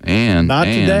 And not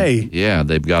today. Yeah,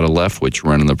 they've got a Leftwich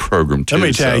running the program too. Let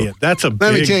me tell you, that's a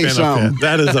big benefit.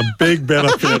 That is a big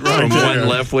benefit right from there. one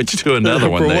Leftwich to another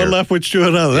one. From there. one Leftwich to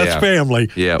another. That's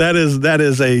family. Yeah.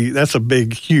 That's a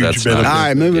big, huge benefit. All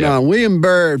right, moving on. William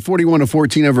Byrd,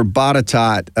 41-14 over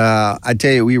Botetourt. I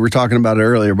tell you, we were talking about it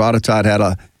earlier.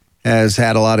 Botetourt has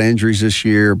had a lot of injuries this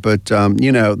year, but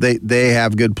they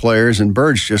have good players, and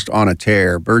Bird's just on a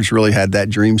tear. Bird's really had that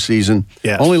dream season.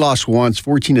 Yes. Only lost once,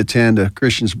 14-10 to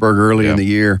Christiansburg early in the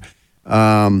year.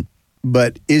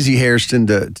 But Izzy Hairston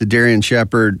to Darian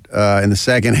Shepard in the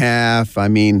second half, I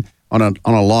mean, on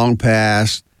a long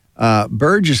pass.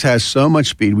 Bird just has so much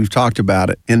speed. We've talked about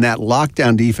it. And that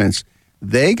lockdown defense,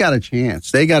 they got a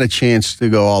chance. They got a chance to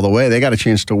go all the way. They got a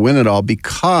chance to win it all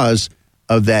because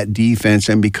of that defense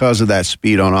and because of that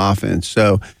speed on offense.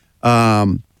 So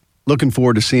looking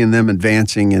forward to seeing them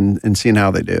advancing and seeing how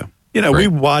they do. You know, we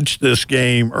watched this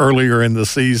game earlier in the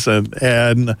season,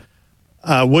 and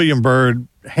William Byrd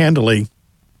handily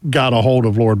got a hold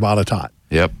of Lord Botetourt.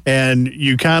 Yep. And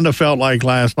you kind of felt like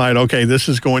last night, okay, this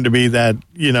is going to be that,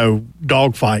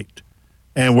 dogfight.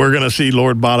 And we're going to see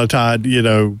Lord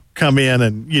Botetourt, come in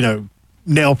and,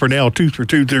 nail for nail, tooth for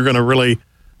tooth. They're going to really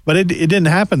 – but it didn't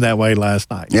happen that way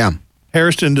last night. Yeah.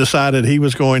 Hairston decided he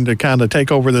was going to kind of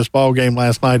take over this ball game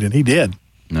last night, and he did.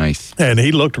 Nice. And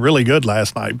he looked really good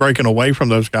last night, breaking away from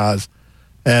those guys.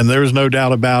 And there was no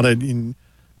doubt about it.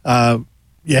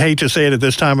 You hate to say it at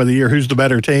this time of the year, who's the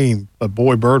better team? But,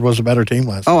 boy, Bird was a better team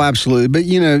last night. Oh, absolutely. But,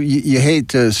 you hate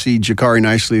to see Jakari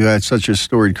Nicely, who had such a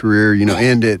storied career,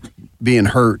 end it being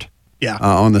hurt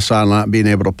on the sideline, not being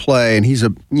able to play. And he's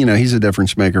a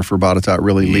difference maker for Botetourt,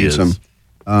 really leads him.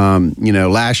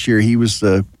 Last year he was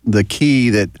the key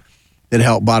that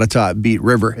helped Botetourt beat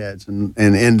Riverheads and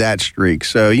end that streak.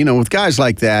 So, with guys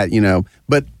like that,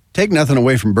 but take nothing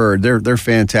away from Bird. They're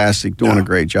fantastic, doing a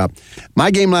great job.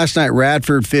 My game last night,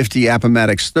 Radford 50,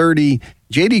 Appomattox 30.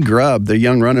 J.D. Grubb, the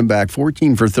young running back,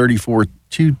 14 for 34,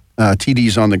 2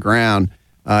 TDs on the ground.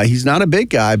 He's not a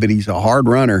big guy, but he's a hard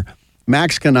runner.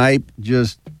 Max Knipe,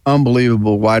 just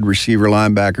unbelievable wide receiver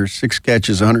linebacker, 6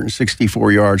 catches,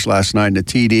 164 yards last night in a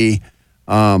TD.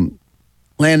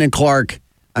 Landon Clark,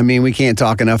 I mean, we can't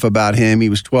talk enough about him. He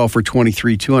was 12 for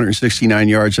 23, 269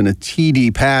 yards and a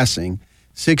TD passing.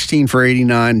 16 for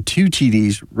 89, 2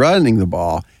 TDs running the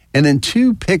ball, and then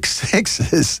 2 pick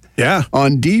sixes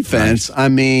on defense. Nice. I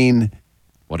mean,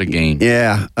 what a game.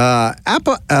 Yeah.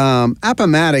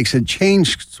 Appomattox had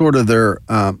changed sort of their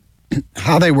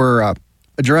how they were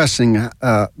addressing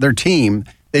their team.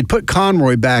 They'd put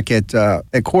Conroy back at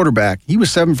quarterback. He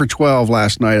was 7 for 12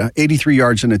 last night, 83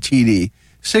 yards and a TD.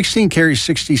 16 carries,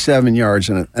 67 yards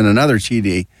and another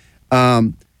TD.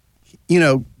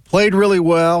 Played really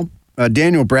well.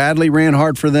 Daniel Bradley ran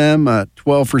hard for them,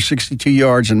 12 for 62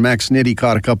 yards, and Max Nitty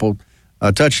caught a couple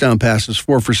touchdown passes,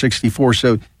 4 for 64.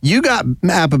 So you got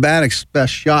Appomattox's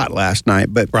best shot last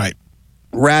night, but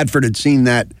Radford had seen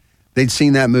that. They'd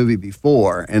seen that movie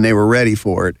before, and they were ready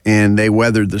for it, and they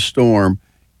weathered the storm.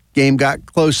 Game got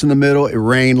close in the middle. It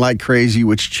rained like crazy,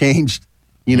 which changed,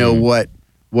 what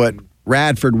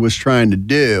Radford was trying to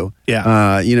do.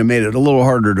 Yeah. Made it a little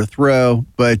harder to throw,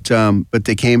 but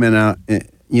they came out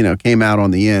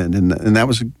on the end, and that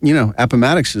was,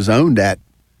 Appomattox has owned that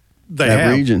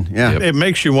region. Yeah. It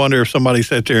makes you wonder if somebody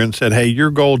sat there and said, hey,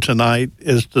 your goal tonight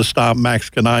is to stop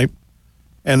Max Knipe.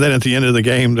 And then at the end of the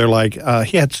game, they're like,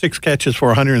 he had 6 catches for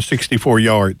 164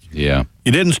 yards. Yeah.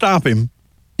 You didn't stop him.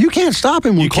 You can't stop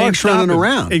him when Clark's running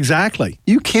around. Exactly.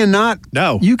 You cannot.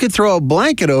 No. You could throw a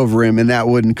blanket over him and that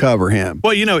wouldn't cover him.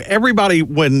 Well, everybody,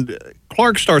 when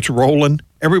Clark starts rolling,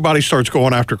 everybody starts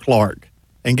going after Clark.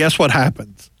 And guess what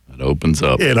happens? It opens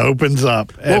up.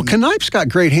 Well, Knipe's got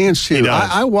great hands, too.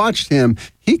 I watched him.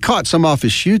 He caught some off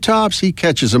his shoe tops. He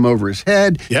catches them over his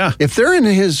head. Yeah. If they're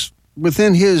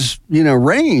within his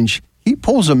range, he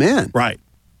pulls them in. Right.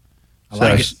 I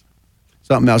like it.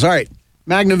 Something else. All right.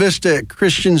 Magna Vista at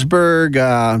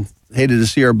Christiansburg. Hated to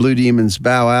see our Blue Demons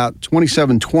bow out.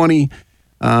 27-20.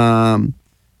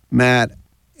 Matt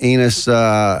Anus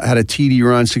had a TD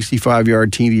run,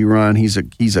 65-yard TD run. He's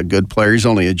a good player. He's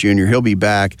only a junior. He'll be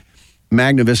back.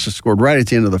 Magna Vista scored right at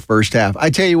the end of the first half. I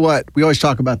tell you what, we always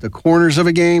talk about the corners of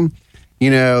a game.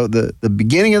 The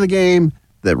beginning of the game,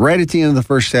 that right at the end of the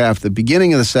first half, the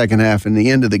beginning of the second half, and the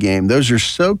end of the game. Those are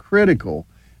so critical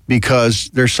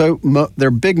because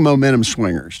they're big momentum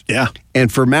swingers. Yeah.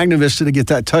 And for Magna Vista to get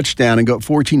that touchdown and go up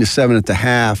 14-7 at the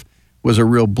half was a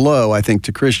real blow, I think,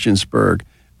 to Christiansburg.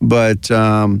 But,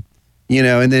 and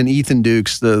then Ethan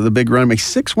Dukes, the big run, makes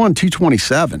 6'1",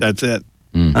 227. That's it.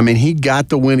 I mean, he got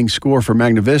the winning score for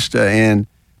Magna Vista. And,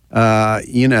 I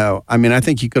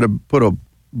think you could have put a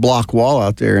block wall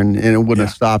out there and it wouldn't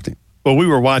have stopped him. Well, we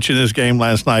were watching this game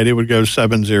last night. It would go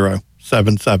 7-0,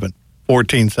 7-7,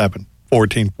 14-7,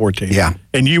 14-14. Yeah.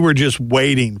 And you were just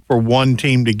waiting for one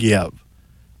team to give.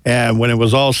 And when it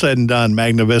was all said and done,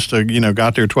 Magna Vista,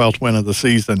 got their 12th win of the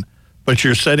season. But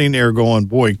you're sitting there going,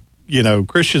 boy,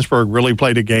 Christiansburg really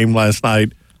played a game last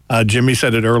night. Jimmy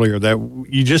said it earlier that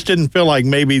you just didn't feel like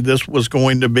maybe this was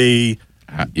going to be,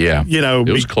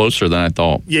 it was closer than I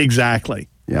thought. Exactly.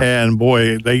 And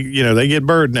boy, they get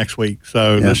Bird next week,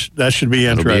 so that should be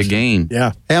interesting. It'll be a game.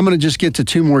 Yeah. Hey, I'm going to just get to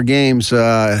two more games.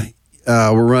 We're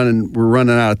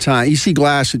running out of time. EC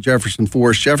Glass at Jefferson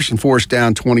Forest. Jefferson Forest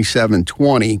down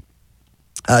 27-20.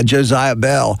 Josiah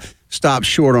Bell stopped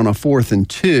short on a 4th and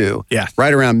 2. Yeah.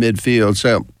 Right around midfield.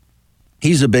 So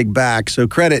he's a big back. So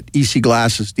credit EC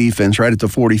Glass's defense right at the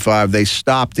 45. They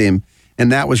stopped him,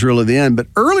 and that was really the end. But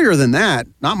earlier than that,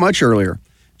 not much earlier,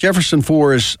 Jefferson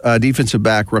Forest defensive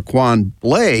back Raquan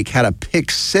Blake had a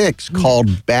pick 6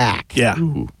 called back. Yeah.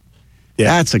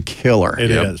 That's a killer.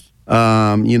 It is.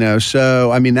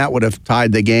 So I mean that would have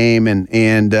tied the game,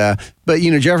 but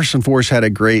Jefferson Forest had a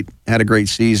great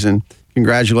season.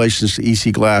 Congratulations to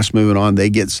EC Glass moving on. They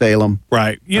get Salem.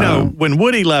 Right. When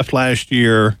Woody left last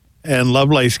year and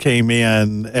Lovelace came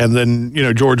in, and then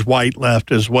George White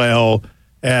left as well,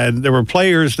 and there were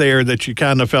players there that you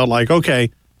kind of felt like,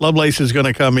 okay, Lovelace is going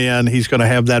to come in. He's going to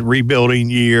have that rebuilding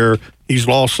year. He's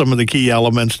lost some of the key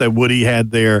elements that Woody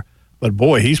had there. But,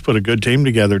 boy, he's put a good team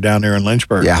together down there in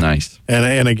Lynchburg. Yeah. Nice.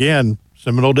 And again,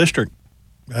 Seminole District.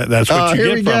 That's what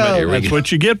you get from it. That's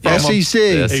what you get from SEC.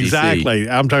 them. Exactly.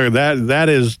 I'm talking that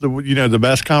is the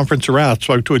best conference around. I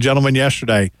spoke to a gentleman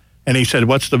yesterday, and he said,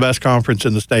 what's the best conference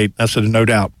in the state? I said, no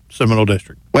doubt, Seminole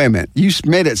District. Wait a minute. You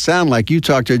made it sound like you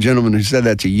talked to a gentleman who said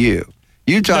that to you.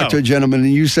 You talked to a gentleman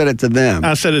and you said it to them.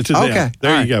 I said it to them. Okay.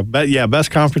 There you go. But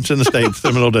best conference in the state,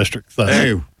 Seminole District. So.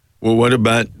 Hey, well, what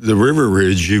about the River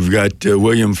Ridge? You've got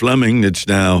William Fleming that's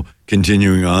now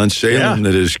continuing on, Salem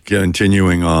that is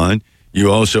continuing on. You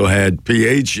also had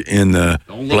PH in the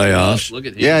playoffs. Look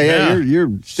at him. Yeah. You're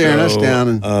staring us down.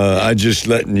 And I just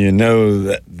letting you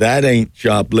know that ain't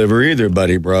chopped liver either,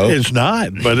 buddy, bro. It's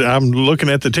not. But I'm looking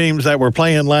at the teams that were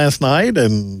playing last night,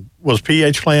 and was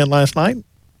PH playing last night?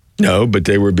 No, but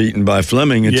they were beaten by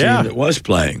Fleming, a team that was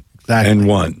playing and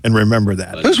won. And remember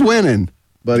that. Who's winning,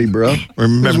 buddy, bro?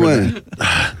 Remember Who's winning?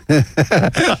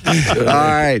 All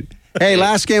right. Hey,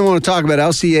 last game I want to talk about,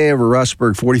 LCA over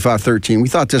Rustburg, 45-13. We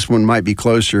thought this one might be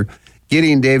closer.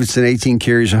 Gideon Davidson, 18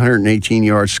 carries, 118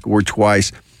 yards, scored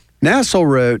twice. Nassau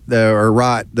wrote,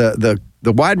 the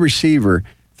wide receiver,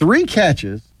 3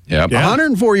 catches,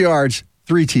 104 yards,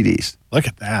 3 TDs. Look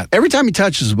at that. Every time he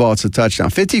touches the ball, it's a touchdown.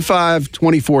 55,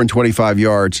 24, and 25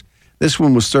 yards. This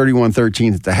one was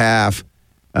 31-13 at the half.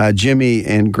 Jimmy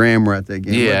and Graham were at that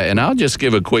game. Yeah, and I'll just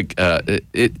give a quick,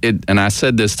 and I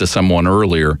said this to someone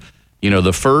earlier,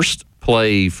 the first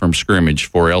play from scrimmage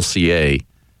for LCA,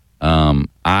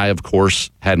 I, of course,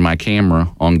 had my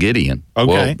camera on Gideon.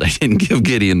 Okay. Well, they didn't give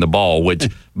Gideon the ball,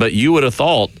 but you would have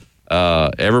thought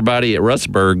everybody at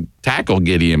Rustburg tackled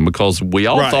Gideon because we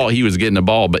all thought he was getting the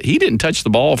ball, but he didn't touch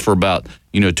the ball for about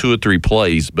 2 or 3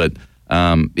 plays. But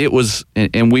it was,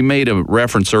 and we made a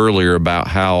reference earlier about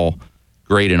how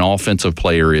great an offensive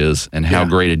player is and how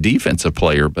great a defensive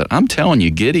player. But I'm telling you,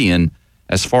 Gideon,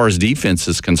 as far as defense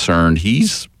is concerned,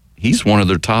 he's one of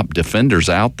their top defenders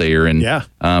out there. And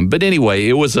but anyway,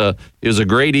 it was a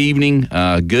great evening,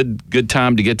 good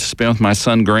time to get to spend with my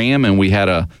son Graham, and we had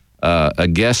a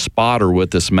guest spotter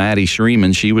with us, Maddie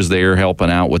Schreeman. She was there helping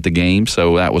out with the game,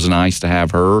 so that was nice to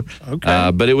have her.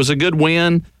 Okay. But it was a good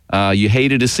win. You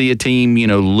hated to see a team,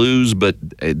 lose, but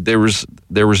there was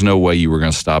no way you were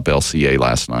going to stop LCA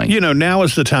last night. Now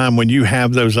is the time when you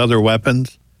have those other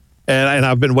weapons, and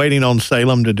I've been waiting on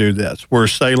Salem to do this, where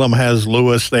Salem has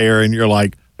Lewis there, and you're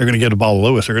like, they're going to get the ball to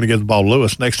Lewis. They're going to get the ball to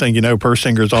Lewis. Next thing you know,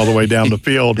 Persinger's all the way down the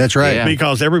field. That's right. Yeah.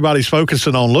 Because everybody's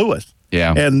focusing on Lewis.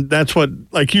 Yeah. And that's what,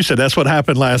 like you said, that's what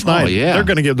happened last night. Yeah. They're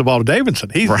going to give the ball to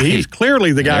Davidson. He's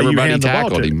clearly the guy you hand the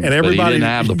ball to. Him, and everybody but he didn't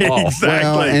have the ball. Exactly.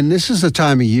 Well, and this is the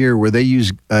time of year where they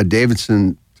use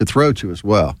Davidson to throw to as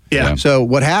well. Yeah. So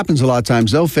what happens a lot of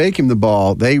times, they'll fake him the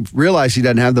ball. They realize he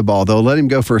doesn't have the ball. They'll let him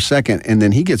go for a second, and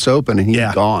then he gets open, and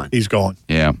he's gone. He's gone.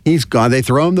 Yeah. He's gone. They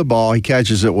throw him the ball. He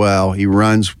catches it well. He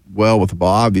runs well with the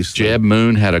ball, obviously. Jeb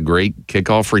Moon had a great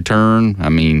kickoff return. I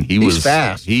mean, he's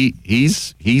fast. He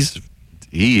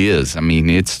is. I mean,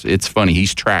 it's funny.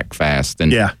 He's track fast.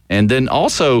 And and then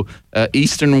also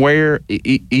Easton Ware.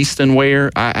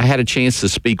 I had a chance to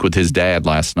speak with his dad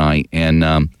last night, and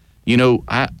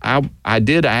I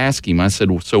did ask him. I said,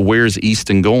 "So where's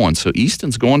Easton going?" So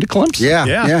Easton's going to Clemson.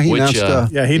 Yeah.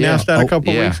 He announced that a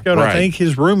couple weeks ago. And I think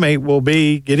his roommate will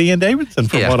be Gideon Davidson,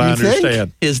 from what I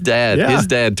understand. His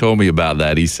dad told me about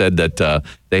that. He said that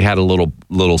they had a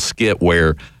little skit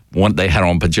where they had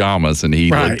on pajamas, and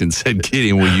he looked and said,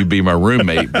 "Gideon, will you be my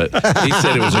roommate?" But he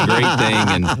said it was a great thing,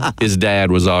 and his dad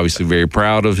was obviously very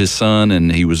proud of his son,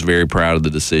 and he was very proud of the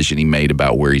decision he made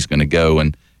about where he's going to go.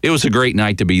 And it was a great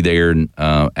night to be there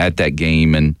at that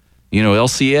game. And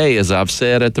LCA, as I've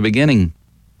said at the beginning,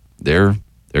 they're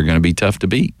they're going to be tough to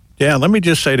beat. Yeah, let me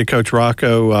just say to Coach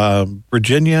Rocco,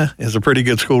 Virginia is a pretty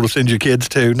good school to send your kids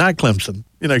to, not Clemson.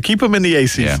 Keep them in the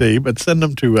ACC, but send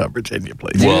them to Virginia,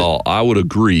 please. Well, I would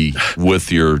agree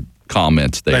with your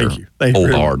comments there. Thank you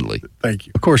wholeheartedly. Thank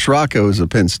you. Of course, Rocco is a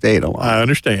Penn State alum. I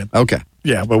understand. Okay.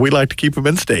 Yeah, but we like to keep them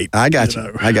in state. I got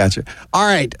you. I got you. All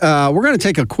right, we're going to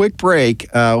take a quick break.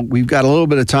 We've got a little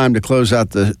bit of time to close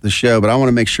out the show, but I want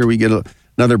to make sure we get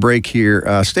another break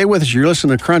here. Stay with us. You're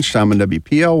listening to Crunch Time on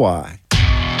WPLY.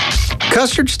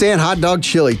 Custard Stand Hot Dog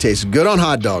Chili tastes good on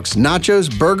hot dogs,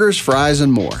 nachos, burgers, fries,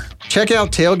 and more. Check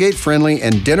out tailgate-friendly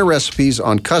and dinner recipes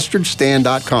on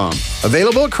custardstand.com.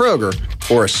 Available at Kroger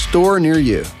or a store near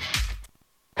you.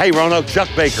 Hey, Roanoke, Chuck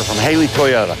Baker from Haley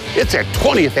Toyota. It's our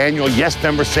 20th annual Yes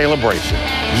Member celebration.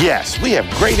 Yes, we have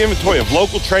great inventory of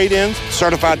local trade-ins,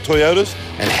 certified Toyotas,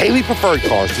 and Haley preferred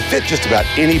cars to fit just about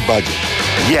any budget.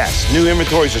 Yes, new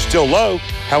inventories are still low.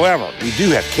 However, we do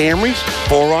have Camrys,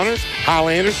 4Runners,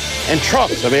 Highlanders, and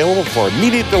trucks available for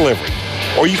immediate delivery.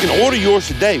 Or you can order yours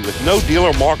today with no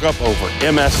dealer markup over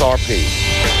MSRP.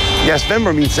 Yes,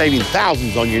 member means saving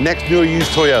thousands on your next new or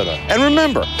used Toyota. And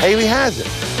remember, Haley has it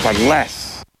for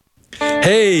less.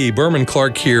 Hey, Berman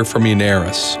Clark here from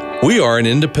Unaris. We are an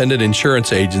independent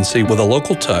insurance agency with a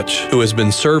local touch who has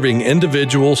been serving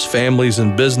individuals, families,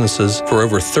 and businesses for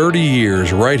over 30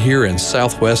 years right here in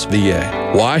Southwest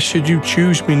VA. Why should you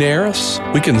choose Unaris?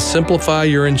 We can simplify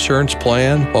your insurance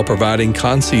plan while providing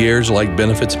concierge-like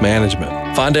benefits management.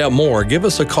 Find out more. Give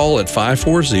us a call at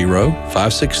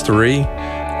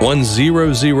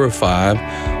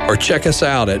 540-563-1005 or check us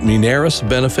out at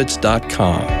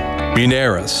munarisbenefits.com.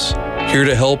 Unaris, here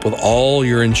to help with all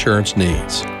your insurance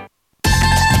needs.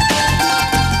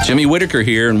 Jimmy Whitaker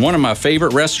here, and one of my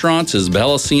favorite restaurants is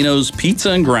Bellacino's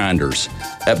Pizza and Grinders.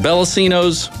 At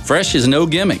Bellacino's, fresh is no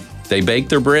gimmick. They bake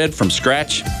their bread from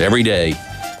scratch every day,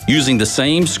 using the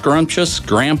same scrumptious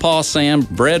Grandpa Sam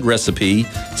bread recipe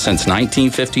since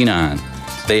 1959.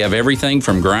 They have everything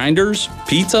from grinders,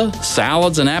 pizza,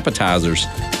 salads, and appetizers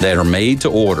that are made to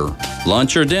order.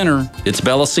 Lunch or dinner, it's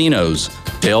Bellacino's,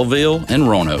 Delville and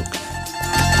Roanoke.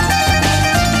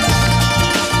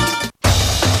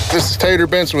 This is Tater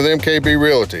Benson with MKB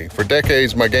Realty. For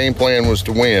decades, my game plan was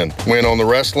to win. Win on the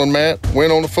wrestling mat,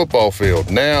 win on the football field.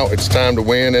 Now it's time to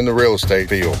win in the real estate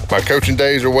field. My coaching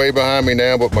days are way behind me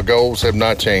now, but my goals have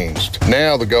not changed.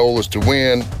 Now the goal is to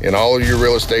win in all of your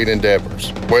real estate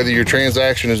endeavors. Whether your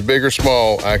transaction is big or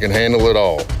small, I can handle it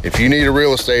all. If you need a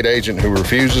real estate agent who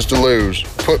refuses to lose,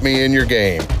 put me in your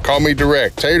game. Call me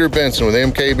direct, Tater Benson with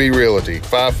MKB Realty,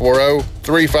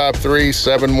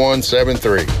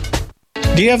 540-353-7173.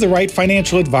 Do you have the right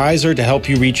financial advisor to help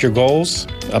you reach your goals?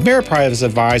 Ameriprise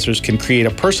advisors can create a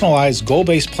personalized,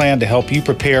 goal-based plan to help you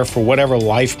prepare for whatever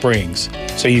life brings,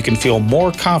 so you can feel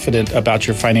more confident about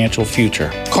your financial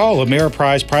future. Call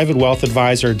Ameriprise Private Wealth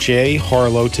Advisor Jay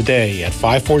Harlow today at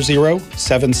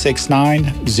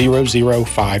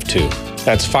 540-769-0052.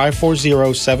 That's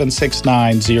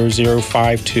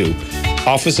 540-769-0052.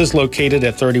 Office is located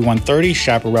at 3130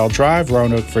 Chaparral Drive,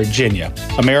 Roanoke, Virginia.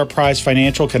 Ameriprise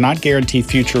Financial cannot guarantee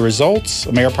future results.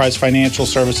 Ameriprise Financial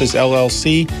Services,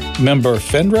 LLC, member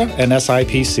FINRA and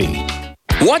SIPC.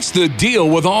 What's the deal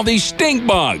with all these stink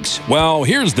bugs? Well,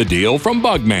 here's the deal from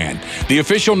Bugman. The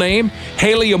official name,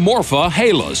 Heliomorpha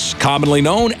halus, commonly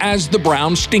known as the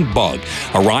brown stink bug.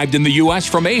 Arrived in the U.S.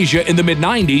 from Asia in the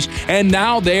mid-90s, and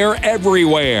now they're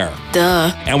everywhere.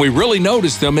 Duh. And we really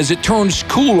notice them as it turns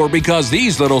cooler because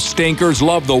these little stinkers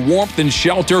love the warmth and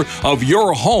shelter of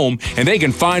your home, and they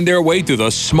can find their way through the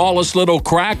smallest little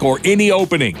crack or any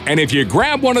opening. And if you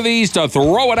grab one of these to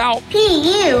throw it out,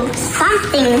 P.U.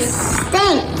 Something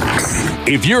stinks.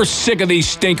 If you're sick of these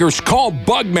stinkers, call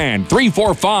Bugman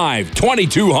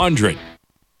 345-2200.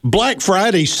 Black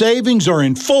Friday savings are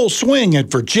in full swing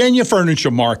at Virginia Furniture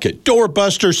Market.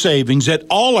 Doorbuster savings at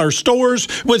all our stores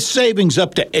with savings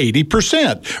up to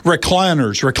 80%.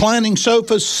 Recliners, reclining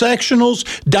sofas,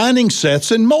 sectionals, dining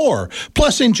sets, and more.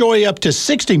 Plus, enjoy up to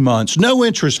 60 months no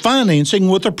interest financing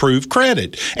with approved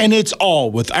credit. And it's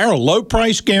all with our low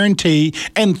price guarantee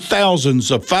and thousands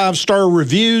of 5-star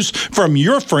reviews from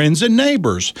your friends and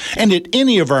neighbors. And at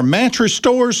any of our mattress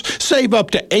stores, save up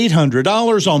to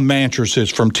 $800 on mattresses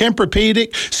from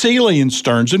Tempur-Pedic, Sealy, and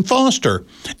Stearns & Foster.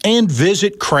 And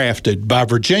visit Crafted by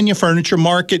Virginia Furniture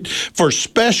Market for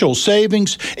special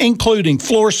savings, including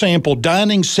floor sample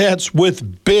dining sets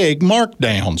with big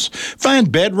markdowns.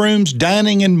 Find bedrooms,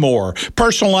 dining, and more,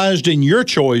 personalized in your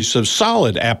choice of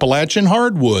solid Appalachian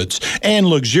hardwoods and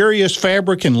luxurious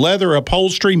fabric and leather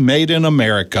upholstery made in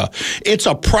America. It's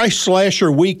a price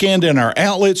slasher weekend in our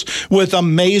outlets with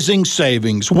amazing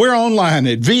savings. We're online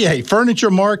at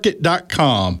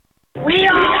vafurnituremarket.com.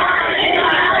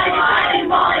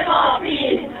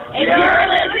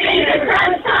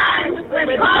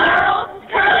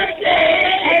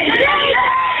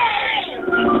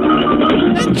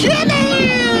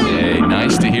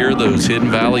 Hidden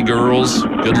Valley girls.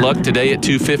 Good luck today at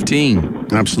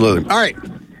 2:15. Absolutely. All right.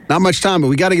 Not much time, but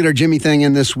we got to get our Jimmy thing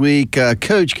in this week.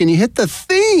 Coach, can you hit the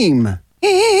theme?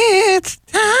 It's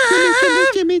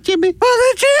time. Jimmy. For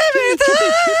the Jimmy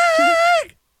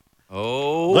thing.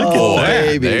 Oh, look at that,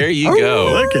 baby. There you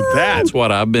go. Look at that. That's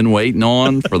what I've been waiting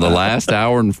on for the last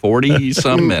hour and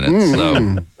 40-some minutes.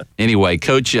 So, anyway,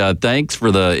 Coach, thanks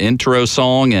for the intro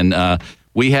song. And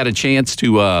we had a chance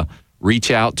to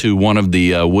reach out to one of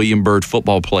the William Byrd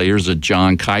football players,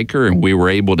 John Kiker, and we were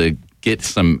able to get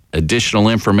some additional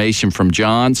information from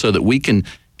John so that we can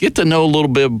get to know a little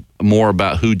bit more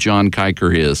about who John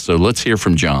Kiker is. So let's hear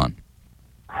from John.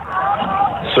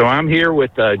 So I'm here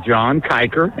with John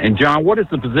Kiker. And, John, what is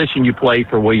the position you play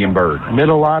for William Byrd?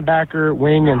 Middle linebacker,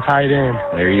 wing, and tight end.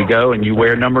 There you go. And you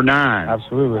wear number 9.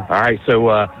 Absolutely. All right. So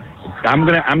I'm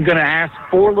gonna ask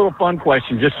 4 little fun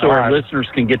questions just so our listeners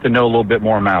can get to know a little bit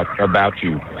more about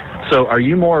you. So are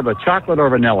you more of a chocolate or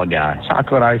vanilla guy?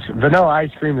 Chocolate ice cream. Vanilla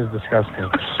ice cream is disgusting.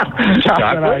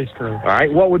 Chocolate ice cream. All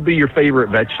right. What would be your favorite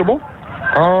vegetable?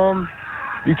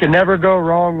 You can never go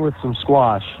wrong with some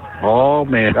squash. Oh,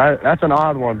 man. That's an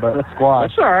odd one, but it's squash.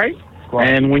 That's all right. Squash.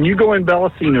 And when you go in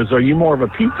Bellacino's, are you more of a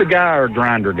pizza guy or a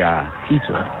grinder guy?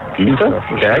 Pizza.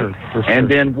 For okay. Sure, for sure. And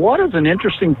then what is an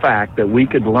interesting fact that we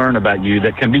could learn about you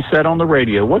that can be said on the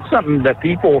radio? What's something that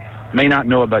people may not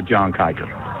know about John Kiker?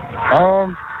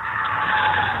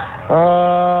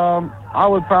 I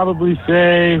would probably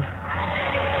say,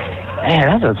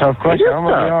 man, that's a tough question. I'm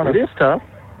gonna be honest. It is tough.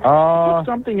 What's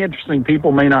something interesting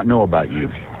people may not know about you?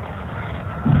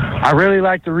 I really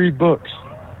like to read books.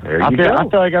 There you go. I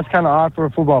feel like that's kind of odd for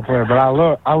a football player, but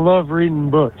I love reading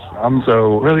books. I'm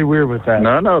so really weird with that.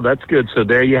 No, that's good. So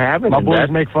there you have it. My boys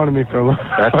make fun of me for a little.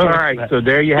 That's all right. So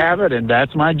there you have it, and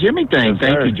that's my Jimmy thing.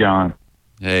 Thank you, John.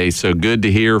 Hey, so good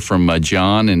to hear from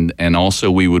John, and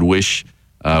also we would wish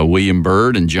William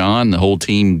Byrd and John, the whole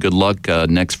team, good luck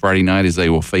next Friday night as they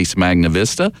will face Magna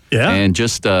Vista. Yeah. And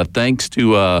just thanks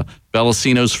to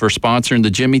Bellacino's for sponsoring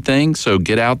the Jimmy thing. So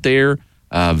get out there.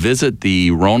 Visit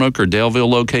the Roanoke or Daleville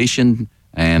location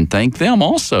and thank them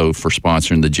also for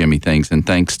sponsoring the Jimmy things. And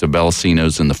thanks to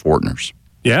Bellacino's and the Fortners.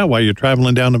 Yeah, while you're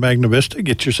traveling down to Magna Vista,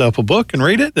 get yourself a book and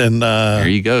read it. And there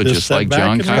you go, just like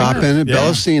John Kiker. Stop in at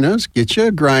Bellacino's, get you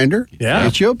a grinder,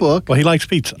 get you a book. Well, he likes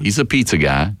pizza. He's a pizza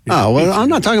guy. Oh, well, I'm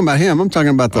not talking about him. I'm talking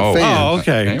about the fans. Oh,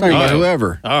 okay. I'm talking about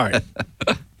whoever. All right.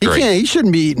 He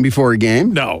shouldn't be eating before a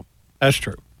game. No, that's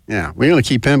true. Yeah, we're going to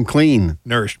keep him clean.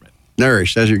 Nourished,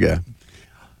 as you go.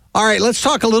 All right, let's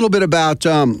talk a little bit about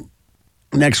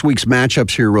next week's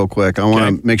matchups here real quick. I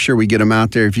want to make sure we get them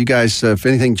out there. If you guys, if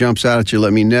anything jumps out at you,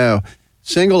 let me know.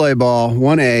 Single A ball,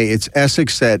 1A, it's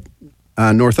Essex at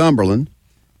Northumberland.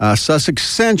 Sussex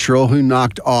Central, who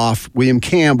knocked off William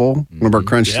Campbell, one of our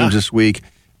Crunch teams this week,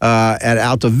 at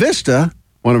Alta Vista,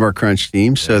 one of our Crunch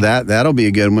teams. So that'll be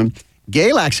a good one.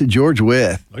 Galax at George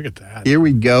Wythe. Look at that. Here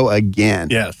we go again.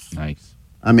 Yes. Nice.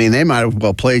 I mean, they might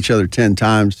well play each other 10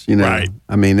 times, you know. Right.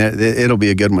 I mean, it'll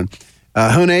be a good one.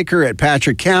 Honaker at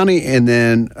Patrick County, and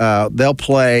then they'll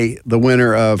play the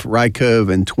winner of Rye Cove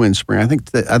and Twin Spring. I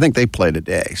think they play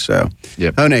today. So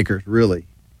Honaker's really,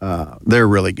 they're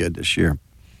really good this year.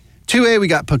 2A, we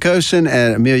got Poquoson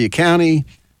at Amelia County,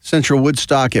 Central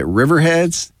Woodstock at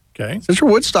Riverheads. Okay.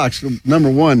 Central Woodstock's the number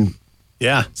 1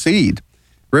 seed.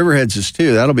 Riverheads is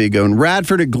 2. That'll be a good one.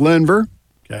 Radford at Glenvar.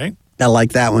 Okay. I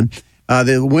like that one.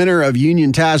 The winner of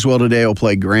Union Tazewell today will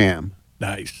play Graham.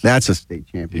 Nice. That's a state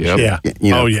championship. Yeah.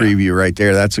 Preview right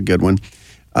there. That's a good one.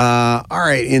 All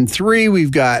right. In 3,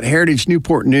 we've got Heritage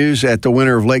Newport News at the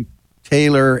winner of Lake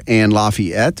Taylor and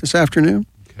Lafayette this afternoon.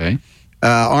 Okay.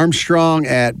 Armstrong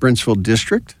at Brentsville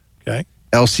District. Okay.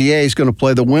 LCA is going to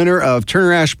play the winner of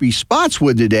Turner Ashby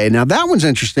Spotswood today. Now, that one's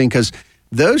interesting because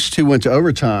those two went to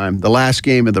overtime the last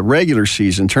game of the regular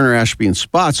season, Turner Ashby and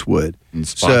Spotswood. And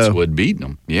Spotswood beating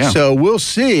them, yeah. So we'll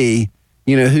see,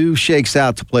 who shakes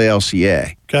out to play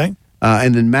LCA. Okay.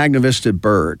 And then Magna Vista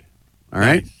Byrd. All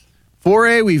right. Nice.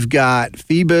 4A, we've got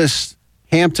Phoebus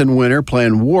Hampton winner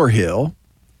playing War Hill.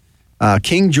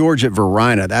 King George at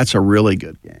Verina. That's a really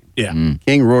good game. Yeah.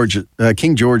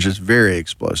 King George is very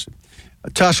explosive.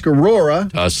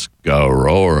 Tuscarora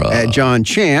at John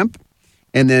Champ.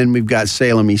 And then we've got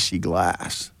Salem EC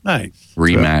Glass. Nice.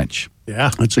 Rematch.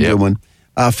 Yeah. That's a good one.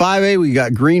 5A, we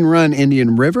got Green Run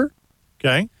Indian River.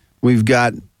 Okay. We've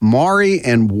got Maury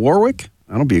and Warwick.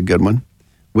 That'll be a good one.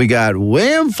 We got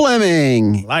William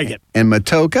Fleming. Like it. And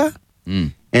Matoka.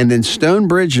 And then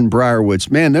Stonebridge and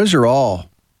Briarwoods. Man, those are all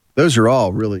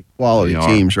really quality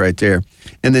teams right there.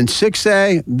 And then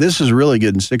 6A, this is really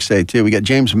good in 6A too. We got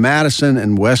James Madison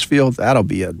and Westfield. That'll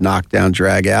be a knockdown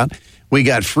drag out. We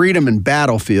got Freedom and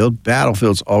Battlefield.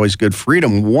 Battlefield's always good.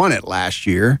 Freedom won it last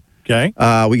year. Okay.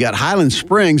 We got Highland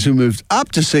Springs, who moved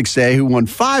up to 6A, who won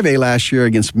 5A last year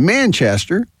against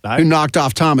Manchester, who knocked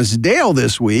off Thomas Dale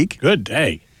this week. Good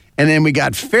day. And then we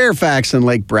got Fairfax and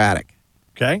Lake Braddock.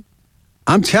 Okay.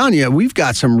 I'm telling you, we've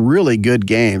got some really good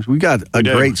games. We've got a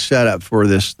great setup for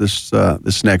this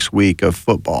next week of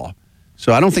football.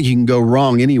 So I don't think you can go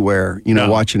wrong anywhere,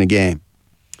 watching a game.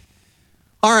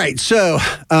 All right, so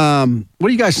what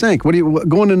do you guys think?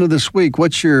 Going into this week?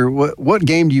 What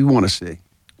game do you want to see?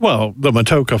 Well, the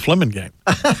Matoka-Fleming game.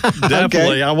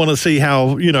 Definitely, okay. I want to see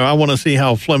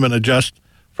how Fleming adjusts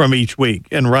from each week.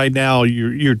 And right now,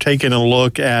 you're taking a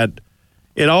look at.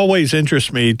 It always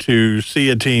interests me to see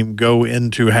a team go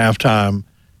into halftime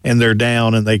and they're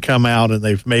down and they come out and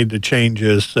they've made the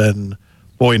changes. And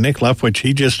boy, Nick Leftwich,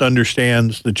 he just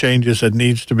understands the changes that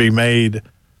needs to be made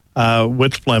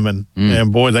with Fleming.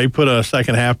 And boy, they put a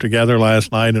second half together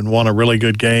last night and won a really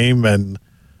good game. And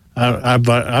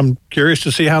I'm curious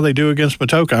to see how they do against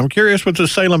Matoka. I'm curious with the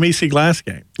Salem EC Glass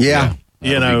game. Yeah.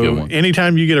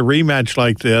 Anytime you get a rematch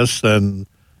like this and,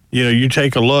 you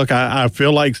take a look, I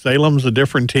feel like Salem's a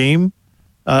different team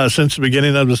since the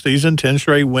beginning of the season, 10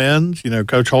 straight wins.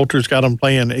 Coach Holter's got them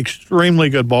playing extremely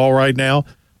good ball right now.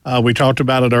 We talked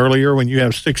about it earlier when you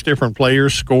have 6 different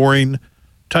players scoring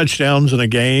touchdowns in a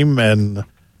game. And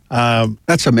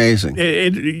that's amazing.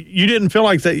 You didn't feel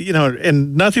like that,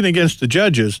 and nothing against the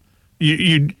judges.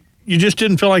 You just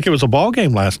didn't feel like it was a ball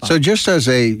game last night. So just as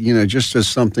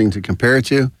something to compare it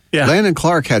to, Landon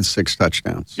Clark had 6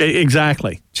 touchdowns.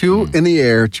 Exactly. 2 in the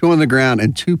air, 2 on the ground,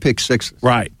 and 2 pick sixes.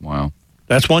 Right. Wow.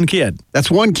 That's one kid.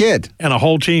 And a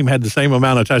whole team had the same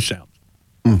amount of touchdowns.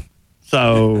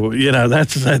 So,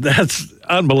 that's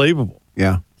unbelievable.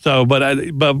 Yeah. So,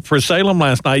 but for Salem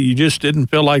last night, you just didn't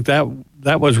feel like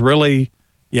that was really,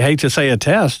 you hate to say a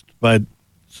test, but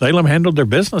Salem handled their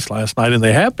business last night, and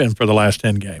they have been for the last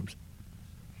 10 games.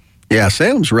 Yeah,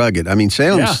 Salem's rugged. I mean,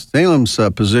 Salem's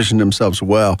positioned themselves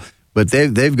well, but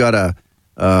they've got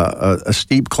a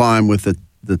steep climb with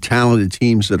the talented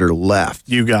teams that are left.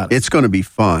 You got it. It's going to be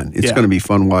fun. It's going to be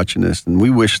fun watching this, and we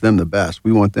wish them the best.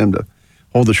 We want them to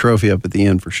hold the trophy up at the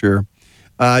end for sure.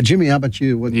 Jimmy, how about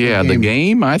you? What game? The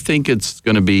game, I think it's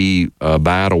going to be a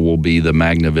battle will be the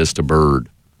Magna Vista Bird.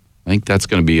 I think that's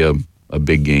going to be a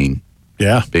big game.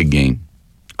 Yeah. Big game.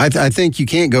 I think you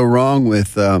can't go wrong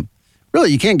with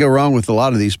you can't go wrong with a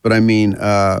lot of these, but I mean,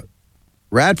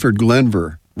 Radford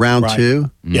Glenvar, round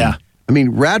 2. Yeah. I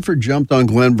mean, Radford jumped on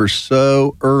Glenvar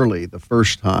so early the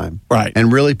first time. Right.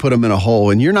 And really put them in a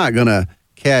hole. And you're not going to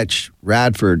catch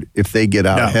Radford if they get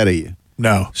out ahead of you.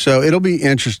 No. So it'll be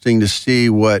interesting to see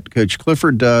what Coach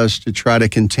Clifford does to try to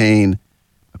contain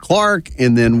Clark,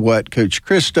 and then what Coach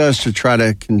Chris does to try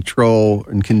to control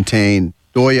and contain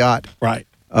Doyot. Right.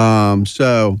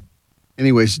 So,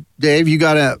 anyways, Dave, you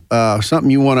got something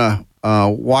you want to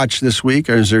watch this week,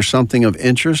 or is there something of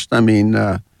interest? I mean,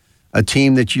 a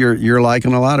team that you're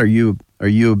liking a lot. Are you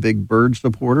a big Bird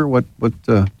supporter? What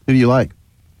who do you like?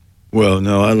 Well,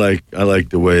 no, I like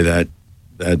the way that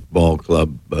ball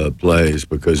club plays,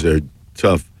 because they're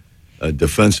tough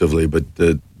defensively, but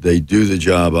they do the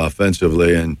job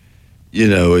offensively, and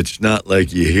it's not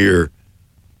like you hear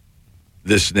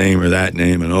this name or that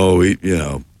name,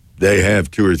 and they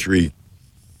have 2 or 3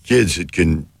 kids that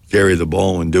can carry the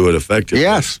ball and do it effectively.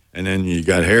 Yes. And then you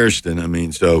got Hairston. I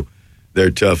mean, so they're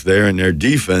tough there, and their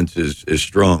defense is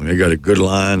strong. They got a good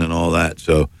line and all that.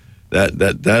 So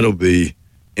that'll be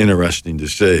interesting to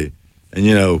see.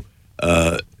 And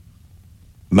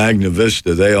Magna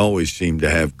Vista, they always seem to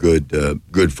have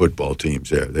good football teams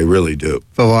there. They really do.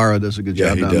 Favara does a good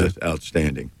job. Yeah, he does.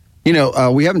 Outstanding.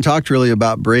 We haven't talked really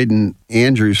about Braden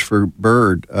Andrews for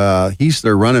Bird. He's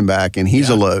their running back, and he's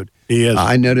a load. He is.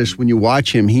 I noticed when you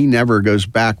watch him, he never goes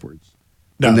backwards.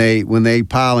 No. When they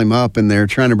pile him up and they're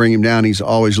trying to bring him down, he's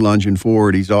always lunging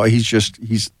forward. He's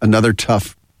another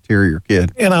tough terrier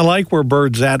kid. And I like where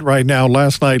Bird's at right now.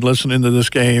 Last night, listening to this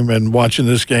game and watching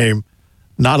this game,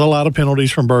 not a lot of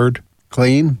penalties from Bird.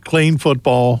 Clean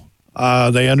football.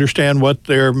 They understand what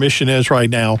their mission is right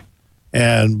now.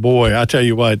 And, boy, I tell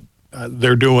you what,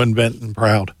 they're doing Benton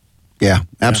proud. Yeah,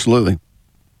 absolutely.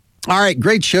 All right,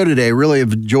 great show today. Really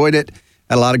have enjoyed it.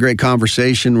 Had a lot of great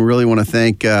conversation. We really want to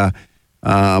thank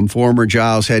former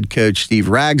Giles head coach Steve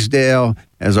Ragsdale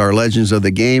as our Legends of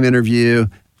the Game interview.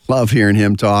 Love hearing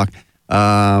him talk.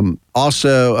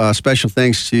 Also, special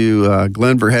thanks to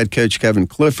Glenvar head coach Kevin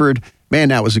Clifford. Man,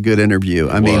 that was a good interview.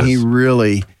 I mean, he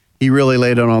really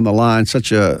laid it on the line.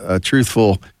 Such a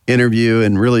truthful interview,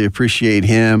 and really appreciate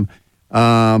him.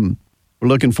 We're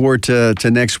looking forward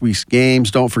to next week's games.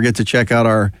 Don't forget to check out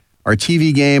our our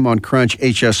TV game on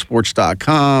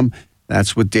CrunchHSSports.com.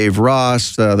 That's with Dave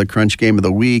Ross, the Crunch Game of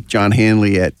the Week, John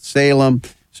Hanley at Salem.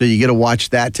 So you get to watch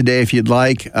that today if you'd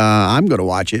like. I'm going to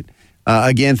watch it.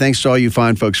 Again, thanks to all you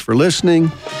fine folks for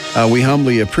listening. We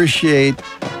humbly appreciate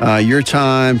your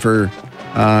time. For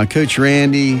Coach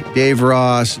Randy, Dave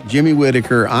Ross, Jimmy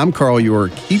Whitaker, I'm Carl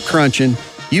York. Keep crunching.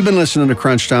 You've been listening to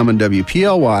Crunch Time on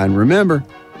WPLY. And remember,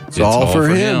 it's all for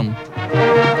him.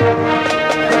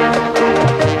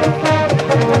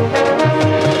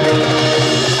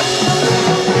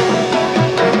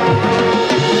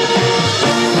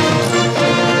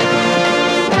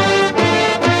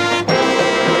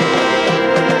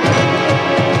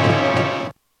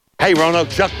 Hey, Roanoke,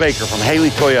 Chuck Baker from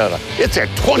Haley Toyota. It's our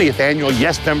 20th annual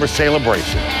Yes Member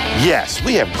celebration. Yes,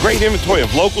 we have great inventory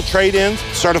of local trade-ins,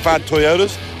 certified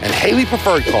Toyotas, and Haley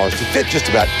preferred cars to fit just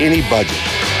about any budget.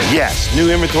 Yes, new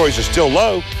inventories are still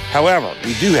low. However,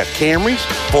 we do have Camrys,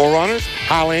 4Runners,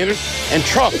 Highlanders, and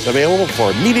trucks available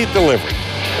for immediate delivery.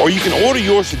 Or you can order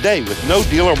yours today with no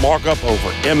dealer markup over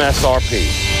MSRP.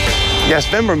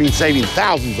 Yes Member means saving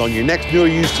thousands on your next new or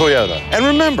used Toyota. And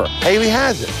remember, Haley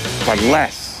has it for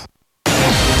less.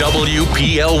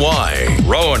 WPLY,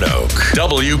 Roanoke,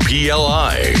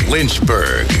 WPLI,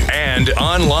 Lynchburg, and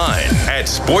online at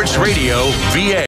Sports Radio VA.